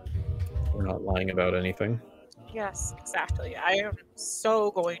 We're not lying about anything. Yes, exactly. I am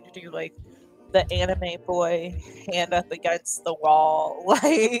so going to do like the anime boy hand up against the wall,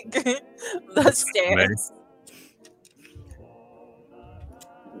 like the stairs.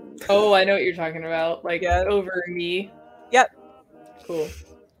 Oh, I know what you're talking about. Like Yeah. over me. Yep. Cool.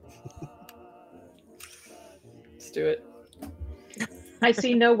 Let's do it. I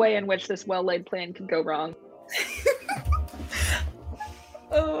see no way in which this well-laid plan could go wrong.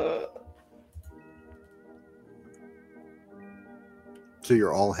 So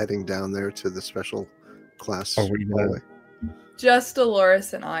you're all heading down there to the special class Are we gonna- hallway? Just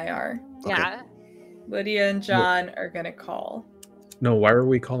Dolores and I are. Okay. Yeah. Lydia and John are gonna call. No, why are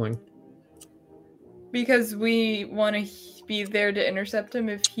we calling? Because we want to be there to intercept him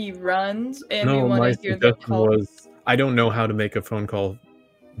if he runs, and we No, my want to hear the suggestion call. was I don't know how to make a phone call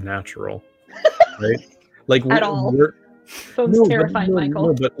natural, right? Like At all. we're Phone's no, terrifying, Michael.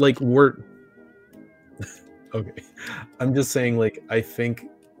 No, but like we're okay. I'm just saying, like I think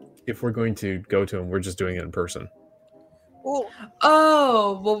if we're going to go to him, we're just doing it in person. Ooh.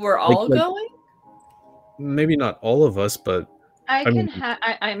 Oh, well, we're all like- going? Maybe not all of us, but I mean- can.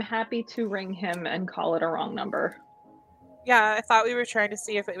 I'm happy to ring him and call it a wrong number. Yeah, I thought we were trying to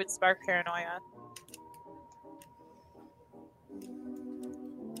see if it would spark paranoia.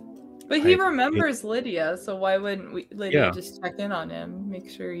 But he I- remembers Lydia, so why wouldn't Lydia Yeah. just check in on him, make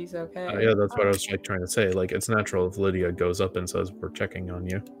sure he's okay? yeah, that's what I was like trying to say. Like it's natural if Lydia goes up and says we're checking on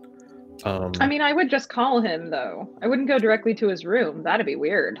you. I mean, I would just call him though. I wouldn't go directly to his room. That'd be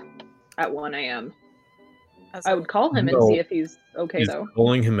weird. At 1 a.m. As I would call him and No. see if he's okay is though.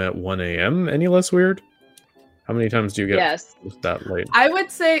 calling him at 1 a.m. any less weird? How many times do you get Yes. that late? I would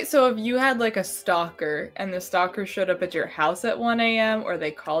say, so if you had like a stalker and the stalker showed up at your house at 1 a.m. or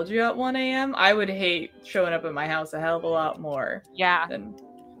they called you at 1 a.m., I would hate showing up at my house a hell of a lot more Yeah. than,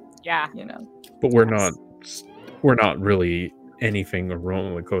 Yeah. you know. But we're not really anything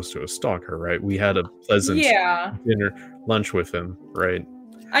remotely close to a stalker, right? We had a pleasant Yeah, dinner lunch with him, right?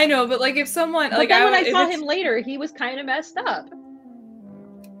 I know, but like if someone, But like then when I if saw it's- him later, he was kind of messed up.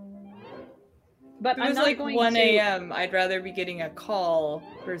 But if it I'm was not like going 1 to. a.m., I'd rather be getting a call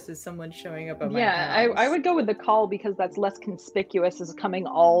versus someone showing up at my Yeah, house. I would go with the call because that's less conspicuous as coming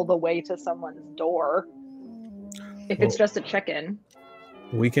all the way to someone's door. If it's Well- just a check-in.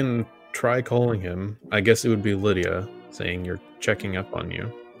 We can try calling him. I guess it would be Lydia saying you're checking up on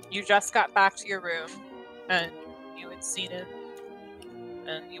you. You just got back to your room and you had seen him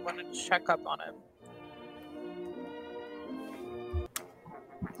and you wanted to check up on him.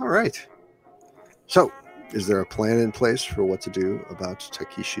 All right. So, is there a plan in place for what to do about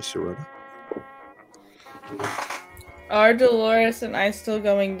Takeshi Sirota? Are Dolores and I still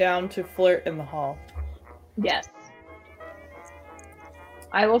going down to flirt in the hall? Yes.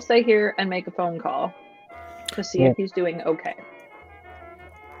 I will stay here and make a phone call to see Well- if he's doing okay.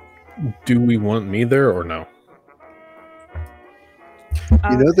 Do we want me there or no?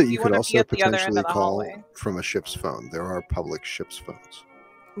 You know that if you could wanna be also at the other end potentially of the call hallway. from a ship's phone. There are public ship's phones.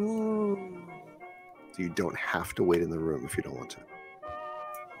 Ooh. You don't have to wait in the room if you don't want to.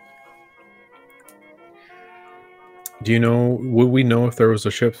 Do you know? Would we know if there was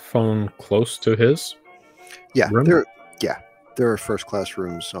a ship phone close to his? Yeah, Room? there are first class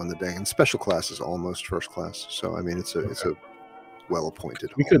rooms on the deck, and special class is almost first class. So I mean, it's a well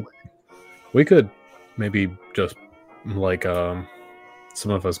appointed We could- hallway. We could maybe just like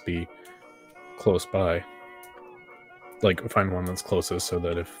some of us be close by, like find one that's closest, so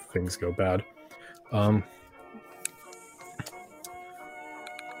that if things go bad.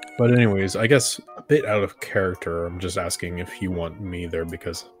 But anyways, I guess a bit out of character. I'm just asking if you want me there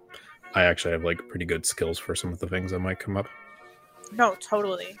because I actually have like pretty good skills for some of the things that might come up. No,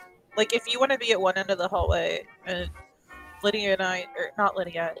 totally. Like if you want to be at one end of the hallway and Lydia and I, or not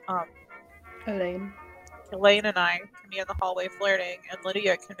Lydia, Elaine. Elaine and I can be in the hallway flirting and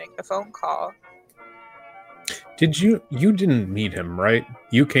Lydia can make the phone call. Did you didn't meet him, right?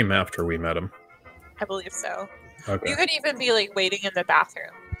 You came after we met him. I believe so. Okay. You could even be like waiting in the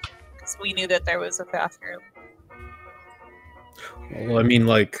bathroom because we knew that there was a bathroom. Well, I mean,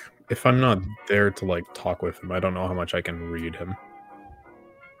 like, if I'm not there to like talk with him, I don't know how much I can read him.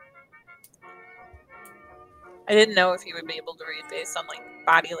 I didn't know if he would be able to read based on like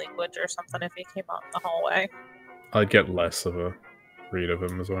body language or something if he came out in the hallway. I'd get less of a read of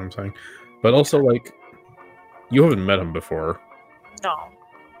him, is what I'm saying. But also, like, you haven't met him before, No,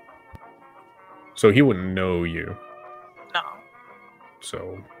 so he wouldn't know you. no.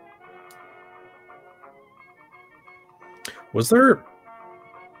 So, was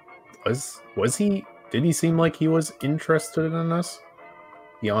he? Did he seem like he was interested in us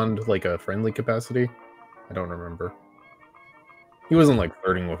beyond like a friendly capacity? I don't remember. He wasn't like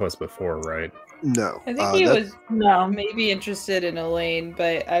flirting with us before, right? No. I think he was No. maybe interested in Elaine,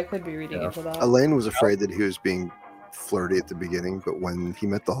 but I could be reading Yeah. into that. Elaine was afraid that he was being flirty at the beginning, but when he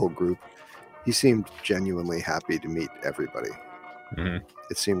met the whole group, he seemed genuinely happy to meet everybody. Mhm.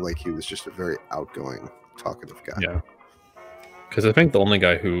 It seemed like he was just a very outgoing, talkative guy. Yeah. Because I think the only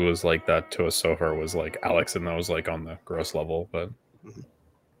guy who was like that to us so far was like Alex, and that was like on the gross level. But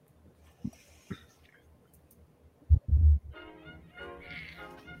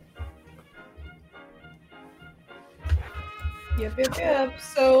Yep.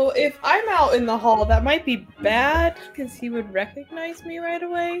 So if I'm out in the hall, that might be bad because he would recognize me right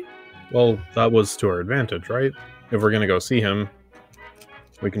away. well, that was to our advantage, right? If we're gonna go see him,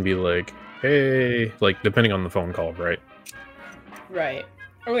 we can be like, "Hey," like depending on the phone call, right? Right.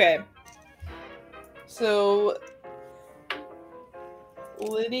 Okay. So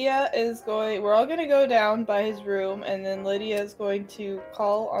Lydia is going. We're all going to go down by his room, and then Lydia is going to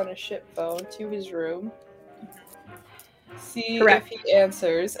call on a ship phone to his room. See Correct. if he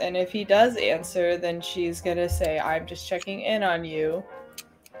answers, and if he does answer, then she's gonna say, "I'm just checking in on you."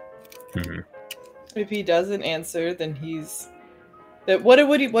 Mhm. If he doesn't answer, then he's. What do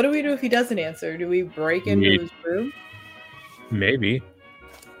we do if he doesn't answer? Do we break into We- his room? Maybe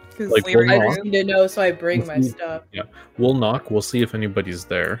Because Like, we were I we'll just need to know, so I bring my Mhm. stuff. we'll knock. We'll see if anybody's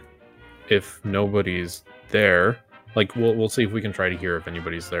there. If nobody's there, like we'll see if we can try to hear if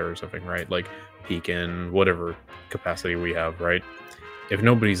anybody's there or something, right? Like peek in whatever capacity we have, right? If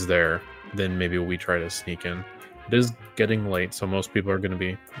nobody's there, then maybe we try to sneak in. It is getting late, so most people are going to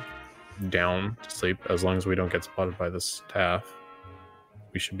be down to sleep. As long as we don't get spotted by the staff,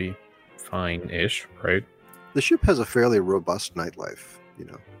 we should be fine-ish, right? The ship has a fairly robust nightlife, you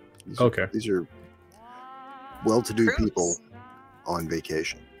know. Okay. These are well-to-do Cruise. people on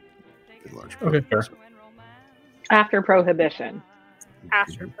vacation, in large part. Okay, fair. After Prohibition.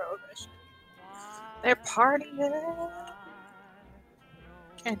 After Prohibition. They're partying.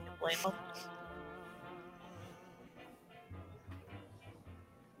 Can't you blame them?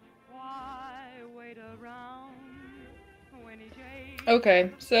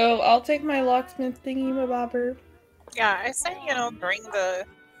 Okay, so I'll take my locksmith thingy bobber. Yeah, I say, bring the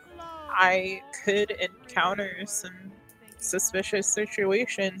I could encounter some suspicious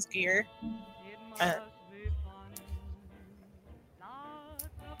situations gear. And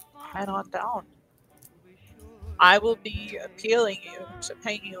head on down. I will be appealing you to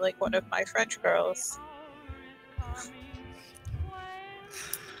paint you like one of my French girls.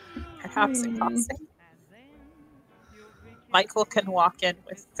 Perhaps in costume. Michael can walk in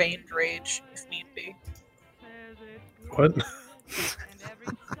with feigned rage if need be. What?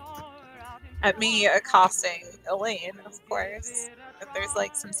 At me accosting Elaine, of course. If there's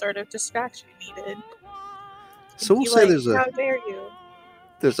like some sort of distraction needed. So we'll Be say like, how dare you?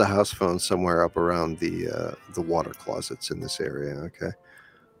 there's a house phone somewhere up around the water closets in this area. Okay.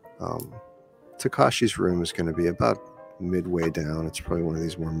 Takashi's room is going to be about midway down. It's probably one of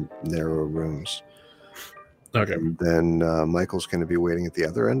these more narrow rooms. Okay. And then Michael's going to be waiting at the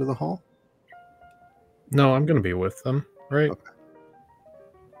other end of the hall. No, I'm gonna be with them, right? Okay.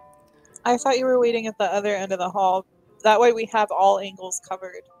 I thought you were waiting at the other end of the hall. That way we have all angles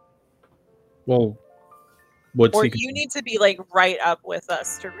covered. Well, what's Or he? you need to be like right up with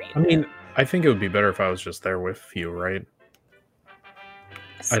us to read I mean, it. I think it would be better if I was just there with you, right?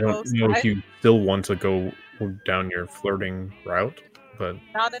 I don't suppose know if you still want to go down your flirting route, but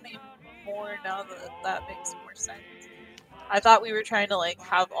Not anymore now that makes more sense. I thought we were trying to like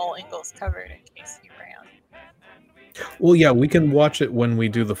have all angles covered in case he ran. well, yeah, we can watch it when we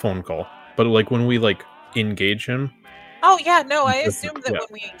do the phone call. But like when we like engage him. Oh yeah, no, I Different, assumed that yeah. when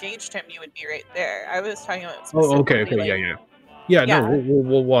we engaged him, you would be right there. I was talking about Oh, okay, specifically, okay, like, yeah. Yeah. No,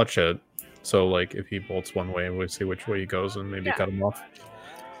 we'll watch it. So like, if he bolts one way, we'll see which way he goes, and maybe Yeah. cut him off.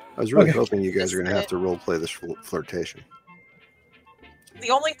 I was really Okay. hoping you guys Just are going to have that- to role play this flirtation. The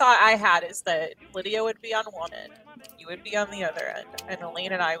only thought I had is that Lydia would be on one end, you would be on the other end, and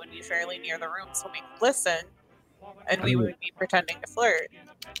Elaine and I would be fairly near the room, so we could listen, and we would be pretending to flirt.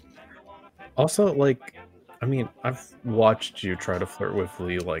 Also, like, I mean, I've watched you try to flirt with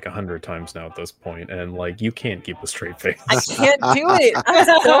Lee like 100 times now at this point, and like you can't keep a straight face. I can't do it. I'm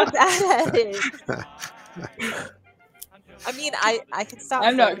so bad at it. I mean, I can stop.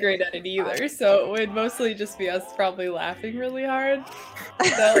 I'm not flirting. great at it either, so it would mostly just be us probably laughing really hard.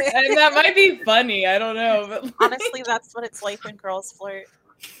 So, and that might be funny. I don't know, but Honestly, that's what it's like when girls flirt.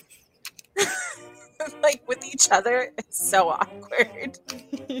 Like with each other, it's so awkward.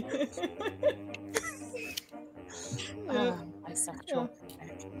 My sexual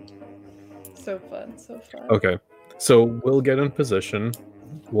panic. So fun, so fun. Okay, so we'll get in position.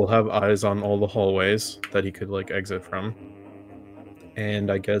 We'll have eyes on all the hallways that he could like exit from, and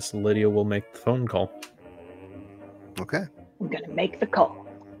I guess Lydia will make the phone call. Okay. I'm gonna make the call.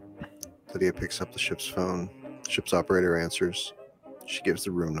 Lydia picks up the ship's phone. Ship's operator answers. She gives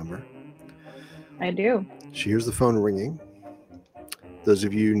the room number. I do. She hears the phone ringing. Those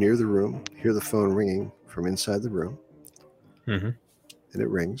of you near the room hear the phone ringing from inside the room. Mm-hmm. And it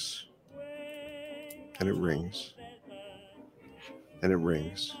rings. And it rings. And it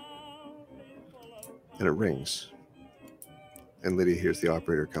rings. And it rings. And Lydia hears the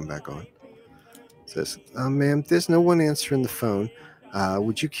operator come back on. Says, ma'am, there's no one answering the phone.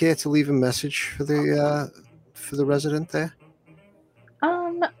 Would you care to leave a message for the resident there?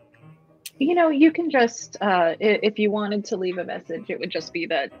 You know, you can just if you wanted to leave a message, it would just be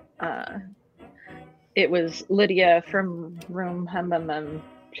that it was Lydia from room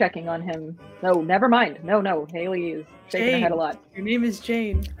checking on him. No, never mind. No, Haley is shaking her head a lot. Your name is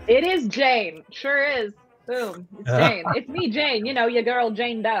Jane. It is Jane. Sure is. Boom. It's Jane. It's me, Jane. You know, your girl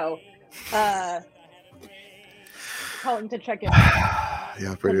Jane Doe. Calling to check in. The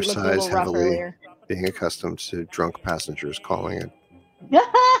operator sighs heavily, being accustomed to drunk passengers calling it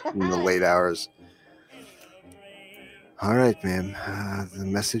in the late hours. All right, ma'am. The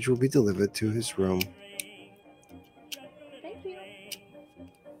message will be delivered to his room. Thank you.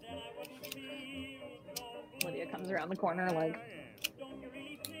 Lydia comes around the corner like,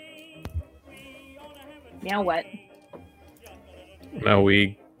 now what? Now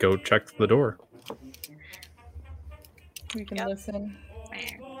we go check the door. We can listen.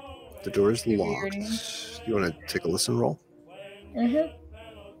 The door is Hear locked. anything? You want to take a listen roll? Mm-hmm.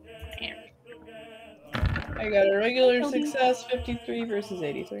 I got a regular success, 53 versus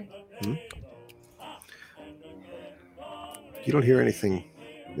 83. You don't hear anything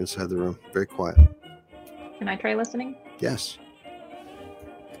inside the room. Very quiet. Can I try listening? Yes.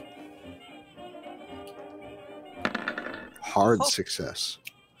 Hard success.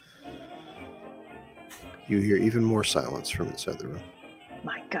 You hear even more silence from inside the room.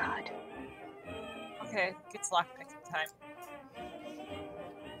 My God. Okay, it's lockpicking time.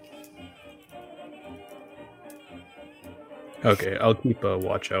 Okay, I'll keep a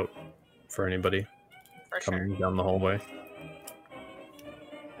watch out for anybody For sure. coming down the hallway.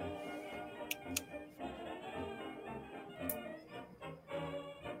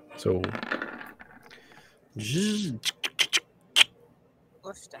 So,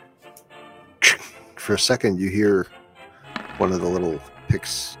 Lift up. for a second, you hear one of the little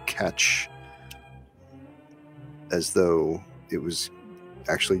picks catch as though it was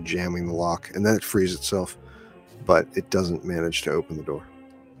actually jamming the lock, and then it frees itself, but it doesn't manage to open the door.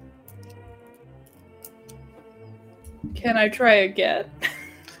 Can I try again?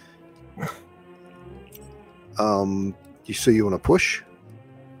 So you want to push?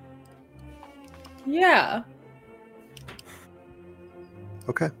 Yeah.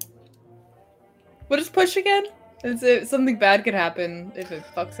 Okay. What is push again? Is it something bad could happen if it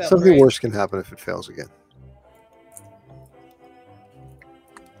fucks up? Something right? worse can happen if it fails again.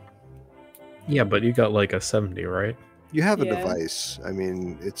 yeah, but you got like a 70, right? You have a Yeah. device. I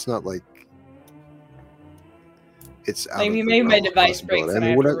mean, it's not like it's out Like, of you the made my realm of device break, possibility. so I I mean,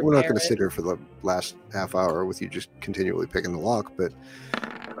 have we're to not going repair to it. sit here for the last half hour with you just continually picking the lock, but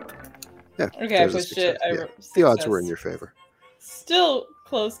yeah. Okay, I there's a pushed it. success. I The odds were in success. your favor. Still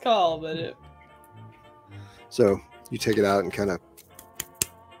close call, but it. So you take it out and kind of,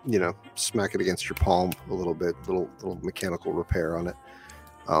 smack it against your palm a little bit, little mechanical repair on it.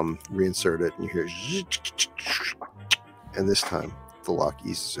 Reinsert it, and you hear, and this time the lock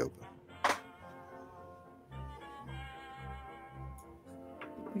eases open.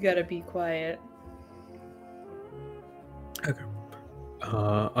 You gotta be quiet.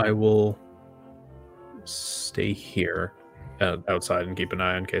 I will stay here outside and keep an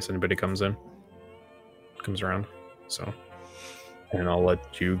eye in case anybody comes around. So, and I'll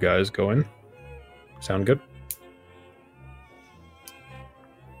let you guys go in. Sound good?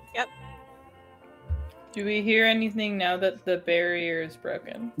 Do we hear anything now that the barrier is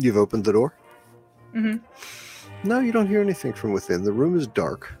broken? You've opened the door. No, you don't hear anything from within. The room is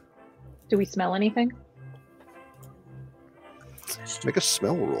dark. Do we smell anything? Make a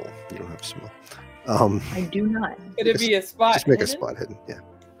smell roll. You don't have smell. I do not. Could it be a spot? Just make a hidden? spot hidden. Yeah.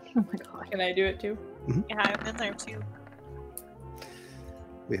 Oh my god. Can I do it too? Yeah, I'm in there too.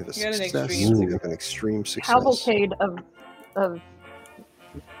 We have a You got an success. extreme We have an extreme success. Cavalcade of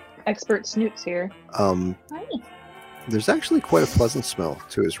expert snoots here. Um, Hi. there's actually quite a pleasant smell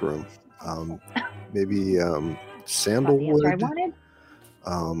to his room. Maybe Got the answer I sandalwood.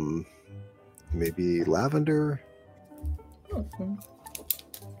 wanted. Maybe lavender.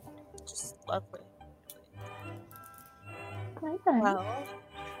 Just lovely. Okay. Well,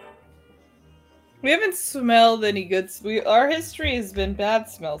 We haven't smelled any good. Our history has been bad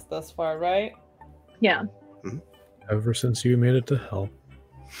smells thus far, right? Yeah. Ever since you made it to hell.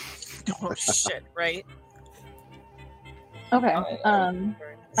 oh shit, right? Okay. I'm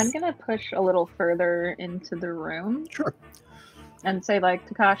gonna push a little further into the room Sure. and say, like,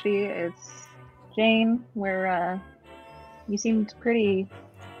 Takashi, it's Jane. You seemed pretty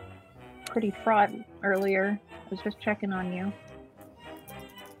fraught earlier. I was just checking on you.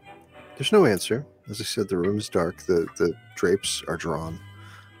 There's no answer. As I said, the room is dark. The drapes are drawn.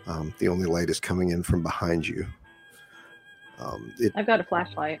 The only light is coming in from behind you. I've got a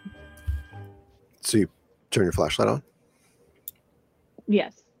flashlight. So you turn your flashlight on?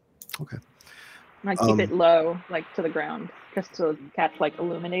 Yes. Okay. I keep it low, like to the ground, just to catch like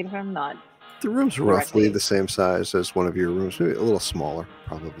illumination, not. The room's Directly. roughly the same size as one of your rooms, maybe a little smaller,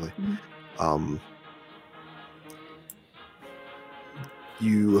 probably.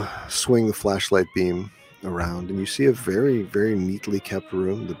 You swing the flashlight beam around, and you see a very, very neatly kept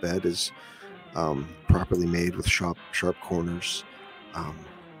room. The bed is properly made with sharp corners. On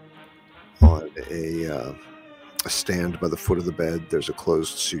a stand by the foot of the bed, there's a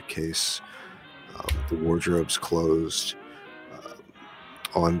closed suitcase. The wardrobe's closed.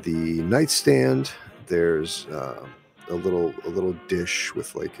 On the nightstand, there's a little dish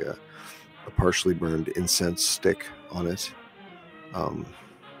with like a partially burned incense stick on it,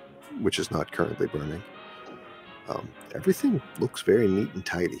 which is not currently burning. Everything looks very neat and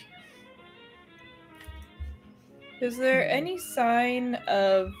tidy. Is there any sign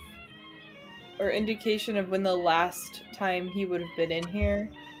of or indication of when the last time he would have been in here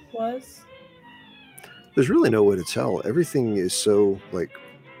was? There's really no way to tell. Everything is so like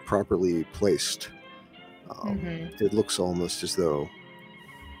properly placed. It looks almost as though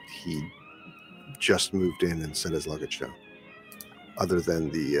he just moved in and set his luggage down, other than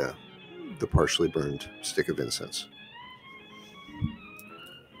the partially burned stick of incense.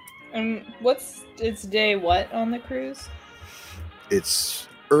 And it's day what on the cruise? It's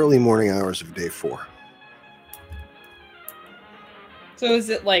early morning hours of day 4. So is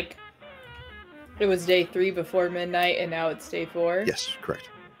it like it was day 3 before midnight and now it's day 4? Yes, correct.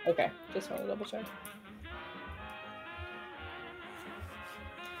 Okay, just want to double check.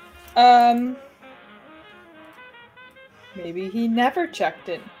 Maybe he never checked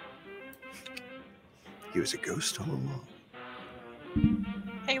in. He was a ghost all along.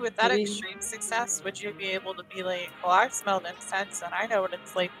 Hey, with that Maybe- extreme success, would you be able to be like, well, I've smelled incense and I know what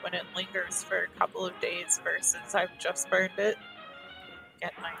it's like when it lingers for a couple of days versus I've just burned it?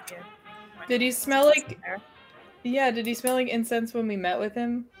 Get an idea. Did he smell like... Yeah, did he smell like incense when we met with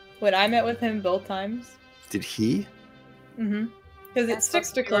him? When I met with him both times? Did he? Mm-hmm. Because it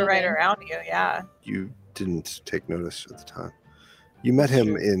sticks to We were right clothing. around you, yeah. You didn't take notice at the time. You met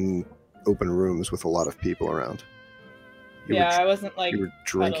him in open rooms with a lot of people around. You Yeah, I were, wasn't like... you were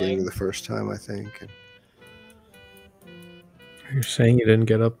drinking cuddling. the first time, I think. And You're saying you didn't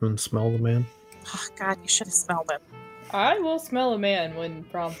get up and smell the man? Oh, God, you should have smelled him. I will smell a man when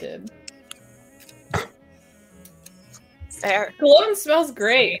prompted. Fair. Cologne smells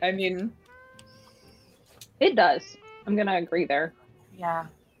great. I mean, It does. I'm gonna agree there. Yeah.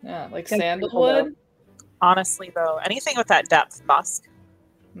 yeah, like Thank you, sandalwood. Honestly, though, anything with that depth, musk,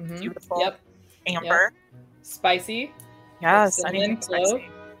 Mm-hmm. beautiful, Yep. amber, Spicy. yes, cinnamon, anything clove. spicy.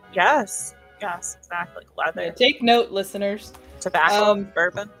 Yes, yes, exactly. Leather, Yeah, take note, listeners. tobacco,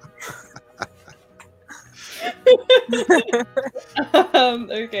 bourbon.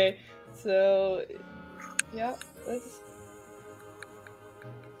 Okay, so yeah,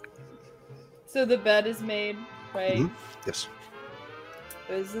 so the bed is made, right? Mhm. Yes,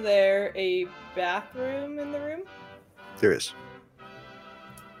 Is there a bathroom in the room? there is.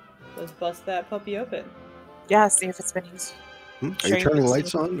 Let's bust that puppy open. Yeah, see if it's been used. Are Sure, you you turning can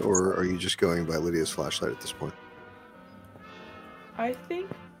lights see. on, or are you just going by Lydia's flashlight at this point? I think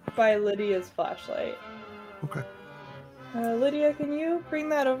by Lydia's flashlight. Okay. Lydia, can you bring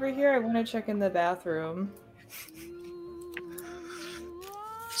that over here? I want to check in the bathroom.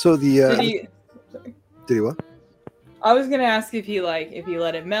 So the did he what? I was gonna ask if he let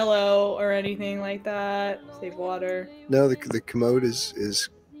it mellow or anything like that. Save water. No, the commode is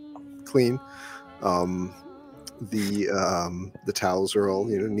clean. The towels are all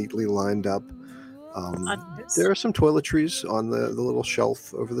neatly lined up. There are some toiletries on the little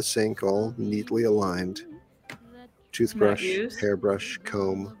shelf over the sink, all neatly aligned. Toothbrush, hairbrush,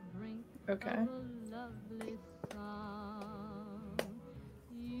 comb. Okay.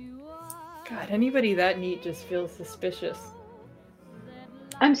 God, anybody that neat just feels suspicious.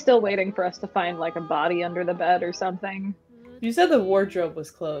 I'm still waiting for us to find like a body under the bed or something. You said the wardrobe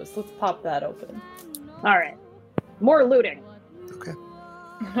was closed. Let's pop that open. All right. More looting. Okay.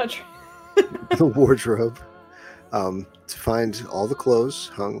 I'm not sure. The wardrobe. To find all the clothes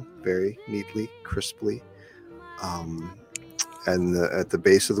hung very neatly, crisply. And at the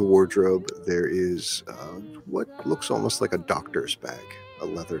base of the wardrobe, there is what looks almost like a doctor's bag, a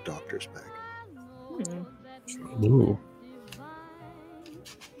leather doctor's bag. Ooh.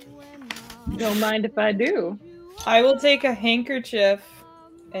 Don't mind if I do. I will take a handkerchief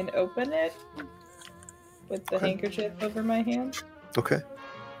and open it with the handkerchief over my hand. Okay.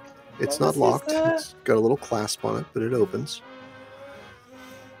 It's What not was locked. this, It's got a little clasp on it, but it opens.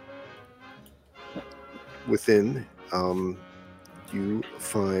 Within, you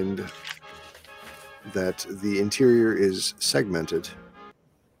find that the interior is segmented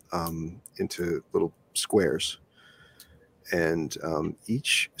into little squares. And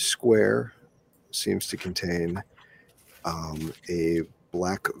each square seems to contain a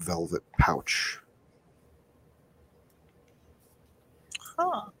black velvet pouch.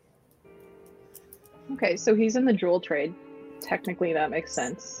 Huh. Okay, so he's in the jewel trade. Technically, that makes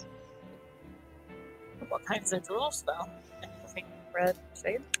sense. What kinds of jewels, though? Anything red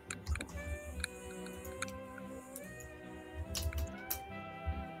shade?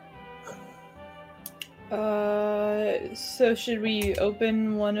 So should we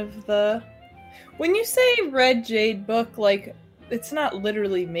open one of the... When you say red jade book, like, it's not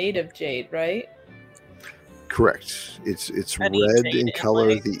literally made of jade, right? Correct. It's Any red jade in in, color.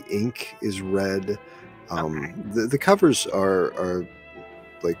 like- The ink is red. Okay. The covers are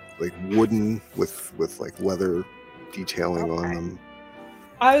like wooden with like leather detailing on Okay. them.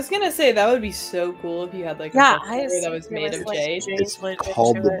 I was gonna say that would be so cool if you had like a Yeah, book I cover that was assumed made there of was, like, jade. jade. It's lit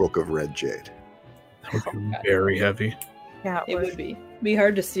called into the it. Book of Red Jade. That would be very heavy. Yeah, It would be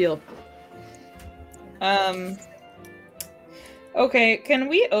hard to steal. Okay, can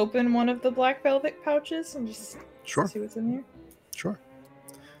we open one of the black velvet pouches and just Sure, see what's in here? sure.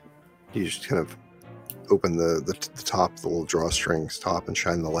 You just kind of open the top, the little drawstrings top, and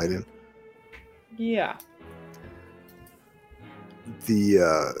shine the light in. Yeah.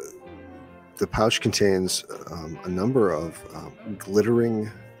 The pouch contains a number of glittering,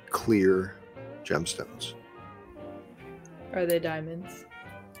 clear gemstones. Are they diamonds?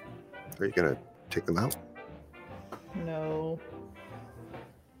 Are you gonna take them out? No.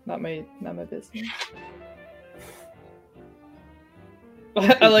 Not my business.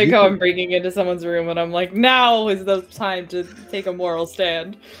 I like how I'm breaking into someone's room and I'm like, now is the time to take a moral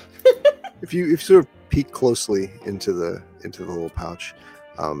stand. If you sort of peek closely into the little pouch,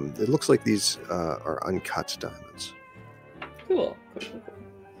 it looks like these are uncut diamonds. Cool.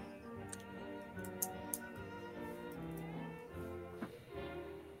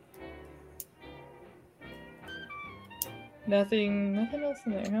 Nothing else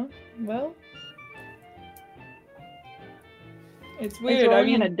in there, huh? Well, it's Is weird. I rolling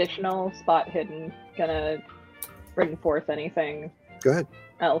mean, an additional spot hidden gonna bring forth anything Go ahead.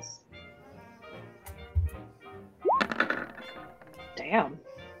 else? Damn.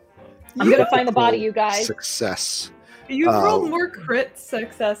 I'm gonna find the body, you guys. Success. you've rolled Oh. more crit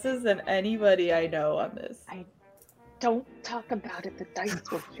successes than anybody I know on this. Don't talk about it. The dice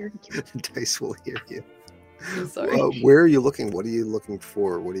will hear you. Dice will hear you. I'm sorry. Where are you looking? What are you looking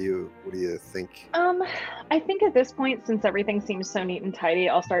for? What do you think? I think at this point, since everything seems so neat and tidy,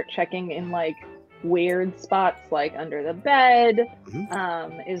 I'll start checking in like weird spots, like under the bed.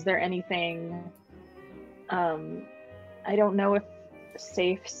 Mhm. Is there anything? I don't know if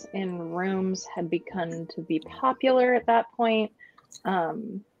safes in rooms had begun to be popular at that point.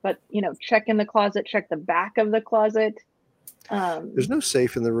 But check in the closet, check the back of the closet. There's no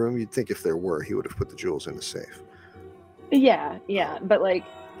safe in the room. You'd think if there were, he would have put the jewels in the safe. Yeah, but like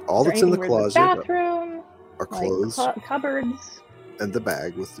All is there that's in the anything weird closet bathroom, are like clothes cupboards. and the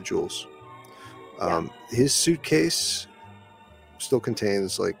bag with the jewels. Yeah. His suitcase still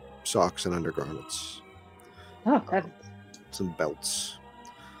contains like socks and undergarments. Oh, heavens. some belts.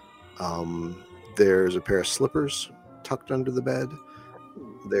 There's a pair of slippers tucked under the bed.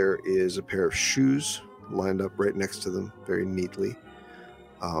 There is a pair of shoes lined up right next to them very neatly.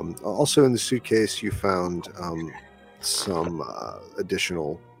 Also in the suitcase, you found some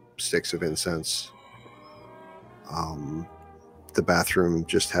additional sticks of incense. The bathroom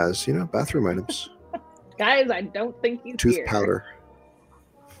just has, bathroom items. Guys, I don't think he's Tooth here. powder.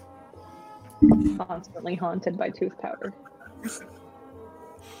 Constantly haunted by tooth powder.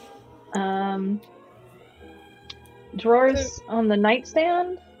 Drawers on the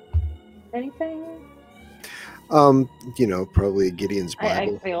nightstand? Anything? Probably Gideon's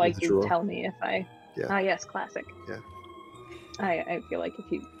Bible. I feel like in the you'd drawer. tell me if I... Yeah. Ah, yes, classic. Yeah. I feel like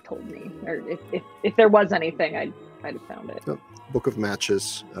if you told me, or if there was anything, I'd have found it. Yep. Book of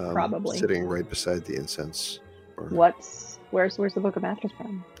matches. Probably. Sitting right beside the incense burner. Where's the book of matches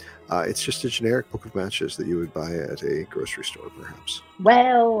from? It's just a generic book of matches that you would buy at a grocery store, perhaps.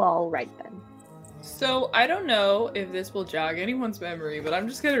 Well, all right then. So I don't know if this will jog anyone's memory, but I'm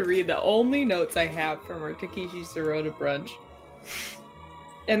just gonna read the only notes I have from our Takeshi Sirota brunch.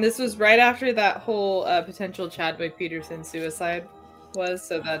 And this was right after that whole potential Chadwick Peterson suicide was,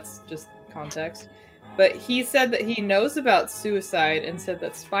 so that's just context. But he said that he knows about suicide and said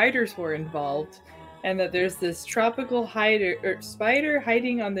that spiders were involved, and that there's this tropical spider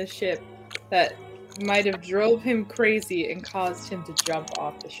hiding on this ship that might have drove him crazy and caused him to jump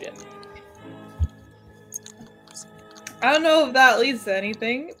off the ship. I don't know if that leads to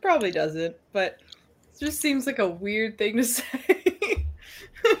anything. It probably doesn't, but it just seems like a weird thing to say.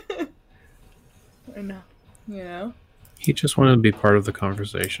 I know. He just wanted to be part of the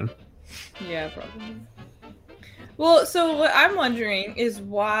conversation. Yeah, probably. Well, so what I'm wondering is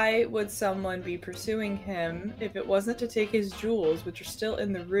why would someone be pursuing him if it wasn't to take his jewels, which are still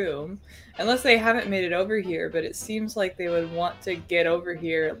in the room, unless they haven't made it over here, but it seems like they would want to get over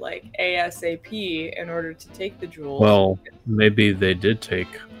here like ASAP in order to take the jewels. Well, maybe they did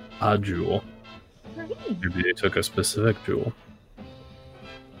take a jewel. Maybe they took a specific jewel.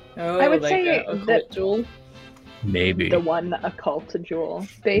 Oh, I would like say a occult that- jewel? Maybe. The one occult jewel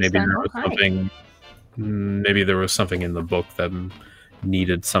based Maybe on there was something. Maybe there was something in the book that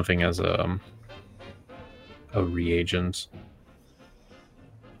needed something as a reagent.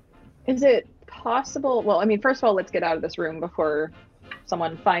 Is it possible? Well, I mean, first of all, let's get out of this room before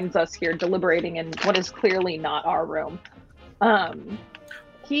someone finds us here deliberating in what is clearly not our room. When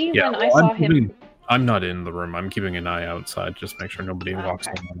I saw him. I'm not in the room. I'm keeping an eye outside, just make sure nobody walks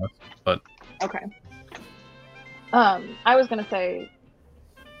in on us. But Okay. I was gonna say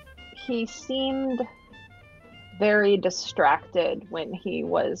he seemed very distracted when he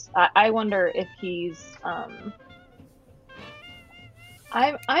was. I wonder if he's. I'm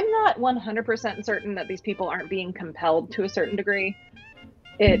not 100% certain that these people aren't being compelled to a certain degree.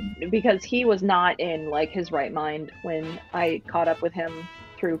 Because he was not in like his right mind when I caught up with him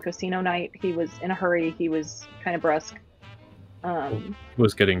through casino night. He was in a hurry. He was kind of brusque.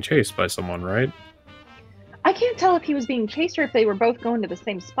 was getting chased by someone, right? I can't tell if he was being chased or if they were both going to the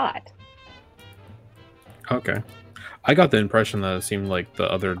same spot. Okay. I got the impression that it seemed like the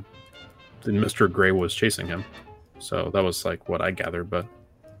Mr. Gray was chasing him. So that was like what I gathered, but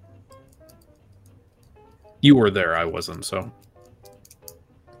you were there, I wasn't, so.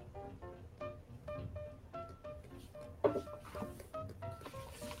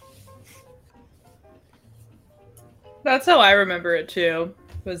 That's how I remember it too,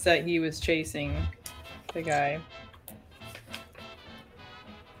 was that he was chasing the guy.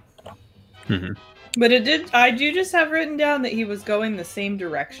 Mm-hmm. But I do just have written down that he was going the same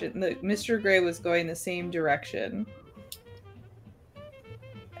direction. That Mr. Gray was going the same direction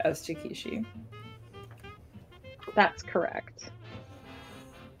as Takeshi. That's correct.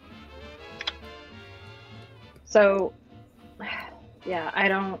 So, yeah, I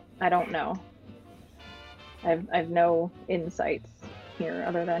don't know. I've no insights here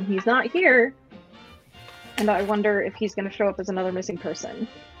other than he's not here, and I wonder if he's going to show up as another missing person.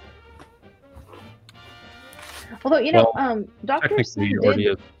 Although Dr. Singh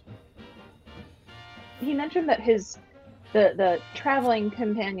he mentioned that the traveling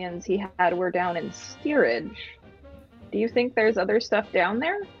companions he had were down in steerage. Do you think there's other stuff down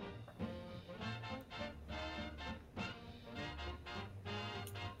there?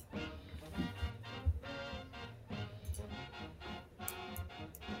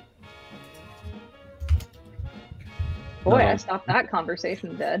 Boy, I stopped that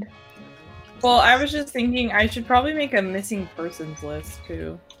conversation dead. Well, I was just thinking I should probably make a missing persons list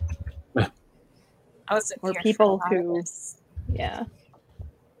too. Or people who, yeah.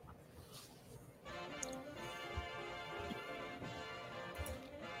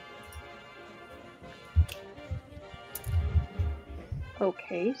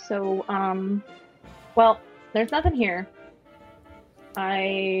 Okay, so, well, there's nothing here.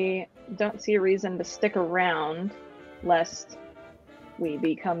 I don't see a reason to stick around, lest we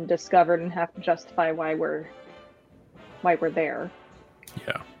become discovered and have to justify why we're there.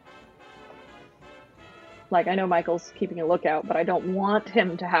 Yeah. Like, I know Michael's keeping a lookout, but I don't want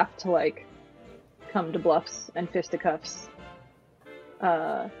him to have to, like, come to bluffs and fisticuffs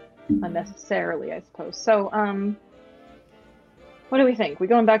unnecessarily, I suppose. So, what do we think? We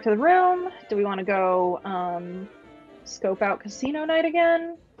going back to the room? Do we want to go scope out casino night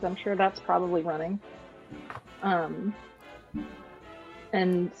again? 'Cause I'm sure that's probably running.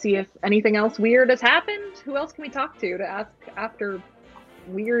 And see if anything else weird has happened. Who else can we talk to ask after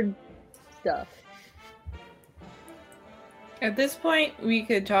weird stuff? At this point, we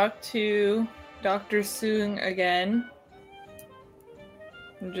could talk to Dr. Soong again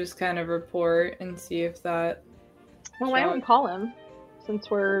and just kind of report and see if that... Well, why don't we call him?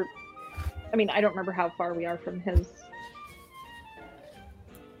 Since we're... I mean, I don't remember how far we are from his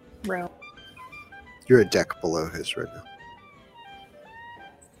room. You're a deck below his right now.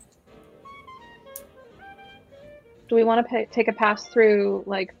 Do we want to take a pass through,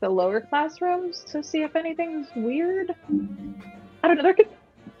 like, the lower classrooms to see if anything's weird? I don't know.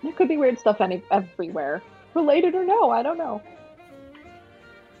 There could be weird stuff everywhere. Related or no, I don't know.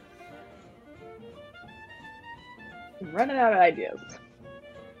 I'm running out of ideas.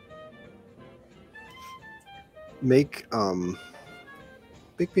 Make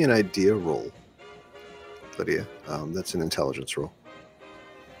me an idea roll, Lydia. That's an intelligence roll.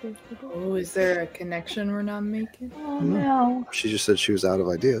 Oh, is there a connection we're not making? Oh, no. She just said she was out of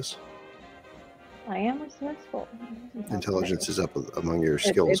ideas. I am resourceful. Intelligence is up among your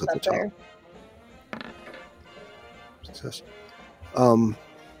skills at the top. There. Success.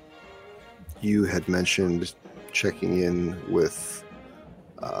 You had mentioned checking in with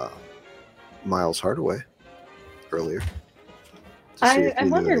Miles Hardaway earlier. I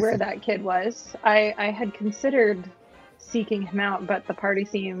wondered where that kid was. I had considered seeking him out, but the party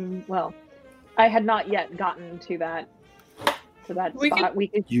seemed, well, I had not yet gotten to that spot.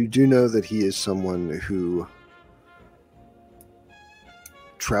 You do know that he is someone who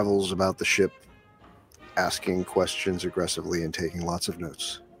travels about the ship asking questions aggressively and taking lots of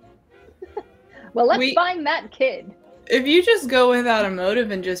notes. Well, let's find that kid. If you just go without a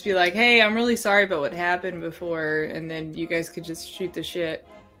motive and just be like, hey, I'm really sorry about what happened before, and then you guys could just shoot the shit,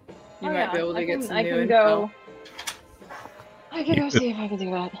 you might be able to get some new info. I can go see if I can do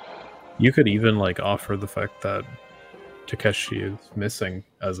that. You could even like offer the fact that Takeshi is missing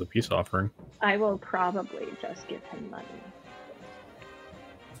as a peace offering. I will probably just give him money.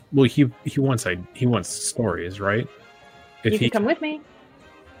 Well, he wants stories, right? If you can come with me.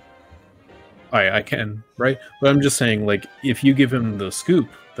 I can, right? But I'm just saying, like, if you give him the scoop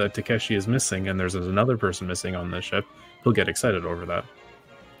that Takeshi is missing and there's another person missing on the ship, he'll get excited over that.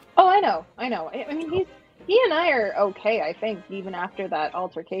 Oh, I know. I mean, he and I are okay, I think, even after that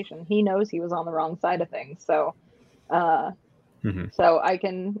altercation. He knows he was on the wrong side of things, so so I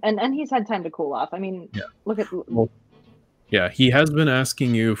can, and he's had time to cool off. I mean, look at... Well, yeah, he has been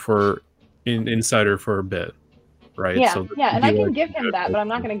asking you for insider for a bit, right? Yeah, so and I can give him that, but I'm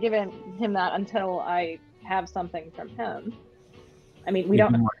not going to give him that until I have something from him. I mean, we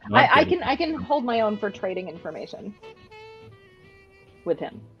don't... I can hold my own for trading information with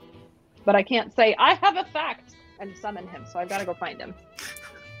him. But I can't say, I have a fact, and summon him, so I've got to go find him.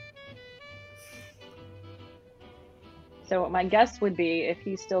 So my guess would be, if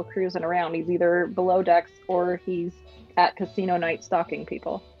he's still cruising around, he's either below decks or he's at casino night stalking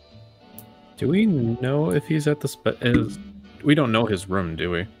people. Do we know if he's at the we don't know his room,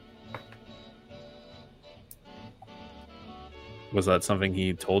 do we? Was that something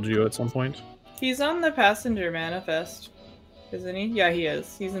he told you at some point? He's on the passenger manifest, isn't he? Yeah, he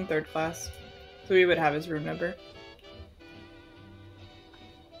is. He's in 3rd class. So we would have his room number.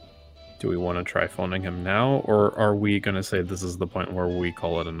 Do we want to try phoning him now, or are we going to say this is the point where we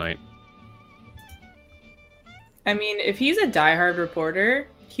call it a night? I mean, if he's a diehard reporter,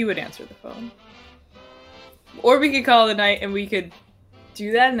 he would answer the phone. Or we could call it a night and we could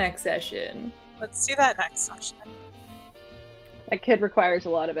do that next session. Let's do that next session. That kid requires a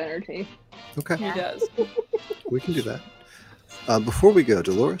lot of energy. Okay. He does. We can do that. Before we go,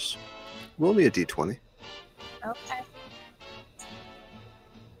 Dolores, roll me a d20. Okay.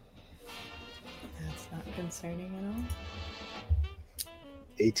 That's not concerning at all.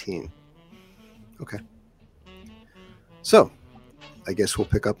 18. Okay. So, I guess we'll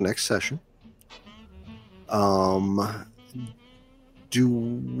pick up next session. Do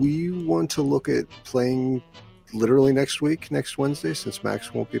we want to look at playing literally next week, next Wednesday, since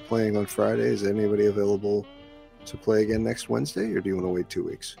Max won't be playing on Friday? Is anybody available to play again next Wednesday, or do you want to wait 2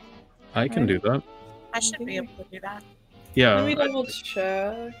 weeks? I can do that. I should be able to do that. Yeah. Let me double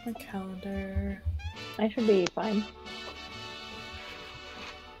check my calendar. I should be fine.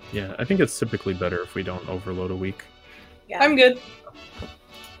 Yeah, I think it's typically better if we don't overload a week. Yeah. I'm good.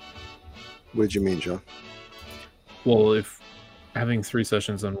 What did you mean, John? Well, if having 3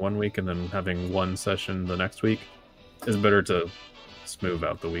 sessions in 1 week and then having 1 session the next week is better to smooth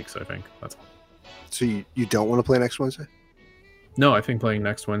out the weeks, I think. That's all. So you don't want to play next Wednesday? No, I think playing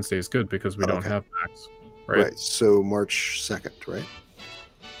next Wednesday is good because we don't Okay. have Max. Right? Right. So March 2nd, right?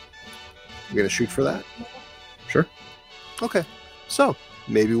 You gonna shoot for that? Sure. Okay. So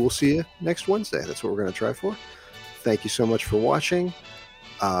maybe we'll see you next Wednesday. That's what we're gonna try for. Thank you so much for watching.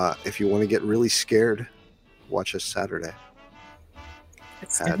 If you want to get really scared, watch us Saturday,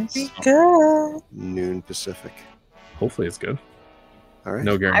 It's gonna That's- be good. noon Pacific. Hopefully it's good. All right.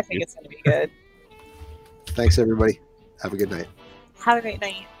 No I guarantee. think it's gonna be good. Thanks, everybody. Have a good night. Have a great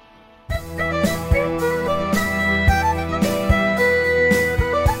night.